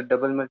इथं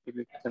डबल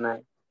मल्टिप्लिकेशन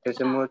आहे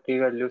त्याच्यामुळे ती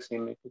व्हॅल्यू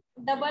सेम येते.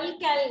 डबल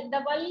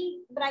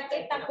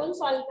ब्रॅकेट टाकून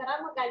सॉल्व करा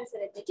मग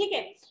आन्सर येते. ठीक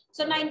आहे.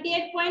 सो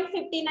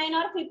 98.59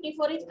 or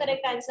 54 is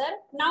correct answer.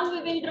 Now we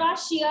will draw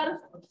shear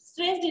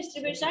stress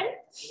distribution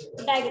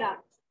diagram.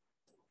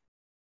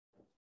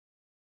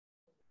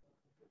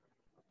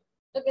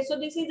 Okay, so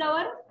this is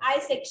our I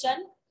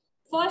section.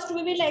 First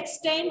we will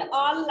extend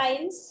all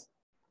lines.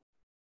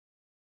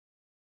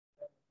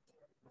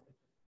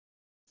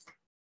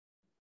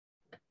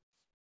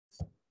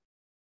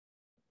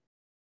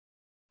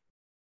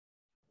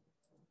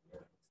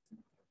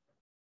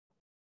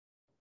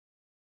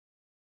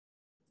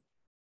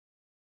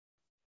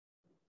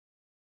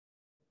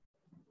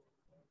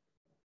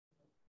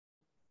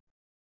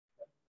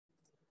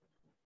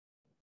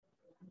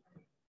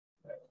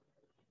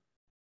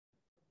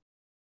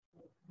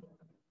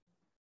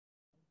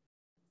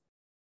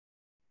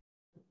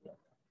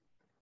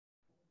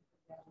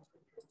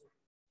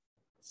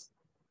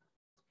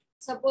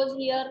 Suppose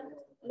here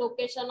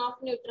location of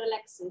neutral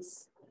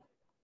axis.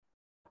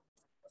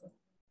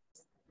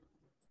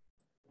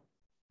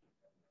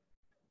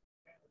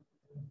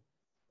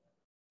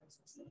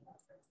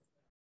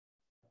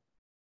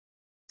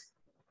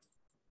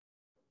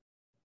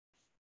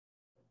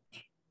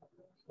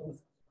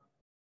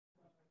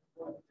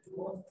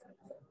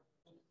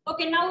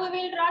 Okay, now we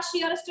will draw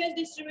shear stress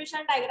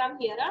distribution diagram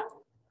here.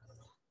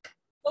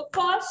 So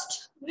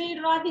first we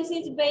draw this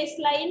is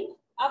baseline.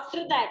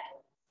 After that,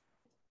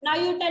 now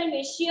you tell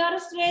me shear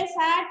stress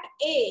at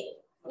A,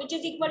 which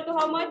is equal to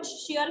how much?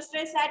 Shear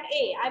stress at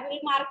A. I will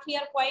mark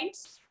here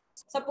points.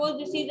 Suppose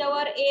this is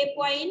our A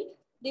point,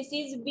 this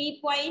is B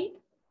point,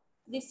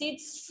 this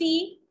is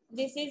C,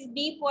 this is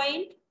D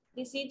point,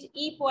 this is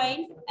E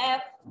point,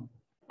 F,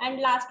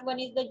 and last one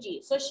is the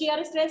G. So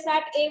shear stress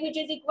at A, which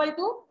is equal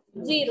to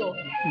 0.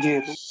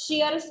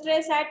 Shear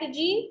stress at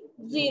G,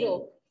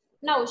 0.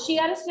 Now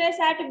shear stress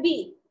at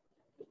B,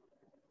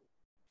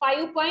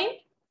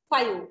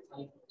 5.5.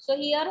 So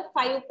here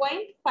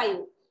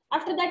 5.5.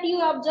 After that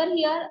you observe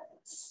here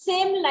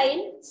same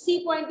line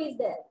C point is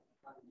there.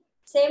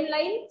 Same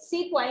line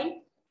C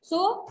point.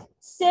 So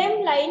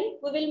same line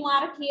we will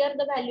mark here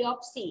the value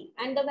of C,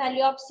 and the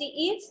value of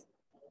C is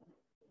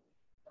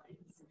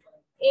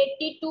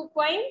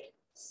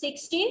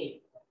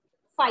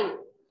 82.65.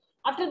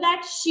 After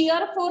that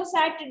shear force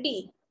at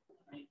D,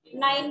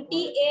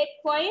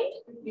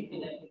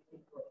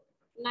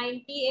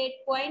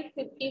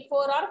 98.54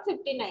 or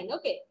 59.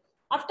 Okay.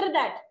 After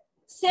that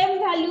same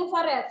value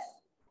for F.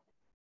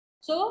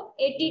 So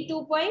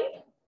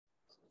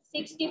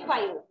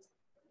 82.65.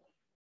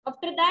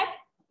 After that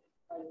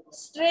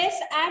stress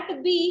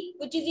at B,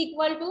 which is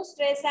equal to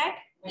stress at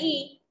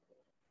E.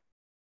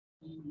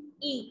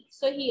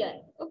 So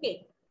here,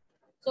 okay.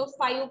 So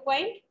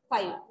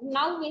 5.5.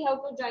 Now we have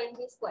to join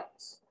these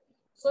points.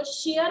 So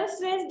shear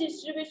stress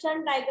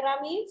distribution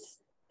diagram is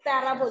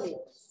parabolic.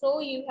 So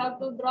you have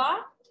to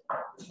draw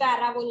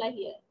parabola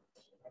here.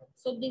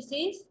 So this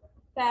is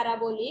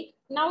parabolic.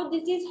 Now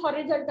this is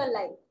horizontal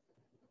line.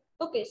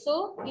 Okay,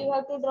 so you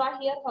have to draw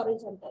here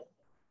horizontal.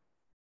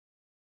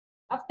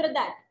 After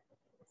that,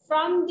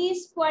 from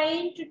this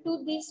point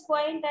to this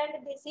point,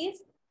 and this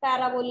is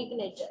parabolic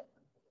nature.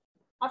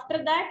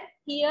 After that,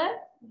 here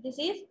this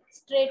is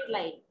straight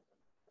line,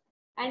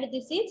 and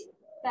this is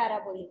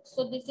parabolic.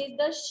 So this is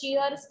the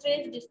shear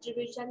stress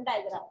distribution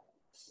diagram.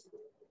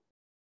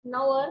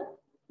 Now our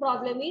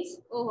problem is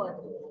over.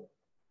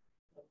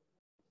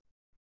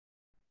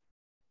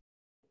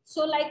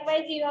 So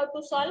likewise, you have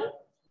to solve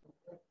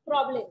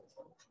problem.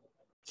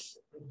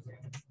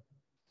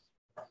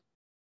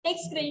 Take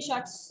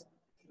screenshots.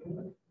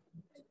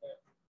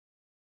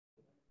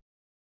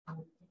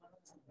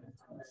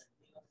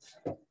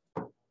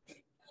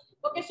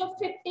 Okay, so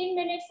 15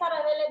 minutes are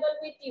available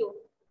with you.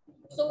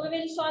 So we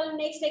will solve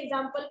next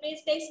example.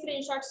 Please take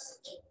screenshots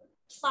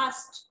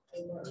fast.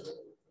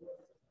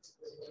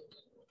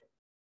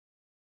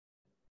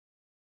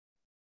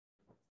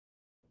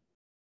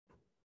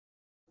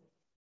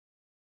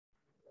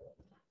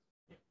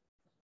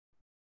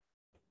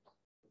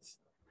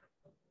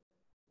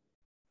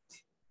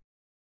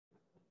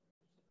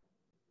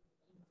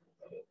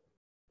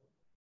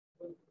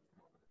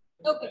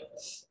 Okay.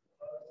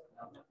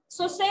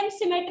 So same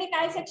symmetric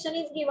I section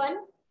is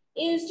given.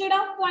 Instead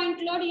of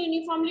point load,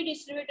 uniformly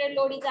distributed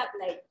load is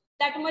applied.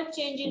 That much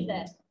change is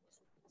there.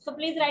 So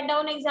please write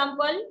down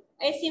example.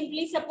 A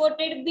simply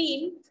supported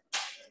beam.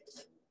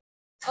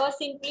 A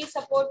simply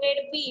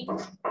supported beam.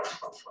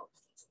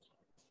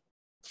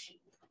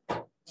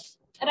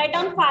 Write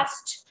down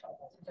fast.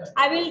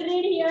 I will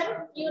read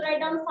here. You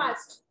write down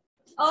fast.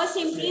 A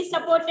simply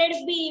supported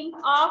beam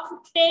of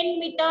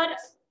 10-meter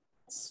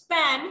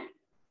span.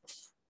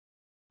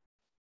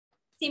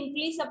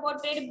 Simply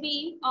supported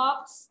beam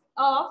of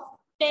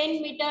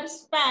 10-meter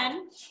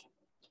span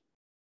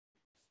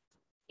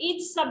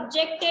is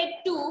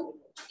subjected to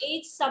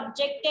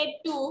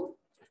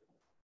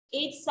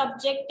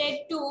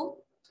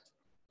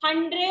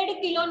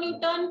 100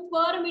 kilonewton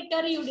per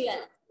meter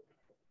UDL.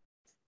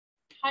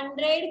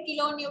 100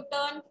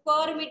 kilonewton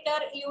per meter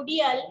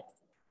UDL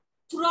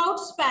throughout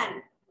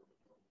span.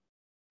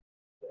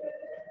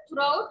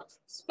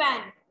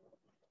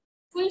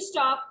 Full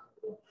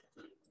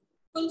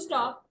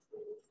stop.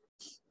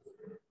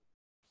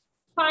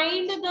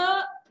 Find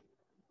the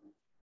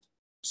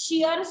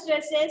shear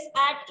stresses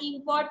at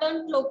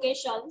important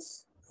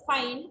locations.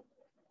 Find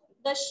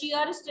the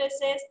shear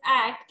stresses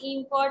at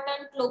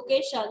important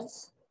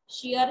locations.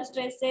 Shear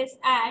stresses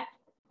at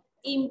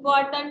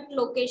important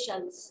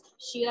locations.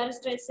 Shear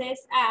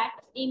stresses at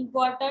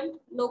important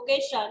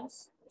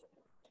locations.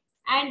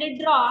 And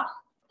draw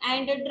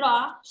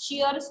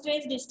shear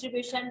stress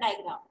distribution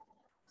diagram.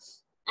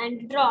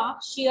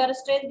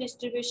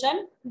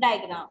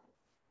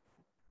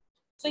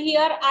 So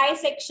here I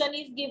section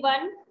is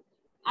given.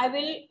 I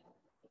will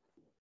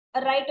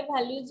write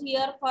values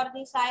here for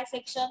this I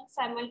section.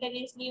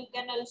 Simultaneously, you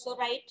can also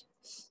write.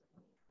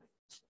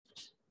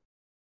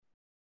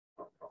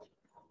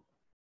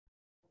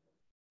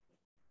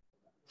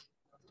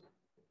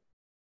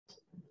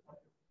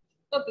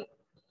 Okay.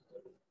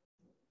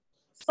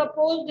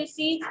 Suppose this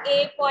is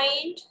A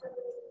point.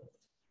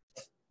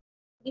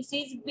 This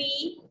is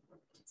B,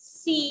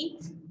 C.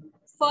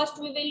 First,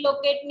 we will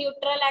locate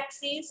neutral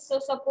axis. So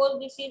suppose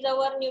this is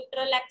our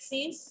neutral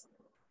axis.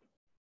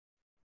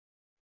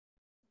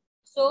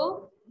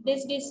 So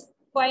this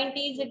point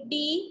is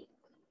D,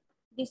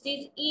 this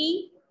is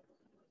E,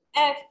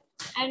 F,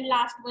 and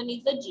last one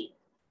is the G.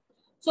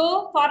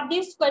 So for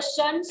this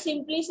question,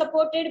 simply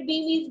supported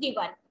beam is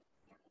given.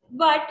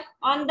 But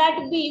on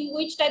that beam,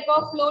 which type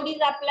of load is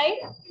applied?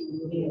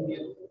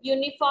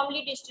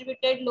 Uniformly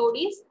distributed load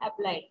is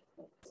applied.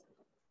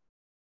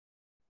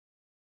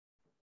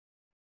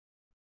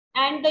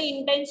 And the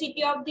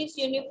intensity of this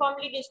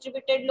uniformly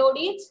distributed load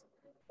is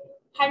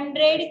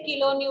 100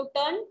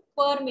 kilonewton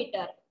per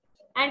meter.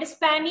 And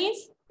span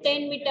is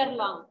 10 meter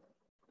long.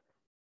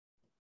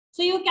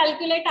 So you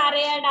calculate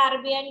RA and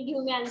RB and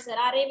give me answer.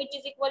 RA which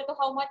is equal to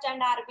how much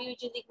and RB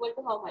which is equal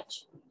to how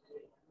much?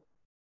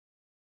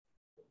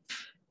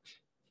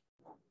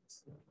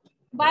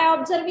 By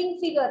observing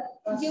figure,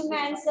 give me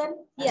answer.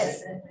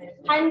 Yes.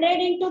 100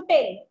 into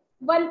 10,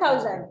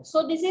 1000.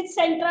 So this is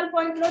central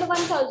point load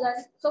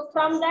 1000. So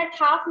from that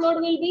half load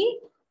will be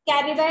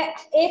carried by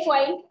A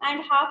point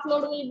and half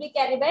load will be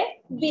carried by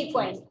B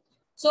point.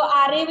 So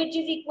RA which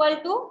is equal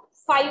to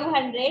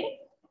 500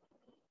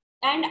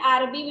 and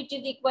RB which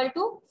is equal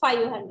to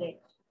 500.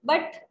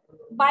 But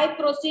by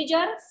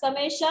procedure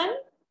summation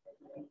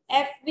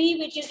FV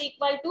which is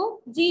equal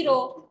to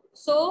 0.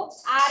 So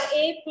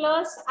RA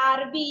plus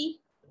RB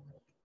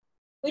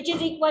which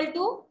is equal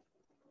to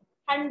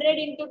 100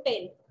 into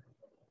 10.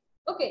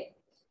 Okay,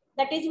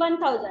 that is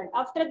 1000.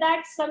 After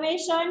that,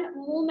 summation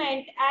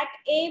movement at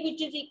A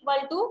which is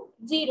equal to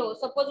 0.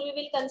 Suppose we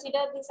will consider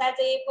this as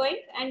A point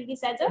and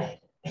this as a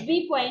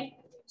B point.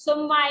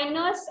 So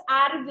minus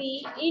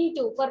RB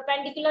into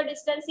perpendicular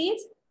distance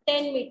is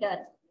 10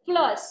 meter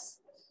plus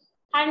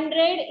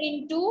 100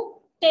 into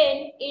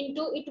 10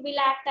 into it will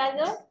act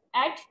as a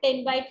at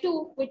 10 by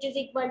 2 which is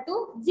equal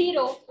to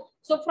 0.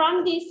 So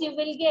from this you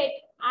will get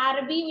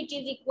RB which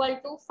is equal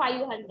to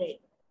 500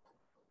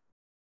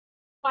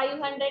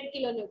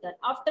 kilonewton.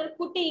 After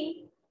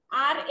putting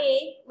RA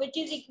which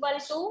is equal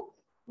to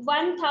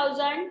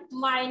 1000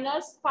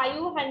 minus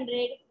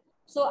 500.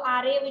 So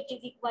RA which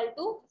is equal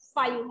to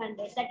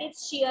 500. That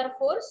is shear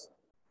force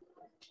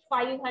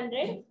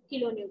 500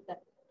 kilonewton.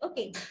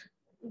 Okay.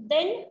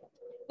 Then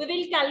we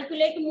will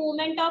calculate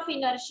moment of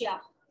inertia.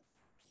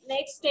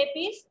 Next step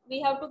is we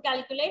have to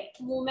calculate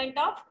moment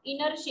of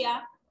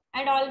inertia,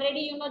 and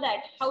already you know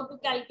that how to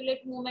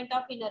calculate moment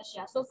of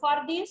inertia. So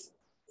for this,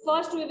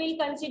 first we will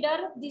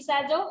consider this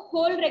as a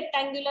whole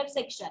rectangular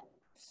section.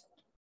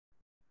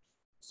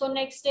 So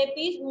next step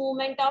is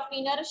moment of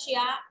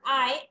inertia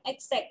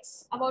Ix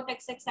about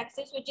x-axis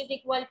axis which is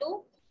equal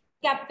to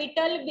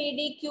capital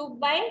BD cube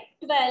by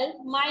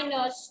 12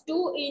 minus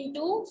 2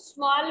 into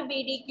small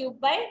BD cube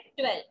by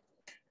 12.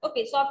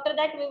 Okay, so after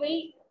that we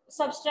will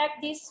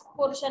subtract this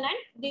portion and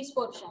this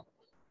portion.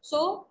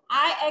 So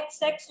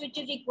Ix which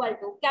is equal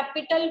to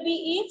capital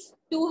B is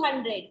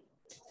 200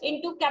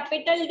 into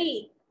capital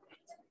D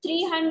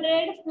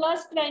 300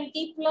 plus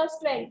 20 plus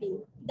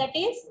 20, that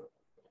is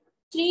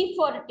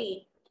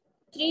 340.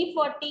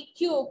 340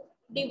 cube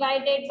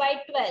divided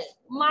by 12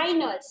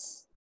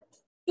 minus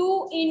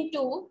 2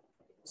 into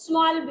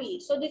small b.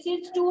 So this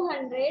is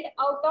 200.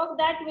 Out of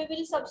that we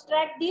will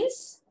subtract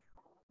this.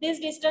 This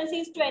distance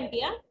is 20.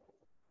 Yeah?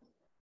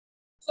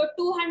 So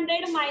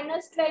 200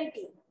 minus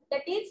 20,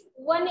 that is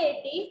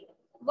 180.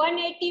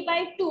 180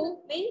 by 2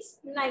 means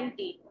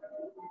 90.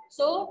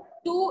 So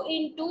 2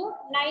 into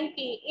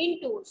 90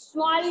 into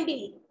small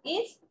d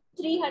is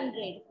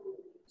 300.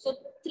 So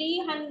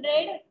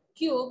 300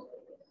 cube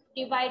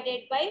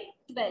divided by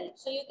 12.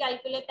 So you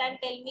calculate and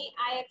tell me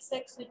Ix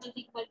which is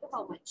equal to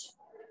how much?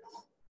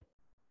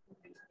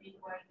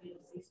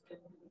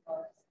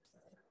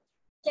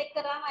 Check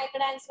करा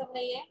माझ्याकडे answer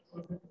नाहीये.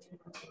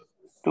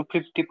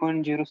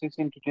 250.06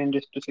 into 10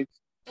 raised to 6.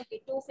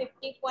 Okay,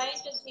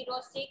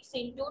 250.06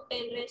 into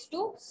 10 raised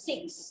to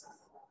 6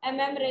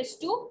 mm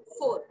raised to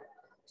 4.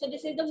 So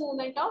this is the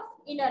moment of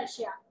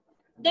inertia.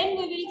 Then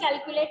we will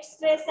calculate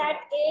stress at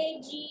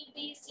A, G,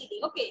 B, C,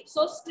 D. Okay,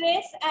 so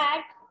stress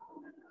at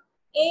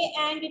A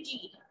and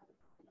G.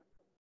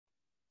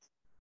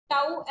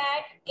 Tau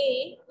at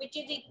A which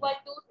is equal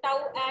to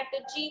tau at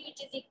G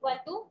which is equal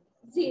to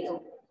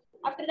 0.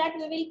 After that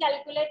we will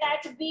calculate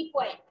at B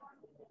point.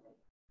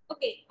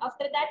 Okay,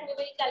 after that we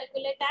will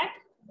calculate at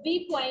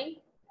B point.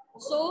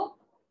 So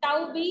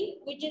tau B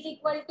which is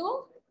equal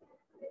to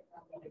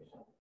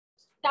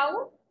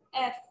tau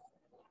F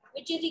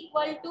which is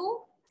equal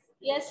to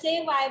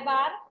SA Y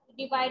bar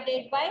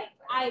divided by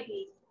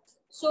IB.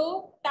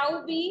 So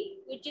tau B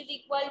which is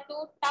equal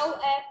to tau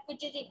F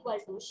which is equal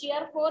to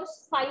shear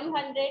force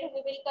 500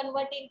 we will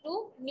convert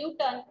into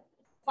Newton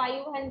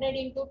 500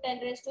 into 10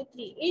 raised to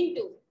 3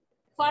 into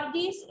for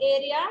this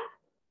area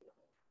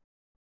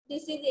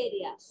this is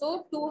area.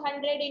 So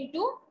 200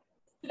 into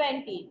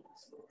 20.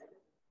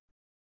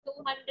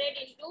 200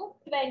 into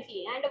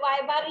 20 and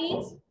Y bar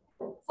is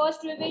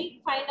first we will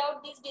find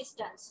out this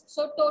distance.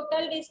 So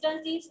total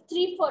distance is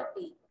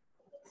 340.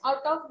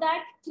 Out of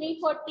that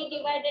 340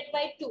 divided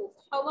by 2,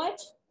 how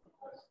much?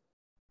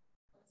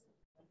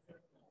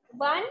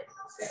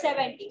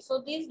 170. So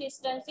this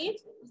distance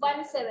is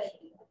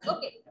 170.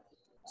 Okay.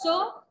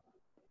 So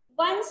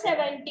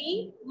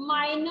 170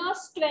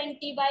 minus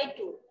 20 by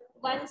 2.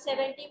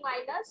 170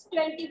 minus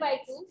 20 by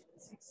 2.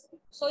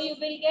 So you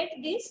will get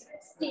this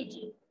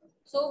CG.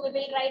 So we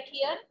will write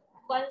here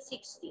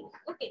 160.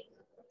 Okay.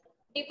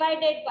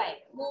 Divided by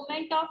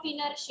moment of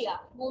inertia.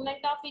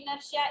 Moment of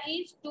inertia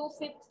is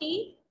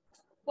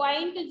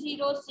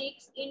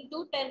 250.06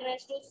 into 10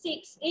 raised to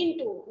 6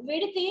 into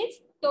width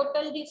is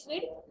total this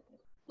width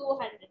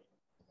 200.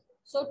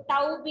 So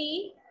tau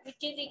B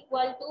which is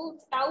equal to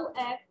tau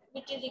F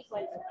which is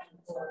equal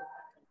to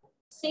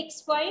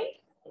 6.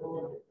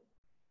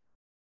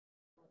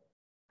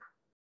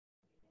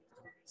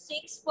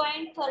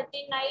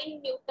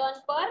 6.39 Newton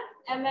per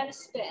mm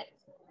square.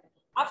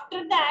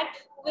 After that,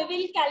 we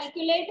will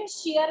calculate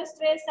shear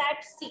stress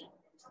at C.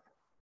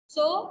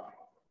 So,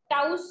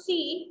 tau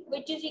C,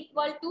 which is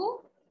equal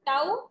to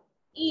tau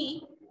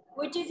E,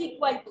 which is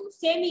equal to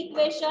same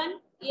equation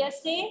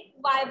SA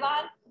y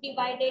bar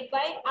divided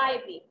by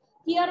IB.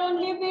 Here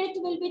only width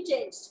will be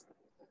changed.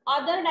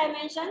 Other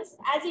dimensions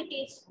as it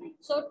is.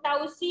 So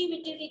tau C,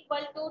 which is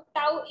equal to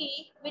tau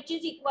E, which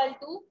is equal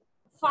to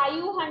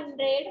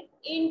 500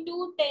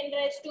 into 10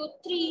 raised to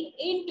 3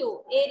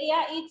 into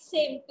area is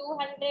same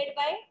 200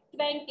 by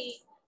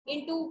 20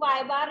 into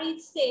y bar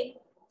is same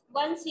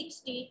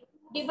 160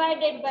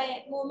 divided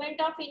by moment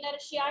of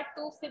inertia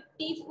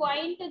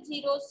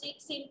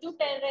 250.06 into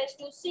 10 raised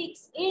to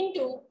 6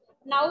 into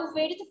now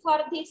width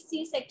for this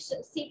C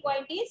section C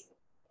point is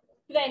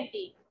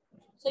 20.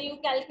 So you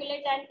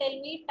calculate and tell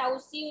me tau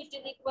C which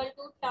is equal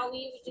to tau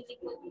E which is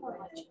equal to how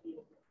much?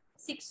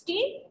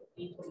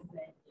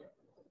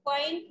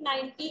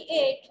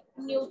 60.98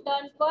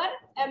 Newton per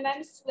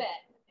mm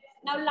square.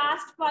 Now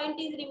last point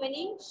is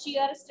remaining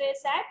shear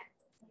stress at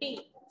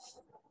D.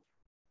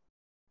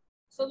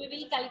 So we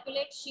will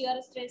calculate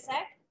shear stress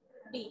at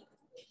D.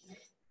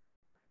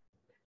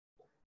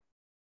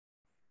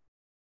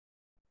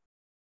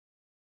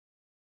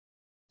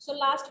 So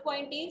last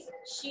point is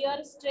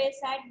shear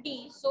stress at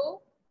D.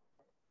 So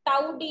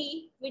tau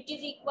D which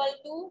is equal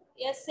to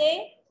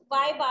SA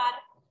y bar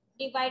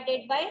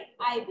divided by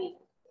IB.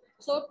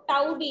 So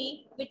tau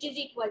D which is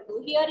equal to,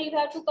 here you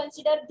have to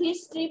consider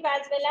this strip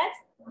as well as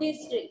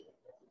this strip.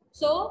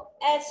 So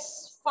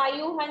S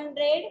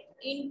 500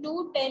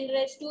 into 10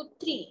 raised to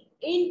 3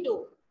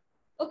 into,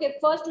 okay,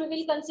 first we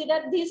will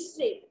consider this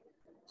strip.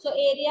 So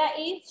area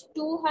is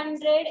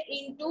 200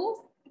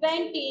 into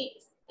 20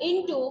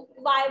 into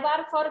y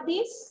bar for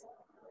this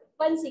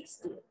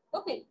 160.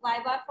 Okay, y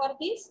bar for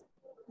this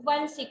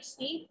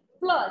 160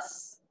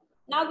 plus.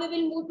 Now we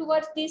will move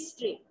towards this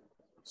strip.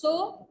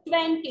 So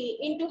 20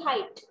 into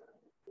height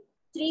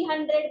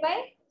 300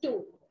 by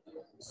 2.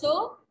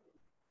 So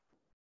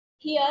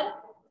here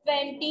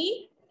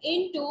 20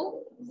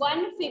 into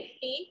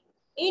 150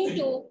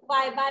 into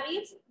y bar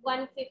is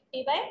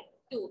 150 by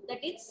 2,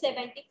 that is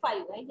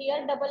 75. And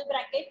here double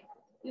bracket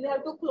you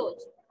have to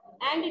close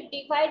and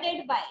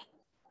divided by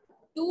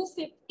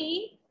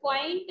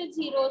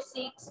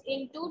 250.06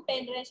 into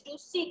 10 raised to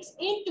 6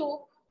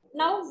 into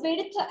now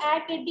width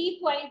at D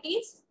point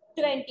is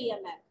 20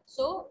 mm.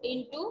 So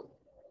into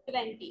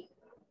 20.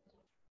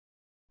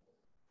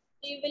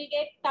 So you will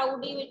get tau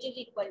D which is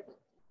equal to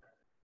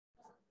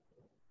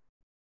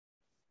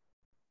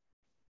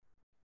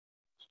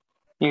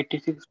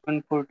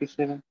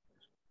 86.47.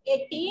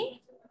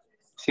 80.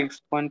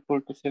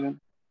 6.47.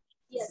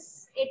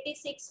 Yes,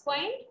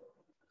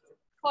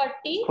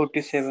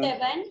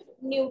 86.47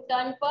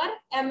 Newton पर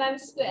mm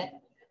square.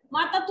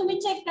 मग आता तुम्ही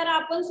check करा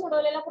आपण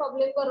सोडवलेला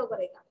problem बरोबर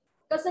आहे का.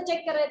 कसं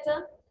check करायचं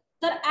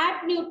तर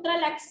at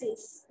neutral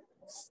axis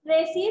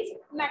stress is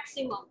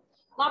maximum.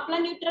 मग आपला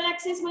न्यूट्रल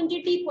ऍक्सिस म्हणजे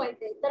डी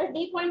पॉइंट आहे, तर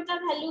डी पॉइंटचा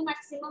व्हॅल्यू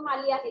मॅक्सिमम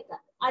आली आहे का,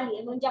 आली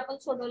आहे, म्हणजे आपण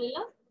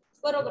सोडवलेलं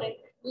बरोबर आहे.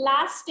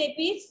 Last step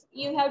is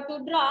you have to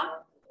draw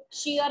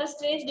shear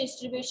stress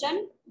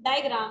distribution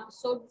diagram.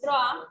 So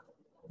draw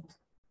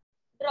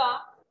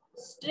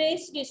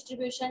stress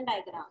distribution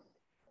diagram.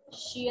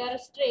 Shear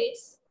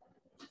stress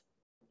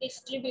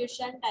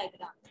distribution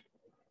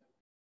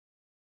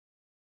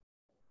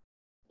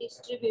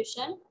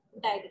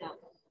diagram.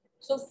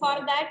 So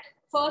for that,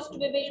 first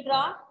we will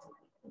draw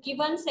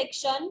given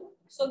section.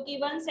 So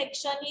given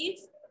section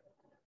is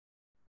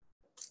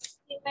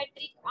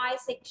symmetric I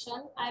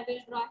section. I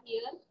will draw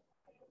here.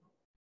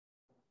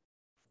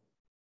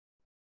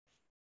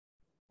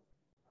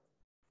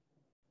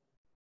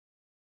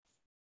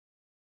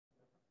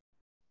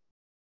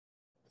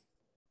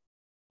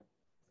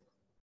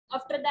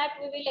 After that,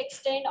 we will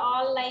extend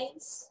all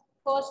lines.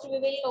 First, we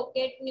will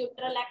locate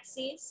neutral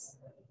axis.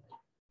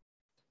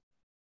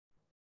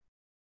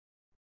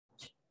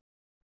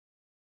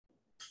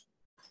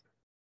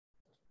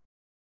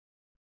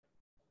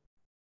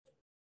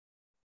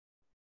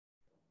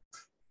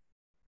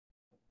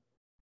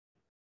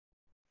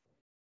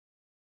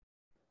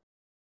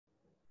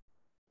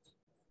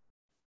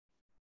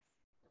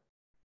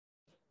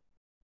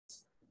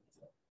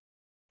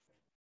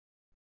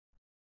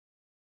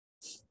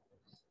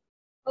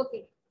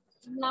 Okay,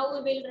 now we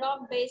will draw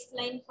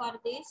baseline for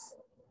this.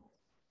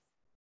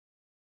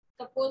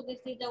 Suppose this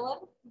is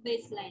our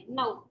baseline.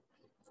 Now,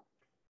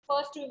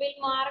 first we will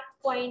mark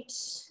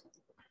points.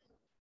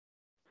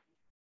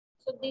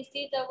 So this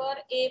is our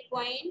A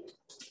point,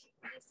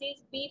 this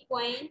is B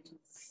point,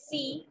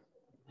 C,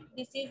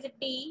 this is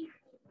D,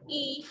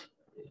 E,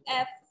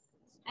 F,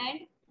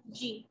 and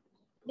G.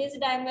 This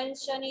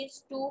dimension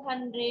is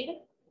 200,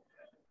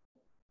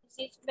 this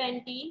is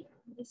 20,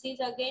 this is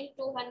again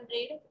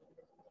 200,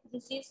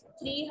 this is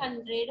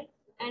 300,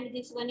 and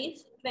this one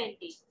is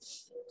 20.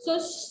 So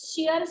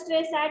shear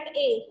stress at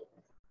A,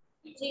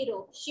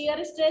 0.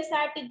 Shear stress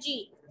at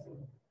G,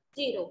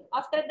 0.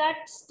 After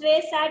that,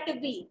 stress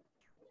at B.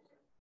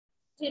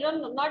 0,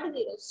 no, not 0.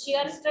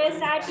 Shear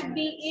stress at B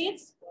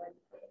is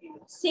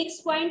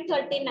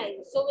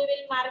 6.39. So we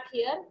will mark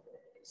here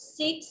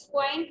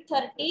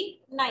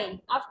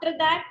 6.39. After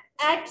that,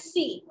 at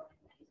C,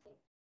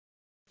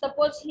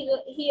 suppose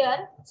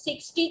here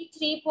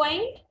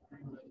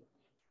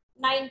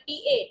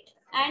 63.98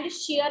 and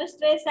shear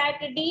stress at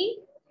D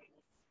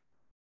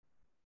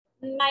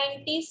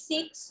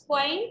 96.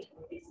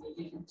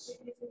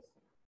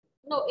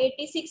 No,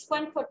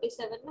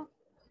 86.47. No,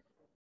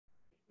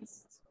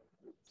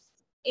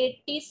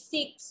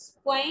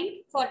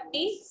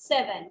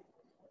 86.47.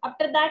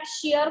 After that,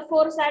 shear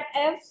force at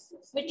F,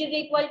 which is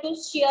equal to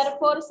shear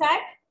force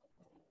at,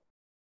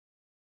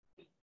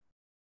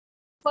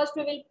 first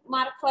we will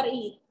mark for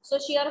E. So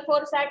shear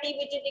force at E,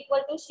 which is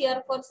equal to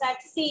shear force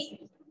at C,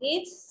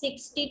 is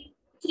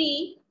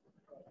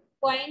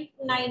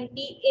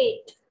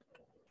 63.98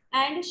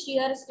 and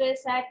shear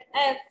stress at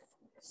F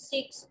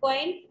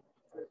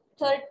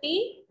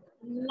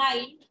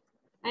 6.39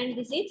 and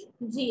this is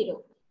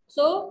 0.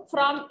 So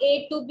from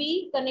A to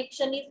B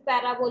connection is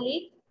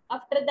parabolic.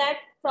 After that,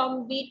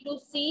 from B to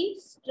C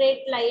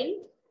straight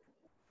line.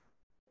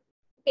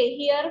 Okay,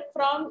 here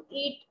from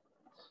EF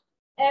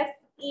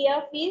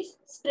is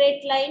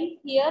straight line,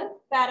 here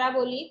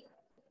parabolic,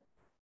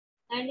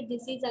 and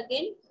this is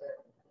again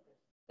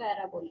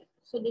parabolic.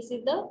 So this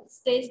is the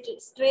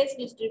stress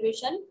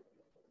distribution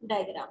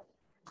diagram.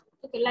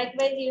 Okay,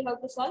 likewise you have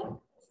to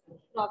solve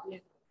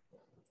problem.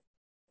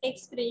 Take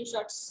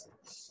screenshots.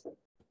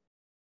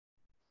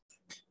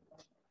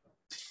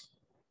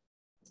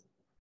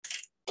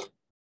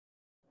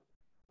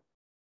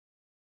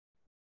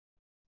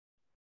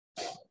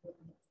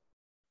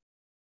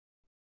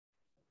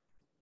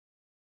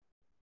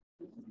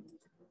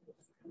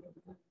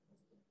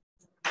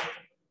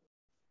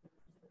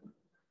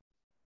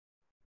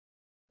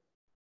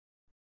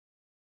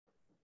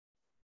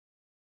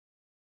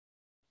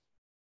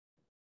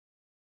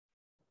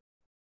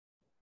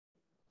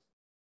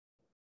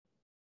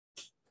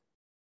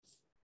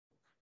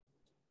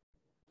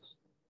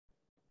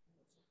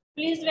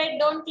 Please wait,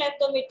 don't clap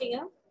the meeting.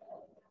 Huh?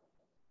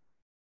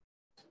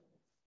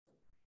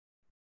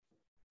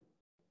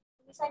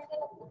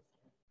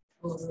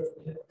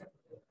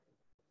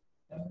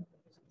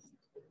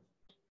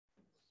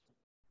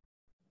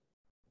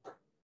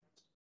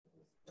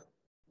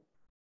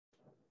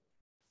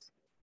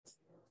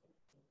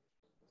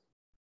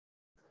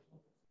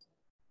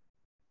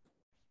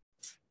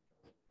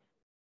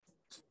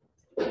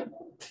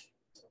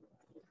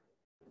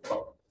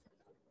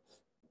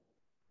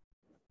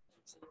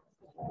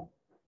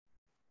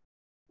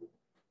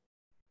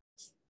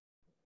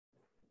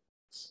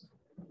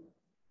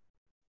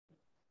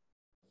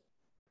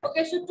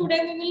 Okay, so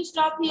today we will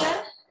stop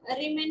here.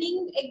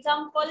 Remaining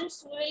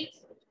examples we will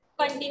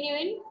continue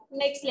in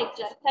next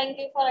lecture. Thank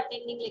you for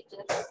attending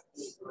lecture.